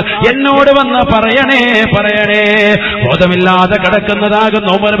വന്നാൽ എന്നോട് വന്ന് പറയണേ, പറയണേ. ബോധമില്ലാതെ കിടക്കുന്നതാകുന്ന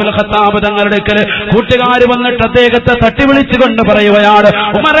ഉമർ ബിൻ ഖത്താബ് തങ്ങളുടെ അടുക്കൽ കൂട്ടുകാർ വന്നിട്ട് അദ്ദേഹത്തെ തട്ടി വിളിച്ചുകൊണ്ട് പറയുകയാണ്,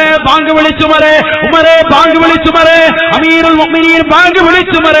 ഉമറേ ബാങ്ക് വിളിച്ചുമറേ, ഉമറേ ബാങ്ക് വിളിച്ചുമറേ, അമീറുൽ മുഅ്മിനീൻ ബാങ്ക്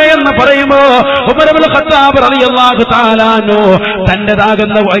വിളിച്ചുമറേ എന്ന് പറയുമ്പോ ഉമർ ബിൻ ഖത്താബ് റളിയല്ലാഹു തആല അൻഹു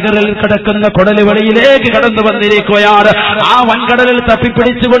തന്റേതാകുന്ന വയറിൽ കിടക്കുന്ന കുടലുവെളിയിലേക്ക് കടന്നു വന്നിരിക്കുകയാണ്. ആ വൻകടലിൽ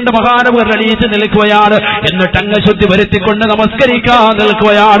തപ്പിപ്പിടിച്ചുകൊണ്ട് മഹാനവർ എണീറ്റ് നിൽക്കുകയാണ്. എന്നിട്ട് അംഗശുദ്ധി വരുത്തിക്കൊണ്ട് നമസ്കരിക്കാൻ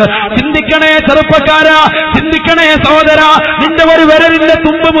നിൽക്കുകയാണ്. ചിന്തിക്കണേ ചെറുപ്പക്കാരാ, ചിന്തിക്കണേ സഹോദര, നിന്റെ ഒരു വിരലിന്റെ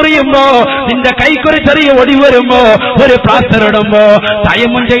തുമ്പ് മുറിയുമ്പോ, നിന്റെ കൈക്കൊരു ചെറിയ ഒടിവ് വരുമ്പോ, ഒരു പ്ലാസ്റ്റർ ഇടുമ്പോ,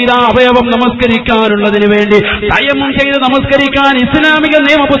 തയമ്മം ചെയ്ത അവയവം നമസ്കരിക്കാനുള്ളതിന് വേണ്ടി തയമ്മം ചെയ്ത് നമസ്കരിക്കാൻ ഇസ്ലാമിക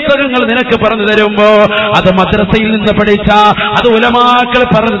നിയമ പുസ്തകങ്ങൾ നിനക്ക് പറഞ്ഞു തരുമ്പോ, അത് മദ്രസയിൽ നിന്ന് പഠിച്ച, അത് ഉലമാക്കൾ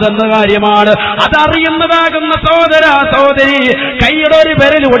പറഞ്ഞു തന്ന കാര്യമാണ്. അതറിയുന്നതാകുന്ന സഹോദര സഹോദരി, കൈയുടെ ഒരു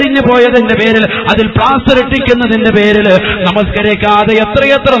വിരൽ ഒടിഞ്ഞു പോയതിന്റെ പേരിൽ, അതിൽ പ്ലാസ്റ്റർ ഇട്ടിക്കുന്നതിന്റെ പേരിൽ നമസ്കരിക്കാതെ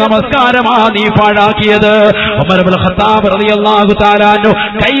എത്രയെത്ര നമസ്കാരമാ നീ പാഴാക്കിയത്. ഉമർ ഇബ്നു ഖത്താബ് റളിയല്ലാഹു തആല അൻഹു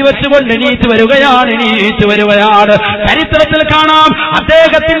കൈവച്ചുകൊണ്ട് എണീറ്റ് വരികയാണ്, എണീറ്റ് വരികയാണ്. ചരിത്രത്തിൽ കാണാം,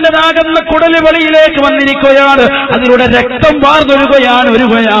 അദ്ദേഹത്തിൻ്റെതാകുന്ന കുടല് വെളിയിലേക്ക് വന്നിരിക്കുകയാണ്, അതിലൂടെ രക്തം വാർന്നൊഴുകയാണ്,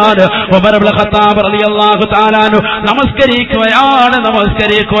 ഒഴുകുകയാണ്. ഉമർ ഇബ്നു ഖത്താബ് റളിയല്ലാഹു തആല അൻഹു നമസ്കരിക്കുകയാണ്,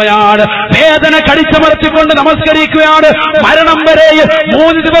 നമസ്കരിക്കുകയാണ്. വേദന കടിച്ചമർത്തിക്കൊണ്ട് നമസ്കരിക്കുകയാണ്. മരണം വരെ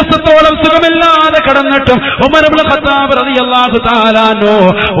 3 ദിവസത്തോളം സുഖമില്ലാതെ കടന്നിട്ടും ഉമർ ഇബ്നു ഖത്താബ് റളിയല്ലാഹു തആല അൻഹു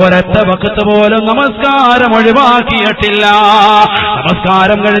ഒരൊറ്റ വഖത്ത് പോലും നമസ്കാരം ഒഴിവാക്കിയിട്ടില്ല.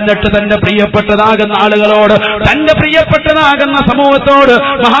 നമസ്കാരം കഴിഞ്ഞിട്ട് തന്റെ പ്രിയപ്പെട്ടതാകുന്ന ആളുകളോട്, തന്റെ പ്രിയപ്പെട്ടതാകുന്ന സമൂഹത്തോട്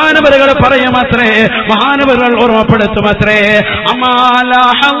മഹാനവറുകൾ പറയുമത്രേ, മഹാനവറുകൾ ഓർമ്മപ്പെടുത്തുമത്രേ, അമ്മാ ലാ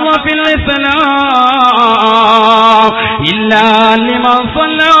ഹവ്വ ഫിൽ ഇസ്ലാം ഇല്ലാ ലിമൻ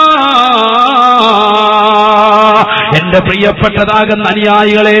സല്ലാ. എന്റെ പ്രിയപ്പെട്ടതാകുന്ന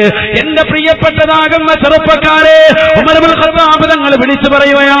അനുയായികളെ, എന്റെ പ്രിയപ്പെട്ടതാകുന്ന ചെറുപ്പക്കാരെ, ഉമർ ഇബ്നുൽ ഖത്താബ് തങ്ങൾ വിളിച്ചു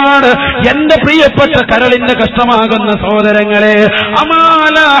പറയുകയാണ്, എന്റെ പ്രിയപ്പെട്ട കരളിന്റെ കഷ്ടമാകുന്ന സഹോദരങ്ങളെ,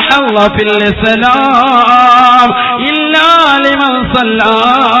 അമാല ഹല്ല ഫിൽ ഇസ്ലാം ഇല്ലാ ലിമൻ സല്ലാ.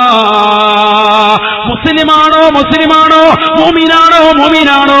 മുസ്ലിമാണോ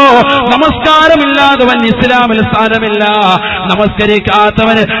മുഅ്മിനാണോ നമസ്കാരമില്ലാത്തവൻ ഇസ്ലാമിൽ സ്ഥാനമില്ല,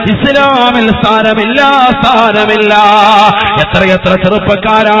 നമസ്കരിക്കാത്തവന് ഇസ്ലാമിൽ സ്ഥാനമില്ല. എത്രയെത്ര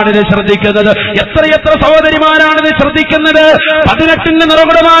ചെറുപ്പക്കാരാണിത് ശ്രദ്ധിക്കുന്നത്, എത്രയെത്ര സഹോദരിമാരാണിത് ശ്രദ്ധിക്കുന്നത്. 18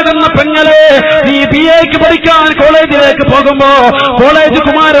 നിറകുടമാകുന്ന പെങ്ങളെ, നീ BA പഠിക്കാൻ കോളേജിലേക്ക് പോകുമ്പോ, കോളേജ്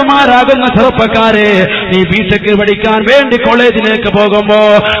കുമാരന്മാരാകുന്ന ചെറുപ്പക്കാരെ, നീ BTech പഠിക്കാൻ വേണ്ടി കോളേജിലേക്ക് പോകുമ്പോ,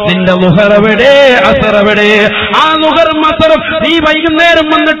 നിന്റെ ളുഹർ എവിടെ, അസർ എവിടെ? ആ ളുഹറും അസറും നീ വൈകുന്നേരം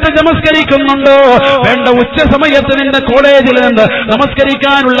വന്നിട്ട് നമസ്കരിക്കുന്നുണ്ടോ? വേണ്ട, ഉച്ച സമയത്ത് നിന്റെ കോളേജിൽ നിന്ന്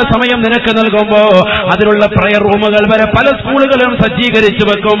നമസ്കരിക്കാനുള്ള സമയം നിനക്ക് നൽകുമ്പോ, അതിനുള്ള പ്രയർ റൂമുകൾ വരെ പല സ്കൂളുകളും സജ്ജീകരിച്ചു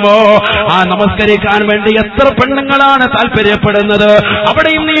വെക്കുമ്പോ, ആ നമസ്കരിക്കാൻ വേണ്ടി എത്ര പെണ്ണുങ്ങളാണ് താല്പര്യപ്പെടുന്നത്.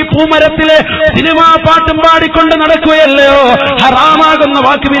 അവിടെയും നീ പൂമരത്തിലെ സിനിമാ പാട്ടും പാടിക്കൊണ്ട് നടക്കുകയല്ലയോ? ഹറാമാകുന്ന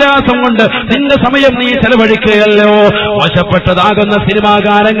വാക്കുവിലാസം കൊണ്ട് നിന്റെ സമയം നീ ചെലവഴിക്കുകയല്ലോ? മോശപ്പെട്ടതാകുന്ന സിനിമാ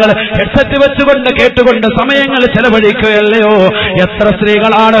ഗാനങ്ങൾ ഹെഡ്സെറ്റ് വെച്ചുകൊണ്ട് കേട്ടുകൊണ്ട് സമയങ്ങൾ ചെലവഴിക്കുകയല്ലയോ? എത്ര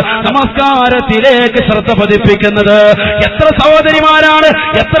സ്ത്രീകളാണ് നമസ്കാരത്തിലേക്ക് ശ്രദ്ധ പതിപ്പിക്കുന്നത്? എത്ര സഹോദരിമാരാണ്,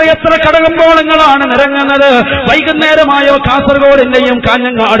 എത്രയെത്ര കടകമ്പോളങ്ങളാണ് നിറങ്ങുന്നത്? വൈകുന്നേരമായോ കാസർഗോഡിന്റെയും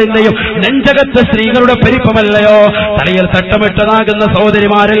കാഞ്ഞങ്ങാടിന്റെയും നെഞ്ചകത്ത് സ്ത്രീകളുടെ പെരുപ്പമല്ലയോ? തലയിൽ തട്ടമിട്ടതാകുന്ന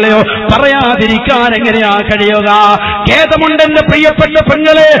സഹോദരിമാരല്ലയോ? പറയാതിരിക്കാൻ എങ്ങനെയാ കഴിയുക? ഖേദമുണ്ട് എന്റെ പ്രിയപ്പെട്ട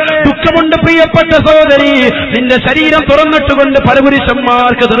പെങ്ങളെ, ദുഃഖമുണ്ട് പ്രിയപ്പെട്ട സഹോദരി. നിന്റെ ശരീരം തുറന്നിട്ടുകൊണ്ട്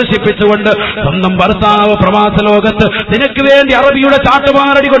പരപുരുഷന്മാർക്ക് ദർശിപ്പിച്ചുകൊണ്ട് സ്വന്തം ഭർത്താവ് പ്രവാസ ലോകത്ത് നിനക്ക് വേണ്ടി അറബിയുടെ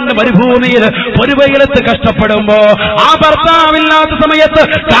ചാട്ടുപാറടി കൊണ്ട് മരുഭൂമിയിൽ പൊരുവയിലത്ത് കഷ്ടപ്പെടുമ്പോ, ആ ഭർത്താവില്ലാത്ത സമയത്ത്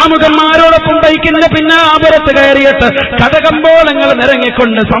കാമുകന്മാരോടൊപ്പം ബൈക്കിന്റെ പിന്നാപുരത്ത് കയറിയിട്ട് കടകമ്പോളങ്ങൾ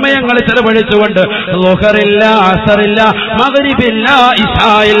നിറങ്ങിക്കൊണ്ട് സമയങ്ങൾ ചെലവഴിച്ചുകൊണ്ട് ളുഹറില്ല, അസറില്ല, മഗ്രിബില്ല,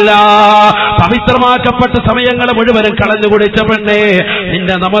 ഇശായില്ല, പവിത്രമാക്കപ്പെട്ട സമയങ്ങൾ മുഴുവനും കളഞ്ഞുകുടിച്ച പെണ്ണേ,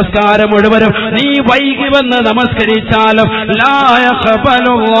 നിന്റെ നമസ്കാരം മുഴുവനും നീ വൈകി വന്ന് നമസ്കരിച്ചാലും ലാ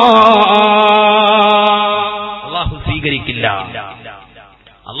യഖ്ബലുല്ലാഹ് സ്വീകരിക്കില്ല.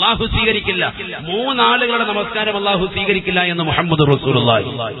 അള്ളാഹു സ്വീകരിക്കില്ല. 3 ആളുകളുടെ നമസ്കാരം അള്ളാഹു സ്വീകരിക്കില്ല എന്ന് മുഹമ്മദ് റസൂലുള്ളാഹി.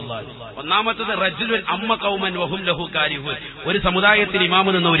 ഒന്നാമത്തത് റജുലുൻ അമ്മ ഖൗമൻ വഹും ലഹു കാരിഹൂൻ. ഒരു സമുദായത്തിൽ ഇമാമ്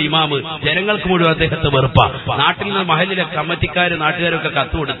നിന്ന ഒരു ഇമാമ്, ജനങ്ങൾക്ക് മുഴുവൻ അദ്ദേഹത്തെ വെറുപ്പ. നാട്ടിൽ നിന്ന് മഹലിലെ കമ്മിറ്റിക്കാര് നാട്ടുകാരൊക്കെ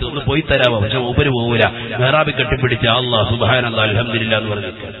കത്ത് കൊടുത്തു, ഒന്ന് പോയി തരാമോ? പക്ഷെ ഉപര് പോകൂല. മെഹ്റാബിൽ കെട്ടിപ്പിടിച്ച് അല്ലാഹ് സുബ്ഹാനല്ലാഹ് അൽഹംദുലില്ലാഹ് എന്ന്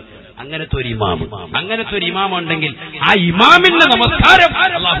പറഞ്ഞിട്ട് അങ്ങനത്തെ ഒരു ഇമാം ഉണ്ടെങ്കിൽ ആ ഇമാമിന്റെ നമസ്കാരം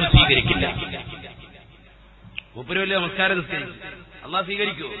അള്ളാഹു സ്വീകരിക്കില്ല. മൂപ്പര് വലിയ നമസ്കാരം അള്ളാഹ്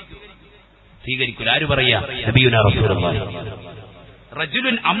സ്വീകരിക്കൂല. ആര് പറയാ? നബിയുനാ റസൂലുള്ളാഹി.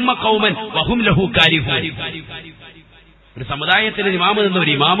 റജുലുൻ അമ്മ ഖൗമൻ വഹും ലഹു കാരിഹൂൻ. ഒരു സമുദായത്തിന് ഇമാമ് നിന്ന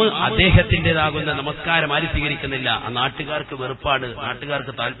ഒരു ഇമാമ്, അദ്ദേഹത്തിന്റേതാകുന്ന നമസ്കാരം ആര് സ്വീകരിക്കുന്നില്ല? ആ നാട്ടുകാർക്ക് വെറുപ്പാട്,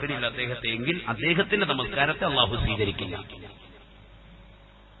 നാട്ടുകാർക്ക് താല്പര്യമില്ല അദ്ദേഹത്തെ, എങ്കിൽ അദ്ദേഹത്തിന്റെ നമസ്കാരത്തെ അള്ളാഹു സ്വീകരിക്കില്ല.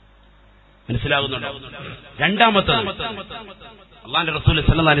 മനസ്സിലാകുന്നുണ്ടോ? രണ്ടാമത്തത് അള്ളാഹുവിന്റെ റസൂൽ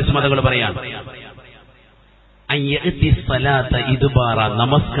സല്ലല്ലാഹു അലൈഹി വസല്ലം തങ്ങൾ പറയാണ്,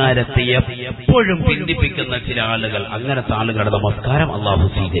 നമസ്കാരത്തെ എപ്പോഴും പിന്തിപ്പിക്കുന്ന ചില ആളുകൾ, അങ്ങനത്തെ ആളുകളുടെ നമസ്കാരം അള്ളാഹു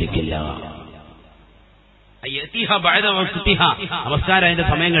സ്വീകരിക്കില്ല. നമസ്കാരം അതിന്റെ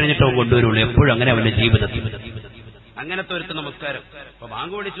സമയം കഴിഞ്ഞിട്ടോ കൊണ്ടുവരുള്ളൂ, എപ്പോഴും അങ്ങനെ അവന്റെ ജീവിതത്തിൽ. അങ്ങനത്തെ ഒരു നമസ്കാരം. അപ്പൊ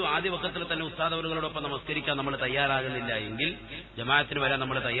ബാങ്ക് വിളിച്ചു, ആദ്യ വക്കത്തിൽ തന്നെ ഉസ്താദ് അവരുകളോടൊപ്പം നമസ്കരിക്കാൻ നമ്മൾ തയ്യാറാകുന്നില്ല എങ്കിൽ, ജമാഅത്തിന് വരാൻ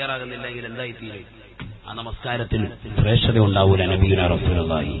നമ്മൾ തയ്യാറാകുന്നില്ല എങ്കിൽ എന്തായി തീരും? ആ നമസ്കാരത്തിൽ ശ്രേഷ്ഠത ഉണ്ടാവൂല. നബിയുനാ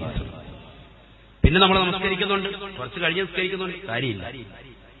റസൂലുള്ളാഹി. പിന്നെ നമ്മൾ നമസ്കരിക്കുന്നുണ്ട്, കുറച്ച് കഴിഞ്ഞ് നമസ്കരിക്കുന്നുണ്ട്, കാര്യമില്ല.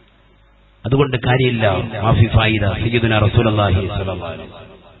 അതുകൊണ്ട് കാര്യമില്ല. മാഫി ഫായിദ സയ്യിദുനാ റസൂലുള്ളാഹി സ്വല്ലല്ലാഹു അലൈഹി വസല്ലം.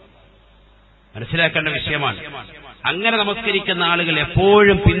 മനസ്സിലാക്കേണ്ട വിഷയമാണ്. അങ്ങനെ നമസ്കരിക്കുന്ന ആളുകൾ,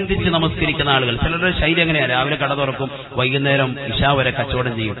 എപ്പോഴും പിന്തിച്ച് നമസ്കരിക്കുന്ന ആളുകൾ. ചിലരുടെ ശൈലി എങ്ങനെയാണ്? രാവിലെ കട തുറക്കും, വൈകുന്നേരം ഇശാ വരെ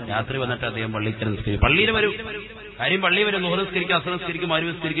കച്ചവടം ചെയ്യും, രാത്രി വന്നിട്ട് അദ്ദേഹം പള്ളിയിൽ നിസ്കരിക്കും. പള്ളിയിൽ വരും, കാര്യം പള്ളി വരും, ളുഹർ നിസ്കരിക്കും, അസ്ർ നിസ്കരിക്കും,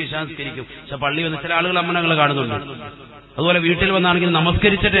 മഗ്രിബ് നിസ്കരിക്കും, ഇശാ നിസ്കരിക്കും. പക്ഷെ പള്ളി വന്ന് ചില ആളുകൾ അമ്മനങ്ങൾ കാണുന്നുണ്ട്. അതുപോലെ വീട്ടിൽ വന്നാണെങ്കിൽ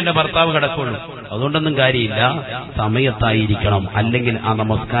നമസ്കരിച്ചിട്ട് എന്റെ ഭർത്താവ് കിടക്കുള്ളൂ. അതുകൊണ്ടൊന്നും കാര്യമില്ല, സമയത്തായിരിക്കണം. അല്ലെങ്കിൽ ആ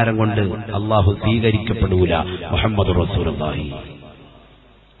നമസ്കാരം കൊണ്ട് അള്ളാഹു സ്വീകരിക്കപ്പെടൂല. മുഹമ്മദ് റസൂലുള്ളാഹി.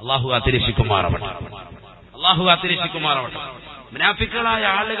 അള്ളാഹു കാത്തിരക്ഷിക്കുമാറാവട്ടെ. മുനാഫിക്കുകളായ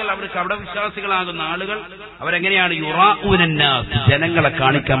ആളുകൾ, അവർക്ക് അവിടെ വിശ്വാസികളാകുന്ന ആളുകൾ, അവരെങ്ങനെയാണ്? യുറാഊനന്നാസ്, ജനങ്ങളെ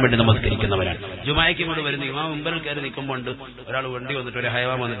കാണിക്കാൻ വേണ്ടി നമസ്കരിക്കുന്നവരാണ്. ജുമായ്ക്ക് കൊണ്ട് വരുന്ന ഇമാം മുമ്പിൽ കയറി നിൽക്കുമ്പോൾ ഒരാൾ വണ്ടി വന്നിട്ട്, ഒരു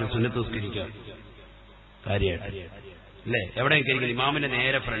ഹൈവാൻ വന്നിട്ട് സുന്നത്ത് നിസ്കരിക്കുക. കാര്യമായിട്ട് അല്ലേ? എവിടെയും കരിക്കുന്നത്? ഇമാമിന്റെ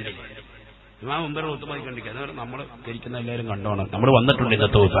നേരെ ഫ്രണ്ടിൽ. ഇമാം മുമ്പ് ഒത്തുമായി കണ്ടിരിക്കുക. അതുപോലെ നമ്മൾ കരിക്കുന്ന എല്ലാവരും കണ്ടോണം. നമ്മൾ വന്നിട്ടുണ്ട്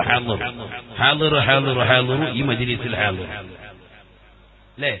ഇന്നത്തെ ദിവസം. ഈ മജ്‌ലിസിൽ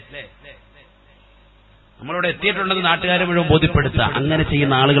അല്ലേ? നമ്മളോട് എത്തിയിട്ടുണ്ടെന്ന് നാട്ടുകാരെ മുഴുവൻ ബോധ്യപ്പെടുത്തുക. അങ്ങനെ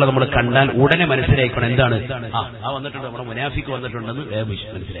ചെയ്യുന്ന ആളുകളെ നമ്മൾ കണ്ടാൽ ഉടനെ മനസ്സിലാക്കണം എന്താണ് വന്നിട്ടുണ്ട്, നമ്മുടെ മുനാഫിക്ക് വന്നിട്ടുണ്ടെന്ന് വേഗം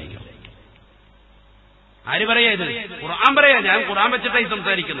മനസ്സിലാക്കണം. ആര് പറയാ ഇത്? ഖുർആൻ പറയാ. ഞാൻ ഖുർആൻ വെച്ചിട്ടായി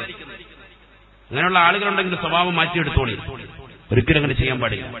സംസാരിക്കുന്നത്. അങ്ങനെയുള്ള ആളുകളുണ്ടെങ്കിൽ സ്വഭാവം മാറ്റിയെടുത്തോളി. ഒരിക്കലും അങ്ങനെ ചെയ്യാൻ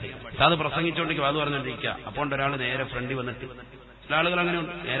പാടില്ല. അത് പ്രസംഗിച്ചുകൊണ്ടെങ്കിൽ അത് പറഞ്ഞുകൊണ്ടിരിക്കുക. അപ്പോൾ ഒരാൾ നേരെ ഫ്രണ്ടിൽ വന്നിട്ട്, ചില ആളുകൾ അങ്ങനെ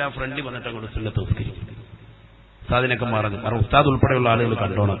നേരെ ഫ്രണ്ടിൽ വന്നിട്ട് അങ്ങോട്ട് സുന്നത്ത് നിസ്കരിക്കും. ഉസ്താദിനൊക്കെ പറഞ്ഞു. കാരണം ഉസ്താദ് ഉൾപ്പെടെയുള്ള ആളുകൾ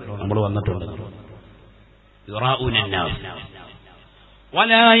കണ്ടോണം നമ്മൾ വന്നിട്ടുണ്ട്.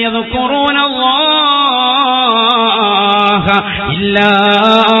 ولا يذكرون الله إلا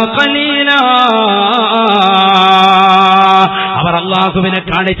قليلا. അവർ അള്ളാഹുവിനെ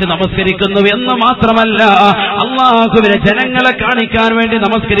കാണിച്ച് നമസ്കരിക്കുന്നു എന്ന് മാത്രമല്ല, അള്ളാഹുവിനെ ജനങ്ങളെ കാണിക്കാൻ വേണ്ടി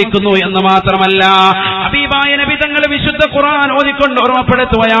നമസ്കരിക്കുന്നു എന്ന് മാത്രമല്ല, ഹബീബായ നബി തങ്ങൾ വിശുദ്ധ ഖുർആൻ ഓതിക്കൊണ്ട്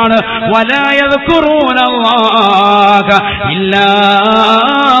ഓർമ്മപ്പെടുത്തുകയാണ്, വലാ യദ്കുറൂനല്ലാഹ ഇല്ലാ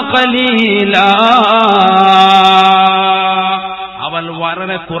ഖലീലാ. അവൾ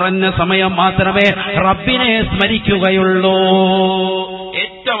വളരെ കുറഞ്ഞ സമയം മാത്രമേ റബ്ബിനെ സ്മരിക്കുകയുള്ളൂ.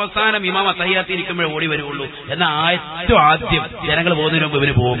 ഏറ്റവും അവസാനം ഇമാം തഹിയ്യാത്തിരിക്കുമ്പോഴേ ഓടി വരുള്ളൂ. എന്നാൽ ഏറ്റവും ആദ്യം ജനങ്ങൾ പോകുന്നതിന് മുമ്പ്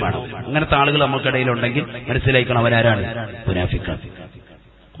ഇവന് പോകും വേണം. അങ്ങനത്തെ ആളുകൾ നമുക്കിടയിലുണ്ടെങ്കിൽ മനസ്സിലാക്കണം അവരാരാണ്? മുനാഫിഖാണ്.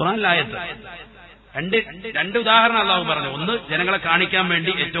 ഖുർആനിലായത്ത് രണ്ട് ഉദാഹരണം അല്ലാഹു പറഞ്ഞു. ഒന്ന്, ജനങ്ങളെ കാണിക്കാൻ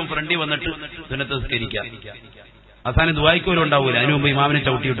വേണ്ടി ഏറ്റവും ഫ്രണ്ടിൽ വന്നിട്ട് സുന്നത്ത് നിസ്കരിക്കുക. അവസാനം ദുആയിക്കോലും ഉണ്ടാവൂല. അതിനു മുമ്പ് ഇമാമിനെ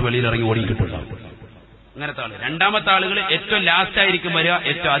ചവിട്ടിയിട്ട് വെളിയിൽ ഇറങ്ങി ഓടിയിട്ടുണ്ടാവും. അങ്ങനത്തെ ആള്. രണ്ടാമത്തെ ആളുകൾ ഏറ്റവും ലാസ്റ്റ് ആയിരിക്കും വരിക,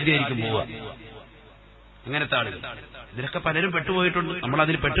 ഏറ്റവും ആദ്യമായിരിക്കും പോവുക. അങ്ങനത്തെ ആളുകൾ. ഇതിലൊക്കെ പലരും പെട്ടുപോയിട്ടുണ്ട്. നമ്മൾ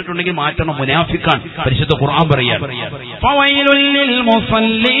അതിൽ പെട്ടിട്ടുണ്ടെങ്കിൽ മാറ്റണം. മുനാഫിഖാൻ. പരിശുദ്ധ ഖുർആൻ പറയാണ്, ഫവൈലുൽ ലിൽ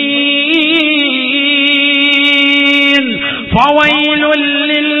മുസല്ലീൻ ഫവൈലുൽ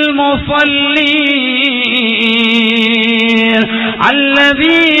ലിൽ മുസല്ലീൻ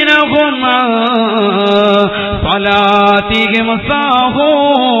അല്ലദീന ഹും അൻ സ്വലാത്തിഹിം സാഹൂൻ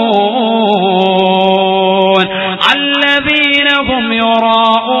الذين هم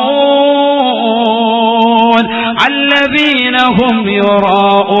يراءون الذين هم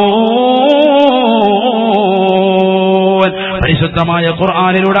يراءون. പരിശുദ്ധമായ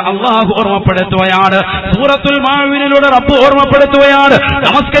ഖുർആനിലൂടെ അല്ലാഹു ഓർമ്മപ്പെടുത്തുകയാണ്. സൂറത്തുൽ മാഇദയിലൂടെ റബ്ബ് ഓർമ്മപ്പെടുത്തുകയാണ്,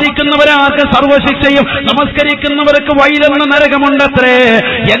 നമസ്കരിക്കുന്നവരാർക്ക് സർവശിക്ഷയും നമസ്കരിക്കുന്നവർക്ക് വൈലെന്ന നരകമുണ്ടത്രേ.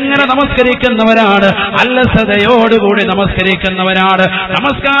 എങ്ങനെ നമസ്കരിക്കുന്നവരാണ്? അലസതയോടുകൂടി നമസ്കരിക്കുന്നവരാണ്.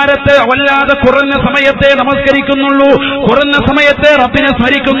 നമസ്കാരത്തെ വല്ലാതെ കുറഞ്ഞ സമയത്തെ നമസ്കരിക്കുന്നുള്ളൂ, കുറഞ്ഞ സമയത്തെ റബ്ബിനെ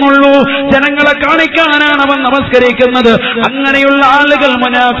സ്മരിക്കുന്നുള്ളൂ. ജനങ്ങളെ കാണിക്കാനാണ് അവൻ നമസ്കരിക്കുന്നത്. അങ്ങനെയുള്ള ആളുകൾ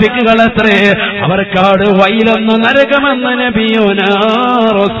മുനാഫിക്കുകളത്രേ. അവർക്കാട് വൈലെന്ന നരകമെന്ന് നബിയുനാ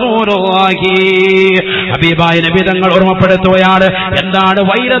റസൂലുള്ളാഹി. ഹബീബായ നബി തങ്ങൾ ഓർമ്മപ്പെടുത്തുകയാണ്, എന്താണ്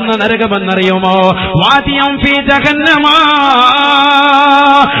വൈലെന്ന നരകമെന്നറിയുമോ? വാദിയം ഫീ ജഹന്നമ.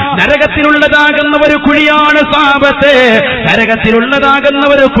 നരകത്തിലുള്ളതാകുന്ന ഒരു കുഴിയാണ് സാബത്തെ. നരകത്തിലുള്ളതാകുന്ന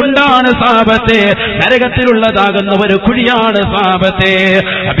ഒരു കുണ്ടാണ് സാബത്തെ. നരകത്തിലുള്ളതാകുന്ന ഒരു കുഴിയാണ് സാബത്തെ.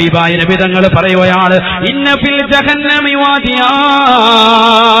 ഹബീബായ നബി തങ്ങൾ പറയുകയാണ്, ഇന്ന ഫിൽ ജഹന്നമി വാദിയാ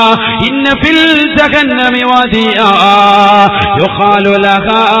ഇന്ന ഫിൽ ജഹന്നമി വാദിയാ യുഖാലു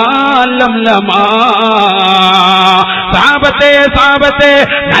ലഹാ ലംലമാ. സാബത്തെ സാബത്തെ,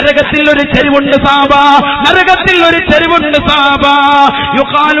 നരകത്തിൽ ഒരു ചെരിവുണ്ട് സാബ, നരകത്തിൽ ഒരു ചെരിവുണ്ട് സാബ.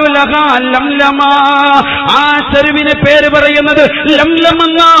 യുഖാലു ലഹാ ലംലമാ. ആ ചെരുവിന് പേര് പറയുന്നത്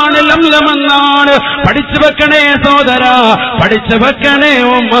ലംലമെന്നാണ്, ലംലമെന്നാണ്. പഠിച്ചു വെക്കണേ സോദര, പഠിച്ചു വെക്കണേ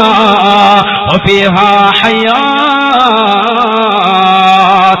ഉമ്മ. വഫീഹാ ഹയ്യാത്ത്.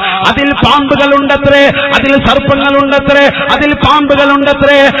 അതിൽ പാമ്പുകളുണ്ടത്രേ, അതിൽ സർപ്പങ്ങളുണ്ടത്രേ, അതിൽ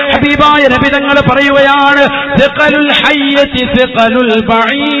പാമ്പുകളുണ്ടത്രേ. ഹബീബായ നബി തങ്ങൾ പറയുകയാണ്, സിഖലുൽ ഹയ്യത്തി സിഖലുൽ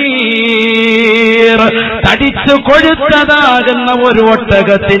ബഈർ. തടിച്ചു കൊഴുത്തതാകുന്ന ഒരു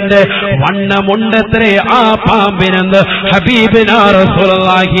ഒട്ടകത്തിന്റെ വണ്ണമുണ്ടത്രേ ആ പാമ്പിനെന്ന് ഹബീബിനാ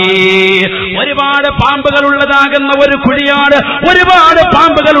റസൂലുള്ളാഹി. ഒരുപാട് പാമ്പുകൾ ഉള്ളതാകുന്ന ഒരു കുഴിയാണ്, ഒരുപാട്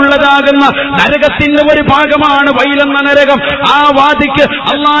പാമ്പുകൾ ഉള്ളതാകുന്ന നരകത്തിന്റെ ഒരു ഭാഗമാണ് വൈലെന്ന നരകം. ആ വാദിക്ക്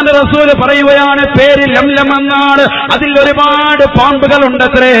അല്ലാഹുവിന്റെ റസൂല് പറയുകയാണ്, പേര് ലംലമെന്നാണ്. അതിൽ ഒരുപാട് പാമ്പുകൾ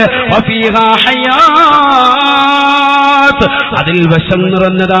ഉണ്ടത്രേ. വഫീഹാ ഹയ്യാത്ത്. അതിൽ വിഷം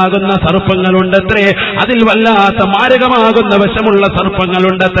നിറഞ്ഞതാകുന്ന സർപ്പങ്ങളുണ്ടത്രേ. അതിൽ വല്ലാത്ത മാരകമാകുന്ന വിഷമുള്ള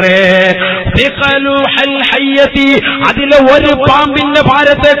സർപ്പങ്ങളുണ്ടത്രേ. അതിലെ ഒരു പാമ്പിന്റെ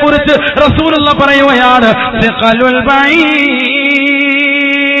ഭാരത്തെ കുറിച്ച് റസൂലുള്ള പറയുകയാണ്,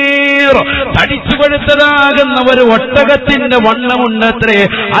 തടിച്ചു കൊഴുത്തതാകുന്ന ഒരു ഒട്ടകത്തിന്റെ വണ്ണമുണ്ടത്രേ,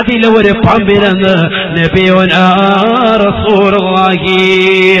 അതിലെ ഒരു പാമ്പിനെന്ന് നബിയുനാ റസൂലുള്ളാഹി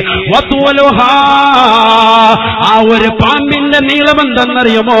വതുലുഹാ. ആ ഒരു പാമ്പിന്റെ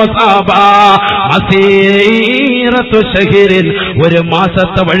നീളമെന്തെന്നറിയുമോ സാബാ? മസീറത്തു ശഹരിൻ, ഒരു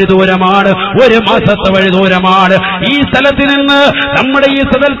മാസത്തെ വഴിദൂരമാണ്, ഒരു മാസത്തെ വഴിദൂരമാണ്. ഈ സ്ഥലത്ത് നിന്ന്, നമ്മുടെ ഈ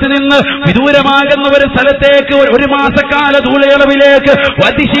സ്ഥലത്ത് നിന്ന് വിദൂരമാകുന്ന ഒരു സ്ഥലത്തേക്ക് ഒരു മാസക്കാല ദൂരയളവിലേക്ക്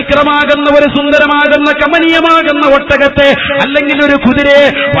അതിശീഘ്രമാകുന്ന ഒരു സുന്ദരമാകുന്ന കമനീയമാകുന്ന ഒട്ടകത്തെ അല്ലെങ്കിൽ ഒരു കുതിരയെ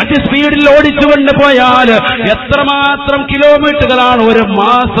അതി സ്പീഡിൽ ഓടിച്ചുകൊണ്ട് പോയാൽ എത്രമാത്രം കിലോമീറ്ററുകളാണ് ഒരു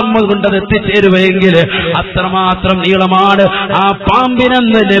മാസം കൊണ്ടത് എത്തിച്ചേരുവെങ്കിൽ അത്രമാത്രം നീളമാണ് ആ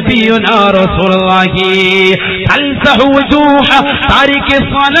പാമ്പിനെന്ന് നബിയുനാ റസൂലുള്ളാഹി. തൽസഹു വജൂഹ താരിഖി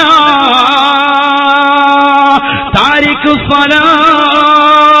സ്വലാ, താരിഖു സ്വലാ,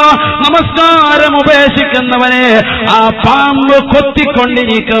 നമസ്കാരം ഉപേക്ഷിക്കുന്നവനെ ആ പാമ്പ്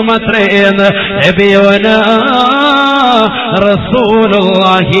കൊത്തിക്കൊണ്ടിരിക്കുമത്രേ എന്ന് നബിയുനാ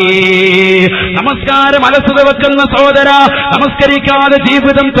റസൂലുള്ളാഹി. നമസ്കാരം അലസത വെക്കുന്ന സഹോദര, നമസ്കരിക്കാതെ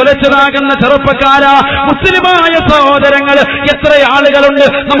ജീവിതം തുലച്ചതാകുന്ന ചെറുപ്പക്കാര, മുസ്ലിമായ സഹോദരങ്ങൾ, എത്ര ആളുകളുണ്ട്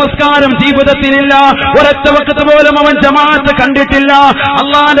നമസ്കാരം ജീവിതത്തിലില്ല. ഒരൊറ്റ വഖത്ത് പോലും അവൻ ജമാഅത്ത് കണ്ടിട്ടില്ല.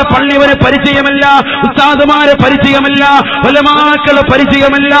 അള്ളാന്റെ പള്ളി അവന് പരിചയമില്ല, ഉസ്താദുമാരെ പരിചയമില്ല, ഉലമാക്കളെ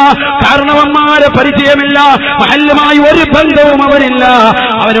പരിചയമില്ല, കാരണവന്മാരെ പരിചയമില്ല, മഹല്ലുമായി ഒരു ബന്ധവും അവനില്ല.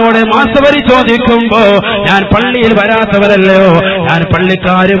 അവനോട് മാസവരി ചോദിക്കുമ്പോ ഞാൻ പള്ളിയിൽ വരാത്തവനല്ലയോ, ഞാൻ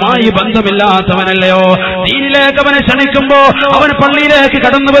പള്ളിക്കാരുമായി ബന്ധമില്ലാത്തവനല്ലയോ. ദീനിലേക്ക് അവനെ ക്ഷണിക്കുമ്പോ അവൻ പള്ളിയിലേക്ക്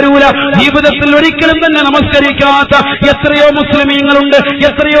കടന്നു വരൂല. ജീവിതത്തിൽ ഒരിക്കലും തന്നെ നമസ്കരിക്കാത്ത എത്രയോ മുസ്ലിമീങ്ങളുണ്ട്,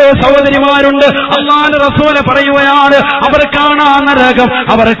 എത്രയോ സഹോദരിമാരുണ്ട്. അല്ലാഹുവിന്റെ റസൂൽ പറയുകയാണ്, അവർ കാണാ നരകം,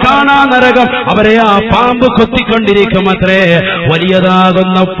 അവർ കാണാ നരകം, അവരെ ആ പാമ്പ് കൊത്തിക്കൊണ്ടിരിക്കും അത്രേ.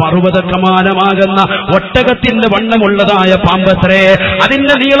 വലിയതാകുന്ന പർവ്വത കമാനമാകുന്ന ഒട്ടകത്തിന്റെ വണ്ണമുള്ളതായ പാമ്പത്രേ.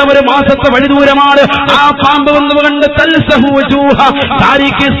 അതിന്റെ നീളം ഒരു മാസത്തെ വഴിദൂരമാണ്. ആ പാമ്പ് വന്നുകൊണ്ട് തൽസഹു വജൂഹ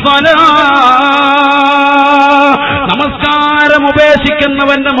താരിഖി സ്വലാ, നമസ്കാരം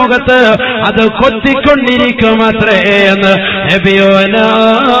ഉപേക്ഷിക്കുന്നവന്റെ മുഖത്ത് അത് കൊത്തിക്കൊണ്ടിരിക്കും അത്രേ എന്ന് നബിയുനാ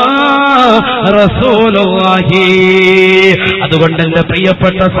റസൂലുള്ളാഹി. അതുകൊണ്ട് എന്റെ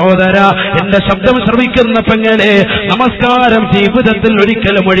പ്രിയപ്പെട്ട സഹോദര, എന്റെ ശബ്ദം ശ്രവിക്കുന്ന പെങ്ങളെ, നമസ്കാരം ജീവിതത്തിൽ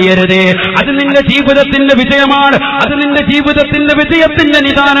ഒരിക്കലും ഒഴിയരുതേ. അത് നിന്റെ ജീവിതത്തിന്റെ വിജയമാണ്, അത് നിന്റെ ജീവിതത്തിന്റെ വിജയത്തിന്റെ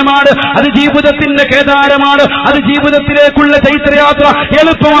നിദാനമാണ്, അത് ജീവിതത്തിന്റെ കേദാരമാണ്, അത് ജീവിതത്തിലേക്കുള്ള ചൈത്രയാത്ര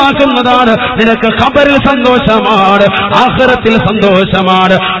എളുപ്പമാക്കുന്നതാണ്. നിനക്ക് ഖബറിൽ സന്തോഷമാണ്, ആഖിറത്തിൽ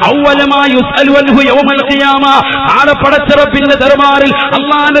സന്തോഷമാണ്. അവ്വലമായി യുസ്അലു അൻഹു യൗമൽ ഖിയാമ, നാളെ പടച്ചറപ്പിന്റെ ദർബാറിൽ,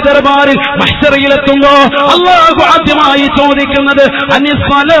 അല്ലാഹുവിന്റെ ദർബാറിൽ മഹ്ശറിലെത്തുമ്പോ അല്ലാഹു ആദ്യമായി ചോദിക്കുന്നത്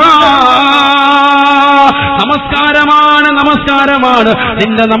അനിസ്വലാ, നമസ്കാരമാണ്, നമസ്കാരമാണ്.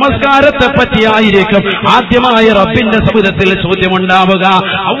 നിന്റെ നമസ്കാരത്തെ പറ്റിയായിരിക്കും ആദ്യമായി റബ്ബിന്റെ സമുദ്രത്തിൽ ചോദ്യമുണ്ടാവുക.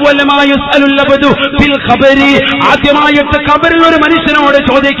 അവ്വലമായി യുസ്അലുൽ അബ്ദു ഫിൽ ഖബരി, ആദ്യമായിട്ട് ഖബറിൽ ഒരു മനുഷ്യനോട്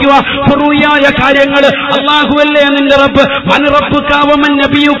ചോദിക്കുക ഫുറൂയായ കാര്യങ്ങൾ. അല്ലാഹുവല്ലേ നിന്റെ റബ്ബ്? മൻ റബ്ബുക വമൻ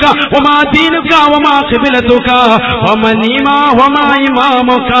നബിയുക വമാ ദീനുക വമാ ഖിബ്ലതുക വമൻ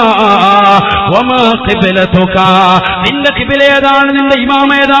ഇമാമുക വമാ ഖിബ്ലതുക. നിന്റെ ഖിബ്ല ഏതാണ്, നിന്റെ ഇമാം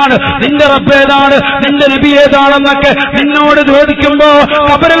ഏതാണ്, നിന്റെ റബ്ബ് ഏതാണ്, നിന്റെ നബി ഏതാണെന്നൊക്കെ നിന്നോട് ചോദിക്കുമ്പോ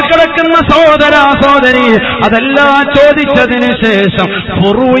ഖബറിൽ കിടക്കുന്ന സഹോദര സഹോദരി, അതെല്ലാം ചോദിച്ചതിന് ശേഷം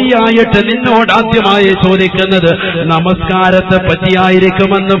ഫുറൂയായിട്ട് നിന്നോട് ആദ്യമായി ചോദിക്കുന്നത് നമസ്കാരത്തെ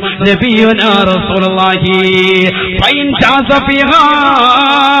പറ്റിയായിരിക്കുമെന്നും നബിയുനാ റസൂലുള്ളാഹി. ഫൈൻ ജാസ ഫിഹാ,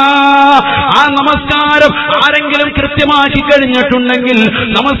 ആ നമസ്കാരം ആരെങ്കിലും കൃത്യമാക്കി കഴിഞ്ഞിട്ടുണ്ടെങ്കിൽ,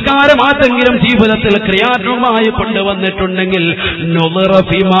 നമസ്കാരം ആരെങ്കിലും ജീവിതത്തിൽ ക്രിയാത്മകമായി കൊണ്ടുവന്നിട്ടുണ്ടെങ്കിൽ, നുളറ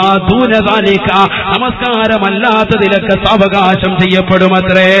ഫിമാ ദൂന ദാലിക, നമസ്കാരമല്ലാത്തതിലൊക്കെ സാവകാശം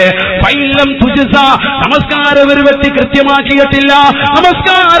ചെയ്യപ്പെടുമത്രേ. ഫൈലം തുജ്സ, നമസ്കാരം ഒരു വ്യക്തി കൃത്യമാക്കിയിട്ടില്ല,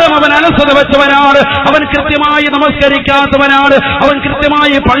 നമസ്കാരം അവൻ അലസത വെച്ചവനാണ്, അവൻ കൃത്യമായി നമസ്കരിക്കാത്തവനാണ്, അവൻ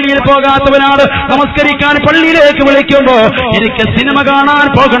കൃത്യമായി പള്ളിയിൽ പോകാത്തവനാണ്. നമസ്കരിക്കാൻ പള്ളിയിലേക്ക് വിളിക്കുമ്പോ എനിക്ക് സിനിമ കാണാൻ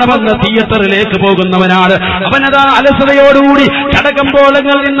പോകണമെന്ന് തിയേറ്ററിലേക്ക് പോകുന്നവനാണ്. അവനതാ അലസതയോടുകൂടി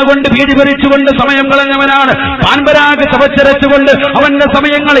കടകമ്പോളങ്ങൾ നിന്നുകൊണ്ട് ഭീതി ഭരിച്ചുകൊണ്ട് സമയം കളഞ്ഞവനാണ്. പാൻപരാഗ് ചവച്ചരച്ചുകൊണ്ട് അവന്റെ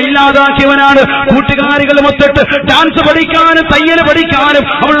സമയങ്ങൾ ഇല്ലാതാക്കിയവനാണ്. കൂട്ടുകാരികൾ മൊത്തിട്ട് ഡാൻസ് പഠിക്കാനും തയ്യൽ പഠിക്കാനും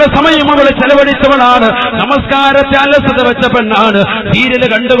അവളുടെ സമയം അവൾ ചെലവഴിച്ചവളാണ്. നമസ്കാരത്തെ അലസത വെച്ച പെണ്ണാണ്. സീരിയൽ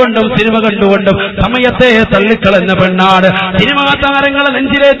കണ്ടുകൊണ്ടും സിനിമ കണ്ടുകൊണ്ടും സമയത്തെ തള്ളിക്കളഞ്ഞ പെണ്ണാണ്. സിനിമാ താരങ്ങളെ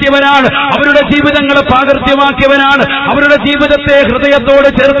നെഞ്ചിലേറ്റിയവനാണ്. അവരുടെ ജീവിതങ്ങളെ പ്രാകൃത്യമാക്കിയവനാണ്. അവരുടെ ജീവിതത്തെ ഹൃദയത്തോട്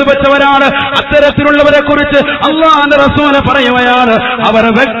ചേർത്ത് വെച്ചവരാണ്. അത്തരത്തിലുള്ളവരെ കുറിച്ച് അല്ലാഹുവിന്റെ റസൂൽ പറയുകയാണ്, അവർ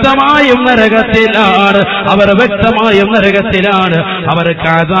വ്യക്തമായും നരകത്തിലാണ്, അവർ വ്യക്തമായും നരകത്തിലാണ്, അവർക്ക്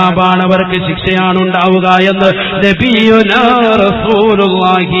അദാബാണ്, അവർക്ക് ശിക്ഷയാണ് ഉണ്ടാവുക എന്ന് നബിയുനാ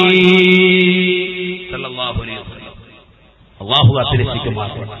റസൂലുള്ളാഹി സ്വല്ലല്ലാഹു അലൈഹി വസല്ലം. അല്ലാഹു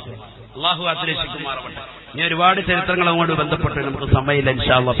അത്തിരക്ഷിക്കുമാറാകട്ടെ. അള്ളാഹു അതിരക്ഷിക്കുമാറാവട്ടെ. ഇനി ഒരുപാട് ചരിത്രങ്ങൾ അങ്ങോട്ട് ബന്ധപ്പെട്ട് നമുക്ക് സമയമില്ല,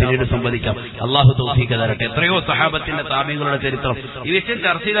 ഇൻഷാ അല്ലാഹ് പിന്നീട് സംവദിക്കാം. അള്ളാഹു തൗഫീഖ് തരട്ടെ. എത്രയോ സഹാബത്തിന്റെ താബീങ്ങളുടെ ചരിത്രം ഈ വിഷയം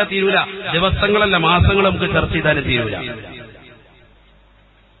ചർച്ച ചെയ്താൽ തീരൂല. ദിവസങ്ങളല്ല, മാസങ്ങൾ നമുക്ക് ചർച്ച ചെയ്താലും തീരൂല.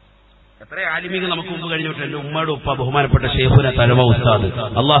 എത്ര ആലിമികൾ നമുക്ക് മുമ്പ് കഴിഞ്ഞിട്ട് എന്റെ ഉമ്മയുടെ ഉപ്പ ബഹുമാനപ്പെട്ട ഷെയ്ഖുന തഴവ ഉസ്താദ്,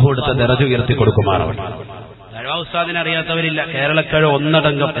 അള്ളാഹു എടുത്ത ദറജ ഉയർത്തി കൊടുക്കുമാറാവട്ടെ. തഴവ ഉസ്താദിനെ അറിയാത്തവരില്ല. കേരളക്കഴ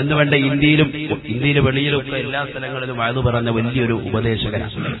ഒന്നടങ്കം എന്ന് വേണ്ട ഇന്ത്യയിലും വെളിയിലും ഒക്കെ എല്ലാ സ്ഥലങ്ങളിലും വഅദ് പറഞ്ഞ വലിയൊരു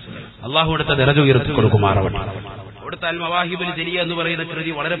ഉപദേശകനാണ്. അള്ളാഹു എടുത്ത ദറജ ഉയർത്തി കൊടുക്കുമാറാവട്ടെ. അവിടുത്തെ അൽ മവാഹിബുൽ ജലിയ എന്ന് പറയുന്ന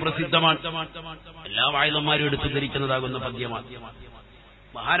കൃതി വളരെ പ്രസിദ്ധമാണ്. എല്ലാ വായനന്മാരും എടുത്തു ധരിക്കുന്നതാകുന്ന പദ്യമാണ്.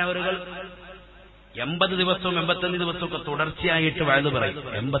 മഹാനവറുകൾ 80 ദിവസവും 85 ദിവസമൊക്കെ തുടർച്ചയായിട്ട് വഅദ് പറയും.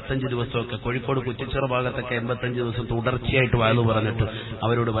 85 ദിവസമൊക്കെ കോഴിക്കോട് കുറ്റിച്ചിറ ഭാഗത്തൊക്കെ 85 ദിവസം തുടർച്ചയായിട്ട് വഅദ് പറഞ്ഞിട്ട്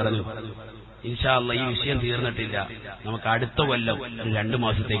അവരോട് പറഞ്ഞു, ഇൻഷാ അല്ലാഹ് ഈ വിഷയം തീർന്നിട്ടില്ല, നമുക്ക് അടുത്ത കൊല്ലം 2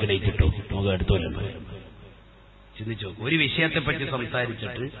 മാസത്തേക്ക് ഡേറ്റ് ഇട്ടു, നമുക്ക് അടുത്ത കൊല്ലം പറയാം. ചിന്തിച്ചു, ഒരു വിഷയത്തെപ്പറ്റി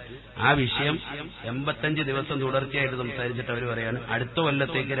സംസാരിച്ചിട്ട് ആ വിഷയം 85 ദിവസം തുടർച്ചയായിട്ട് സംസാരിച്ചിട്ട് അവർ പറയാണ് അടുത്ത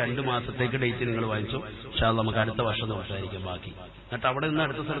കൊല്ലത്തേക്ക് 2 മാസത്തേക്ക് ഡേറ്റ് നിങ്ങൾ വാങ്ങിച്ചു, ഇൻഷാ അല്ലാഹ് നമുക്ക് അടുത്ത വർഷം സംസാരിക്കാം ബാക്കി. എന്നിട്ട് അവിടെ നിന്ന്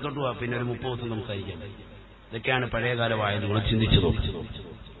അടുത്ത സ്ഥലത്തോട്ട് പോവാം, പിന്നെ ഒരു 30 ദിവസം സംസാരിക്കാം. ഇതൊക്കെയാണ് പഴയകാല വായനകൾ. ചിന്തിച്ചു നോക്കി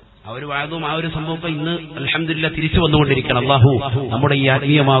ആ ഒരു വായതും ആ ഒരു സംഭവമൊക്കെ ഇന്ന് അൽഹംദുലില്ലാഹ് തിരിച്ചു വന്നുകൊണ്ടിരിക്കണം. അല്ലാഹു നമ്മുടെ ഈ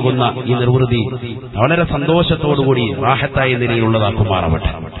ആത്മീയമാകുന്ന ഈ നിർവൃതി വളരെ സന്തോഷത്തോടുകൂടി റാഹത്തായ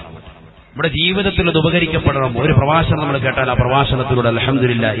നിലയിലുള്ളതാക്കുമാറാവട്ടെ. നമ്മുടെ ജീവിതത്തിൽ അത് ഉപകരിക്കപ്പെടണം. ഒരു പ്രഭാഷണം നമ്മൾ കേട്ടാൽ ആ പ്രഭാഷണത്തിലൂടെ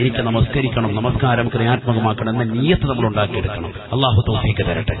അൽഹംദുലില്ലാഹ് എനിക്ക് നമസ്കരിക്കണം, നമസ്കാരം ക്രിയാത്മകമാക്കണം എന്ന നിയ്യത്ത് നമ്മൾ ഉണ്ടാക്കിയെടുക്കണം. അല്ലാഹു തൗഫീഖ്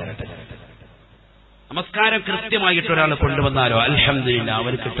തരട്ടെ. നമസ്കാരം കൃത്യമായിട്ട് ഒരാൾ കൊണ്ടുവന്നാലോ അൽഹംദുലില്ലാഹ്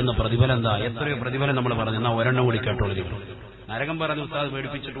അവന് കിട്ടുന്ന പ്രതിഫലം എന്താ? എത്രയോ പ്രതിഫലം നമ്മൾ പറഞ്ഞു. എന്നാൽ ഒരെണ്ണം കൂടി കേട്ടോളൂ. നരകം പറഞ്ഞ് ഉസ്താദ്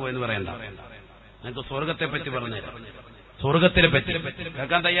പേടിപ്പിച്ചിട്ട് പോയെന്ന് പറയണ്ട. നിങ്ങൾക്ക് സ്വർഗത്തെ പറ്റി പറഞ്ഞുതരാം. സ്വർഗത്തിനെ പറ്റി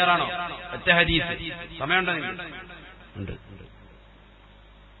കേൾക്കാൻ തയ്യാറാണോ? ഒറ്റ ഹദീസ്. സമയമുണ്ടോ? ഉണ്ട്.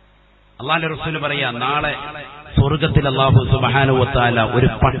 അള്ളാഹുവിന്റെ റസൂൽ പറയാ, നാളെ സ്വർഗത്തിൽ അല്ലാഹു സുബ്ഹാനഹു വ തആല ഒരു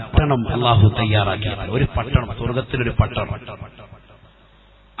പട്ടണം അല്ലാഹു തയ്യാറാക്കിയിട്ടുണ്ട്. ഒരു പട്ടണം, സ്വർഗത്തിലൊരു പട്ടണം.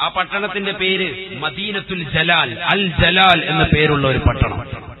 ആ പട്ടണത്തിന്റെ പേര് മദീനത്തുൽ ജലാൽ, അൽ ജലാൽ എന്ന പേരുള്ള ഒരു പട്ടണം.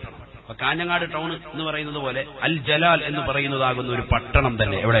 കാഞ്ഞങ്ങാട് ടൗൺ എന്ന് പറയുന്നത് പോലെ അൽ ജലാൽ എന്ന് പറയുന്നതാകുന്ന ഒരു പട്ടണം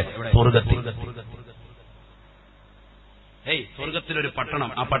തന്നെ എവിടെ? സ്വർഗത്തിൽ. സ്വർഗത്തിലൊരു പട്ടണം.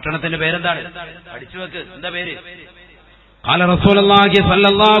 ആ പട്ടണത്തിന്റെ പേരെന്താണ്? പഠിച്ചു വെക്ക്. എന്താ പേര്? ഖാല റസൂലുള്ളാഹി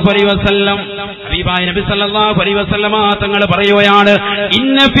സ്വല്ലല്ലാഹു അലൈഹി വസല്ലം, ഹബീബായ നബി സ്വല്ലല്ലാഹു അലൈഹി വസല്ലമ തങ്ങൾ പറയുകയാണ്,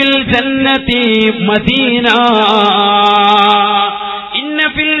 ഇന്ന ഫിൽ ജന്നതി മദീന, ഇന്ന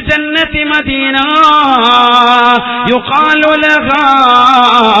ഫിൽ ജന്നതി മദീന യുഖാലു ലഹാ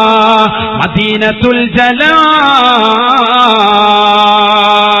മദീനത്തുൽ ജലാൽ.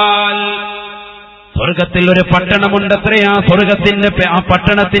 സ്വർഗത്തിൽ ഒരു പട്ടണമുണ്ടത്രേ. ആ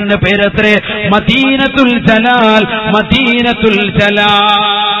പട്ടണത്തിന്റെ പേരത്രേ മദീനത്തുൽ ജലാൽ. മദീനത്തുൽ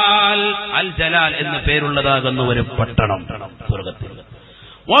ജലാൽ, അൽ ജലാൽ എന്ന പേരുള്ളതാകുന്ന ഒരു പട്ടണം സ്വർഗത്തിൽ.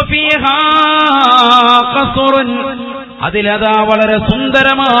 വഫീഹാ ഖസ്റുൻ, അതിലതാ വളരെ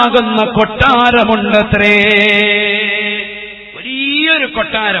സുന്ദരമാകുന്ന കൊട്ടാരമുണ്ടത്രേ. വലിയൊരു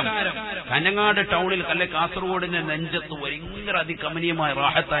കൊട്ടാരം. കാഞ്ഞങ്ങാട് ടൗണിൽ, അല്ലെ കാസർഗോഡിന്റെ നെഞ്ചത്ത് ഭയങ്കര അതികമനീയമായ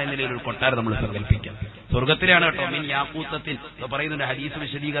റാഹത്തായ നിലയിൽ ഒരു കൊട്ടാരം നമ്മൾ സങ്കല്പിക്കാം. സ്വർഗത്തിലാണ് കേട്ടോ. മീൻ യാക്കൂത്തത്തിൽ പറയുന്നുണ്ട്, ഹദീസ്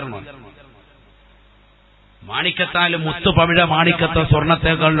വിശദീകരണമാണ്. മാണിക്കത്താലും മുത്തുപവിഴ മാണിക്കത്ത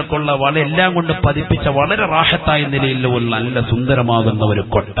സ്വർണത്തേക്കാളുള്ള വള എല്ലാം കൊണ്ട് പതിപ്പിച്ച വളരെ റാഹത്തായ നിലയിലുള്ള നല്ല സുന്ദരമാകുന്ന ഒരു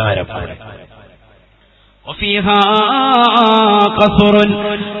കൊട്ടാരം.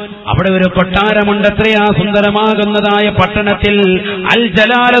 അവിടെ ഒരു കൊട്ടാരമുണ്ടത്രേ. ആ സുന്ദരമാകുന്നതായ പട്ടണത്തിൽ, അൽ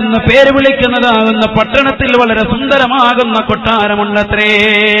ജലാൽ എന്ന് പേര് വിളിക്കുന്നതാകുന്ന പട്ടണത്തിൽ വളരെ സുന്ദരമാകുന്ന കൊട്ടാരമുണ്ടത്രേ.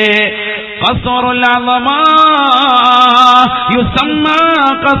 ഖസ്റുൽ അളമാ യുസമ്മാ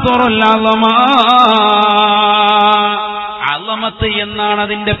ഖസ്റുൽ അളമാ. അളമത്ത് എന്നാണ്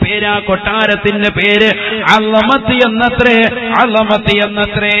അതിന്റെ പേര്. ആ കൊട്ടാരത്തിന്റെ പേര് അളമത്ത് എന്നത്രേ. അളമത്ത്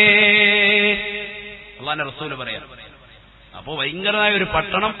എന്നത്രേ അല്ലാഹുവിന്റെ റസൂൽ പറയാം. അപ്പോ ഭയങ്കരമായ ഒരു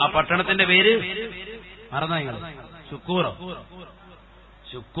പട്ടണം. ആ പട്ടണത്തിന്റെ പേര് മറന്നാ നിങ്ങൾ? ശുക്കൂറോ?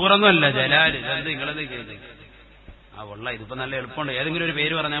 ശുക്കൂറൊന്നുമല്ല, ജലാല്. നിങ്ങളത് കേൾക്കുക. ആ ഉള്ള ഇതിപ്പോ നല്ല എളുപ്പമുണ്ട്. ഏതെങ്കിലും ഒരു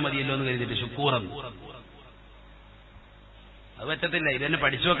പേര് പറഞ്ഞാൽ മതിയല്ലോ എന്ന് കരുതിയിട്ട് ശുക്കൂറെന്ന്. അത് പറ്റത്തില്ല. ഇതെന്നെ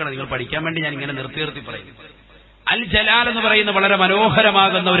പഠിച്ചു വെക്കണം. നിങ്ങൾ പഠിക്കാൻ വേണ്ടി ഞാൻ ഇങ്ങനെ നിർത്തി പറയും. അൽ ജലാൽ എന്ന് പറയുന്ന വളരെ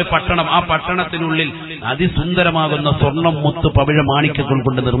മനോഹരമാകുന്ന ഒരു പട്ടണം. ആ പട്ടണത്തിനുള്ളിൽ അതിസുന്ദരമാകുന്ന സ്വർണം, മുത്ത്, പവിഴ മാണിക്യങ്ങൾ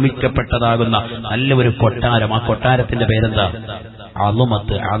കൊണ്ട് നിർമ്മിക്കപ്പെട്ടതാകുന്ന നല്ല ഒരു കൊട്ടാരം. ആ കൊട്ടാരത്തിന്റെ പേരെന്താ?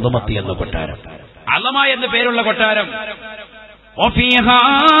 അളമത്ത്. അളമത്ത് എന്ന കൊട്ടാരം. അളമ എന്ന പേരുള്ള കൊട്ടാരം.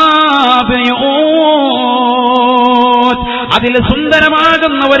 അതിൽ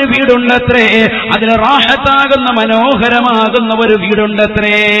സുന്ദരമാകുന്ന ഒരു വീടുണ്ടത്രേ. അതിൽ റാഹത്താകുന്ന മനോഹരമാകുന്ന ഒരു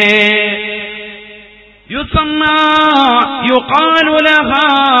വീടുണ്ടത്രേ. യുഖാലു ലഹാ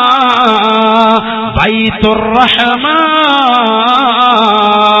ബൈത്തുർ റഹ്മാൻ.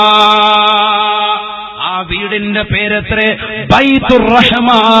 വീടിന്റെ പേരെത്രേ? ബൈത്തുർ റഹ്മ.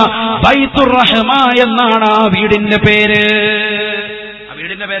 ബൈത്തുർ റഹ്മ എന്നാണ് ആ വീടിന്റെ പേര്. ആ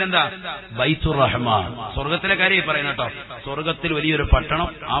വീടിന്റെ പേരെന്താ? ബൈത്തുർ റഹ്മ. സ്വർഗത്തിലെ കാര്യം പറയുന്ന കേട്ടോ. സ്വർഗത്തിൽ വലിയൊരു പട്ടണം,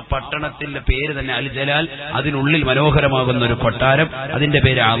 ആ പട്ടണത്തിന്റെ പേര് തന്നെ അൽ ജലാൽ. അതിനുള്ളിൽ മനോഹരമാകുന്ന ഒരു കൊട്ടാരം, അതിന്റെ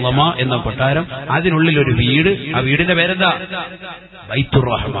പേര് അളമ എന്ന കൊട്ടാരം. അതിനുള്ളിൽ ഒരു വീട്, ആ വീടിന്റെ പേരെന്താ? ബൈത്തുർ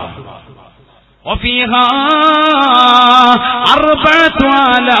റഹ്മ. وفيها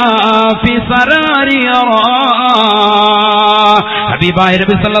 4000 സരാരിയറാ. ഹബീബായ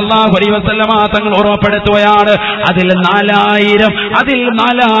നബി സല്ലല്ലാഹു അലൈഹി വസല്ലമ തങ്ങൾ ഓർമ്മപ്പെടുത്തുകയാണ്, അതിൽ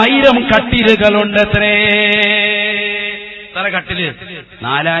 4000 കട്ടിലുകളുണ്ടത്രേ. എത്ര കട്ടില്?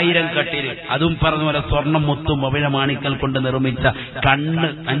 4000 കട്ടില്. അതും പറഞ്ഞ പോലെ സ്വർണ്ണം, മുത്തും മൊബൈലമാണിക്കൽ കൊണ്ട് നിർമ്മിച്ച കണ്ണ്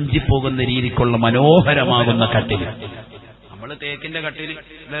അഞ്ചിപ്പോകുന്ന രീതിക്കുള്ള മനോഹരമാകുന്ന കട്ടില്. നമ്മള് തേക്കിന്റെ കട്ടിൽ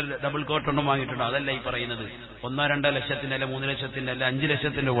ഡബിൾ കോട്ടൊന്നും വാങ്ങിയിട്ടുണ്ടോ? അതല്ല ഈ പറയുന്നത്. 1-2 ലക്ഷത്തിന്റെ അല്ല 3 ലക്ഷത്തിന്റെ അല്ല 5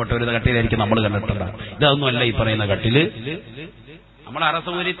 ലക്ഷത്തിന്റെ കോട്ട ഒരു കട്ടിലായിരിക്കും നമ്മൾ കണ്ടിട്ടുണ്ടാകും. ഇതൊന്നും അല്ല ഈ പറയുന്ന കട്ടില്. നമ്മൾ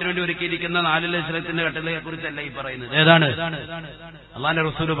അറസൗകര്യത്തിന് വേണ്ടി ഒരുക്കിയിരിക്കുന്ന 4 ലക്ഷത്തിന്റെ കട്ടിലെ കുറിച്ചല്ല ഈ പറയുന്നത്. ഏതാണ്? അല്ലാഹുവിന്റെ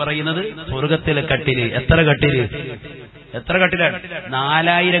റസൂൽ പറയുന്നത് സ്വർഗത്തിലെ കട്ടില്. എത്ര കട്ടില്? എത്ര കട്ടിലാണ്?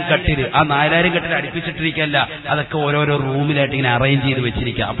 4000 കട്ടില്. ആ 4000 കട്ടിൽ അടുപ്പിച്ചിട്ടിരിക്കല്ല, അതൊക്കെ ഓരോരോ റൂമിലായിട്ട് ഇങ്ങനെ അറേഞ്ച് ചെയ്ത്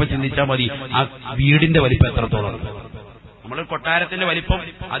വെച്ചിരിക്കുക. അപ്പൊ ചിന്തിച്ചാൽ മതി ആ വീടിന്റെ വലിപ്പം എത്രത്തോളം. നമ്മൾ കൊട്ടാരത്തിന്റെ വലിപ്പം,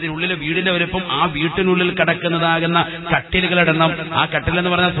 അതിനുള്ളിലെ വീടിന്റെ വലിപ്പം, ആ വീട്ടിനുള്ളിൽ കിടക്കുന്നതാകുന്ന കട്ടിലുകളുടെ എണ്ണം. ആ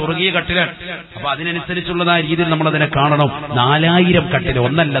കട്ടിലെന്ന് പറഞ്ഞാൽ സ്വർഗീയ കട്ടിലാണ്. അപ്പൊ അതിനനുസരിച്ചുള്ളതായ രീതിയിൽ നമ്മൾ അതിനെ കാണണം. 4000 കട്ടില്.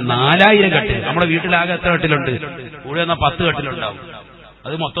 ഒന്നല്ല, 4000 കട്ടില്. നമ്മുടെ വീട്ടിലാകെ എത്ര കട്ടിലുണ്ട്? കൂടെ വന്നാൽ 10 കട്ടിലുണ്ടാവും.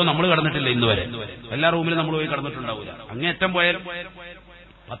 അത് മൊത്തം നമ്മൾ കടന്നിട്ടില്ല ഇന്ന് വരെ. എല്ലാ റൂമിലും നമ്മൾ പോയി കടന്നിട്ടുണ്ടാവില്ല. അങ്ങേറ്റം പോയാൽ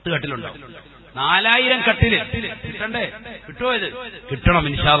 10 കട്ടിലുണ്ടാവും. 4000 കട്ടില് കിട്ടണ്ടേ? കിട്ടുമോ? ഇത് കിട്ടണം.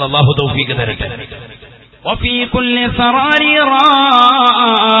 ഇൻഷാ അല്ലാഹ് അല്ലാഹു തൗഫീഖ് തരട്ടെ. وفي كل سراريرا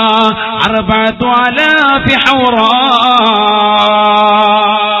 4000 حورا.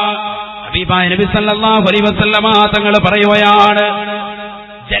 ഹബീബായ നബി സല്ലല്ലാഹു അലൈഹി വസല്ലമ തങ്ങൾ പറയുകയാണ്,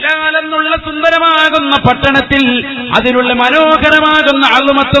 ജലാൽ എന്നുള്ള സുന്ദരമാകുന്ന പട്ടണത്തിൽ, അതിനുള്ള മനോഹരമാകുന്ന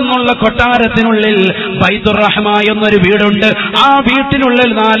അളുമത്തെന്നുള്ള കൊട്ടാരത്തിനുള്ളിൽ ബൈത്തുർ റഹ്മ എന്നൊരു വീടുണ്ട്. ആ വീട്ടിനുള്ളിൽ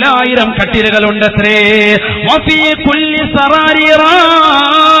 4000 കട്ടിലുകളുണ്ടത്രേ. വഫീ കുല്ലി സറാരിറാ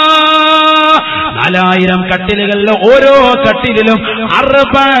 4000 കട്ടിലുകളിൽ ഓരോ കട്ടിലിലും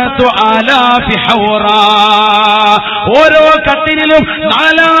 4000 ഹൗറാ. ഓരോ കട്ടിലിലും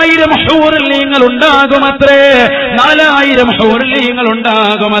 4000 ഹൂറുല്യങ്ങൾ ഉണ്ടാകുമത്രേ. 4000 ഹൂറുല്യങ്ങൾ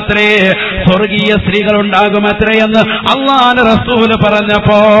ഉണ്ടാകുമത്രേ. സ്വർഗീയ സ്ത്രീകൾ ഉണ്ടാകുമത്രേ എന്ന് അല്ലാഹുവിന്റെ റസൂൽ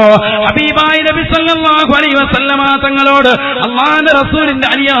പറഞ്ഞപ്പോ ഹബീബായ നബി സല്ലല്ലാഹു അലൈഹി വസല്ലമ തങ്ങളോട് അല്ലാഹുവിന്റെ റസൂലിന്റെ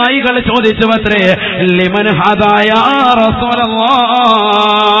അനുയായികൾ ചോദിച്ചുവത്രേ, ലിമൻ ഹാദാ യാ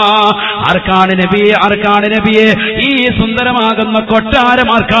റസൂലല്ലാഹ്. ആർക്കാണ് നബിയെ, ആർക്കാണ് നബിയെ ഈ സുന്ദരമാകുന്ന കൊട്ടാരം?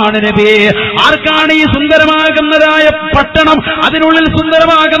 ആർക്കാണ് നബിയെ? ആർക്കാണ് ഈ സുന്ദരമാകുന്നതായ പട്ടണം, അതിനുള്ളിൽ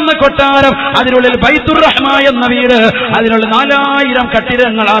സുന്ദരമാകുന്ന കൊട്ടാരം, അതിനുള്ളിൽ ബൈത്തുർ റഹ്മ എന്ന വീട്, അതിനുള്ള 4000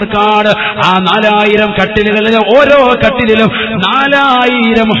 കട്ടിലങ്ങൾ ആർക്കാണ്? ആ 4000 കട്ടിലുകളിൽ ഓരോ കട്ടിലിലും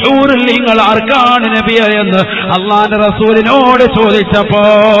 4000 ഹൂറുല്യങ്ങൾ ആർക്കാണ് നബിയെ എന്ന് അല്ലാഹുവിന്റെ റസൂലിനോട് ചോദിച്ചപ്പോ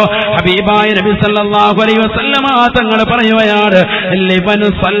ഹബീബായ നബി സല്ലല്ലാഹു അലൈഹി വസല്ലമ തങ്ങൾ പറയുകയാണ്, ലിമൻ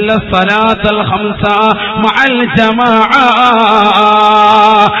സല്ല സലാത്തൽ ഖംസ മഅൽ ജമാഅ.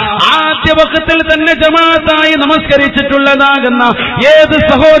 ആദ്യ വഖത്തിൽ തന്നെ ജമാഅത്തായി നമസ്കരിച്ചിട്ടുള്ളതാകുന്ന ഏത്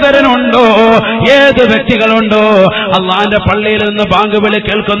സഹോദരനുണ്ടോ, ഏത് വ്യക്തികളുണ്ടോ, അള്ളാന്റെ പള്ളിയിൽ നിന്ന് ബാങ്ക് വിളി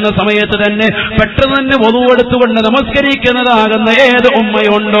കേൾക്കുന്ന സമയത്ത് തന്നെ പെട്ടെന്ന് തന്നെ വുളു എടുത്തുകൊണ്ട് നമസ്കരിക്കുന്നതാകുന്ന ഏത്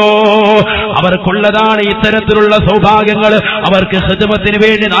ഉമ്മയുണ്ടോ, അവർക്കുള്ളതാണ് ഇത്തരത്തിലുള്ള സൗഭാഗ്യങ്ങൾ. അവർക്ക് ഖിദ്മത്തിന്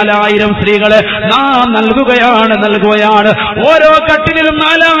വേണ്ടി 4000 സ്ത്രീകളെ നാം നൽകുകയാണ്. ഓരോ കട്ടിലും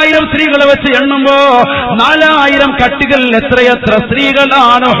 4000 സ്ത്രീകളെ വെച്ച് എണ്ണുമ്പോ 4000 കട്ടികളിൽ എത്രയെത്ര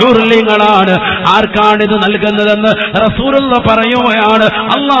സ്ത്രീകളാണ്, ഹൂറുല്യങ്ങളാണ്. ആർക്കാണിത് നൽകുന്നതെന്ന് റസൂലുള്ള പറയുകയാണ്.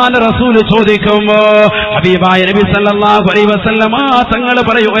 അല്ലാഹുവിന്റെ റസൂൽ ചോദിക്കുമ്പോ ഹബീബായ നബി സല്ലല്ലാഹു അലൈഹി വസല്ലമ തങ്ങൾ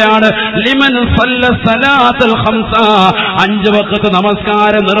പറയുകയാണ്, ലിമൻ സല്ല സലാത്തുൽ ഖംസ. 5 വഖത്ത്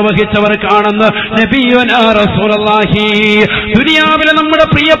നമസ്കാരം നിർവഹിച്ചവർക്കാണെന്ന് നബിയുനാ റസൂലുള്ളാഹി. ദുനിയാവിലെ നമ്മുടെ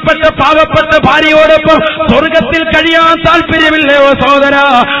പ്രിയപ്പെട്ട പാവപ്പെട്ട ഭാര്യയോടൊപ്പം സ്വർഗത്തിൽ കഴിയാൻ താല്പര്യമില്ലയോ സഹോദരാ?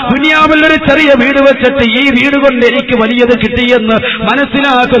 ദുനിയാവിൽ ഒരു ചെറിയ വീട് വെച്ചിട്ട് ഈ വീട് കൊണ്ട് എനിക്ക് വലിയത് കിട്ടിയെന്ന്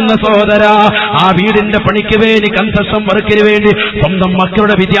മനസ്സിലാക്കുന്ന സഹോദരാ, ആ വീടിന്റെ പണിക്ക് വേണ്ടി, കൺസ്ട്രക്ഷൻ വർക്കിന് വേണ്ടി, സ്വന്തം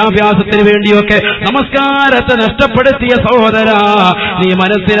മക്കളുടെ വിദ്യാഭ്യാസത്തിന് വേണ്ടിയൊക്കെ നമസ്കാരത്തെ നഷ്ടപ്പെടുത്തിയ സഹോദരാ, നീ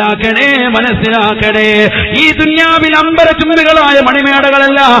മനസ്സിലാക്കണേ. ഈ ദുന്യാവിൽ അമ്പരചുംബികളായ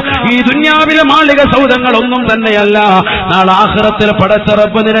മണിമേടകളല്ല, ഈ ദുന്യാവിലെ മാളിക സൗധങ്ങളൊന്നും തന്നെയല്ല. നാളെ ആഖിറത്തിൽ പടച്ച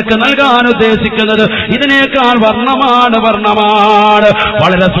റബ്ബ് നിനക്ക് നൽകാൻ ഉദ്ദേശിക്കുന്നത് ഇതിനേക്കാൾ വർണ്ണമാണ്.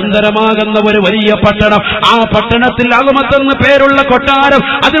 വളരെ സുന്ദരമാകുന്ന ഒരു വലിയ പട്ടണം. ആ പട്ടണത്തിൽ അളുമത്തെന്ന് പേരുള്ള കൊട്ടാരം,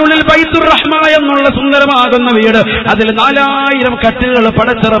 അതിനുള്ളിൽ ബൈത്തുർ ബൈത്തുർ റഹ്മ എന്നുള്ള സുന്ദരമാകുന്ന വീട്, അതിൽ 4000 കട്ടിലുകൾ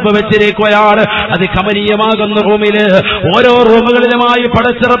പടച്ചിറപ്പ് വെച്ചിരിക്കുകയാണ്. അതികമനീയമാകുന്ന റൂമില് ഓരോ റൂമുകളിലുമായി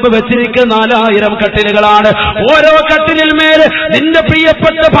പടച്ചിറപ്പ് വെച്ചിരിക്കുന്ന 4000 കട്ടിലുകളാണ്. ഓരോ കട്ടിലിൽ മേൽ നിന്റെ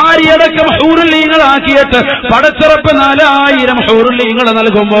പ്രിയപ്പെട്ട ഭാര്യയടക്കം ഹൂറുല്ലീങ്ങളാക്കിയിട്ട് പടച്ചിറപ്പ് 4000 ഹൂറുല്ലീങ്ങൾ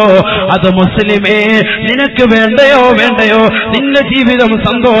നൽകുമ്പോ അത് മുസ്ലിമേ നിനക്ക് വേണ്ടയോ വേണ്ടയോ? നിന്റെ ജീവിതം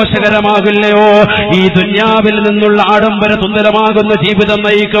സന്തോഷകരമാകില്ലയോ? ഈ ദുനിയാവിൽ നിന്നുള്ള ആഡംബര സുന്ദരമാകുന്ന ജീവിതം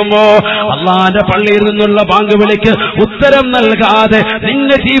നയിക്കുമ്പോ അള്ളാന്റെ പള്ളിയിൽ നിന്നുള്ള ബാങ്ക് വിളിക്ക് ഉത്തരം നൽകാതെ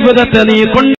നിന്റെ ജീവിതത്തെ നീ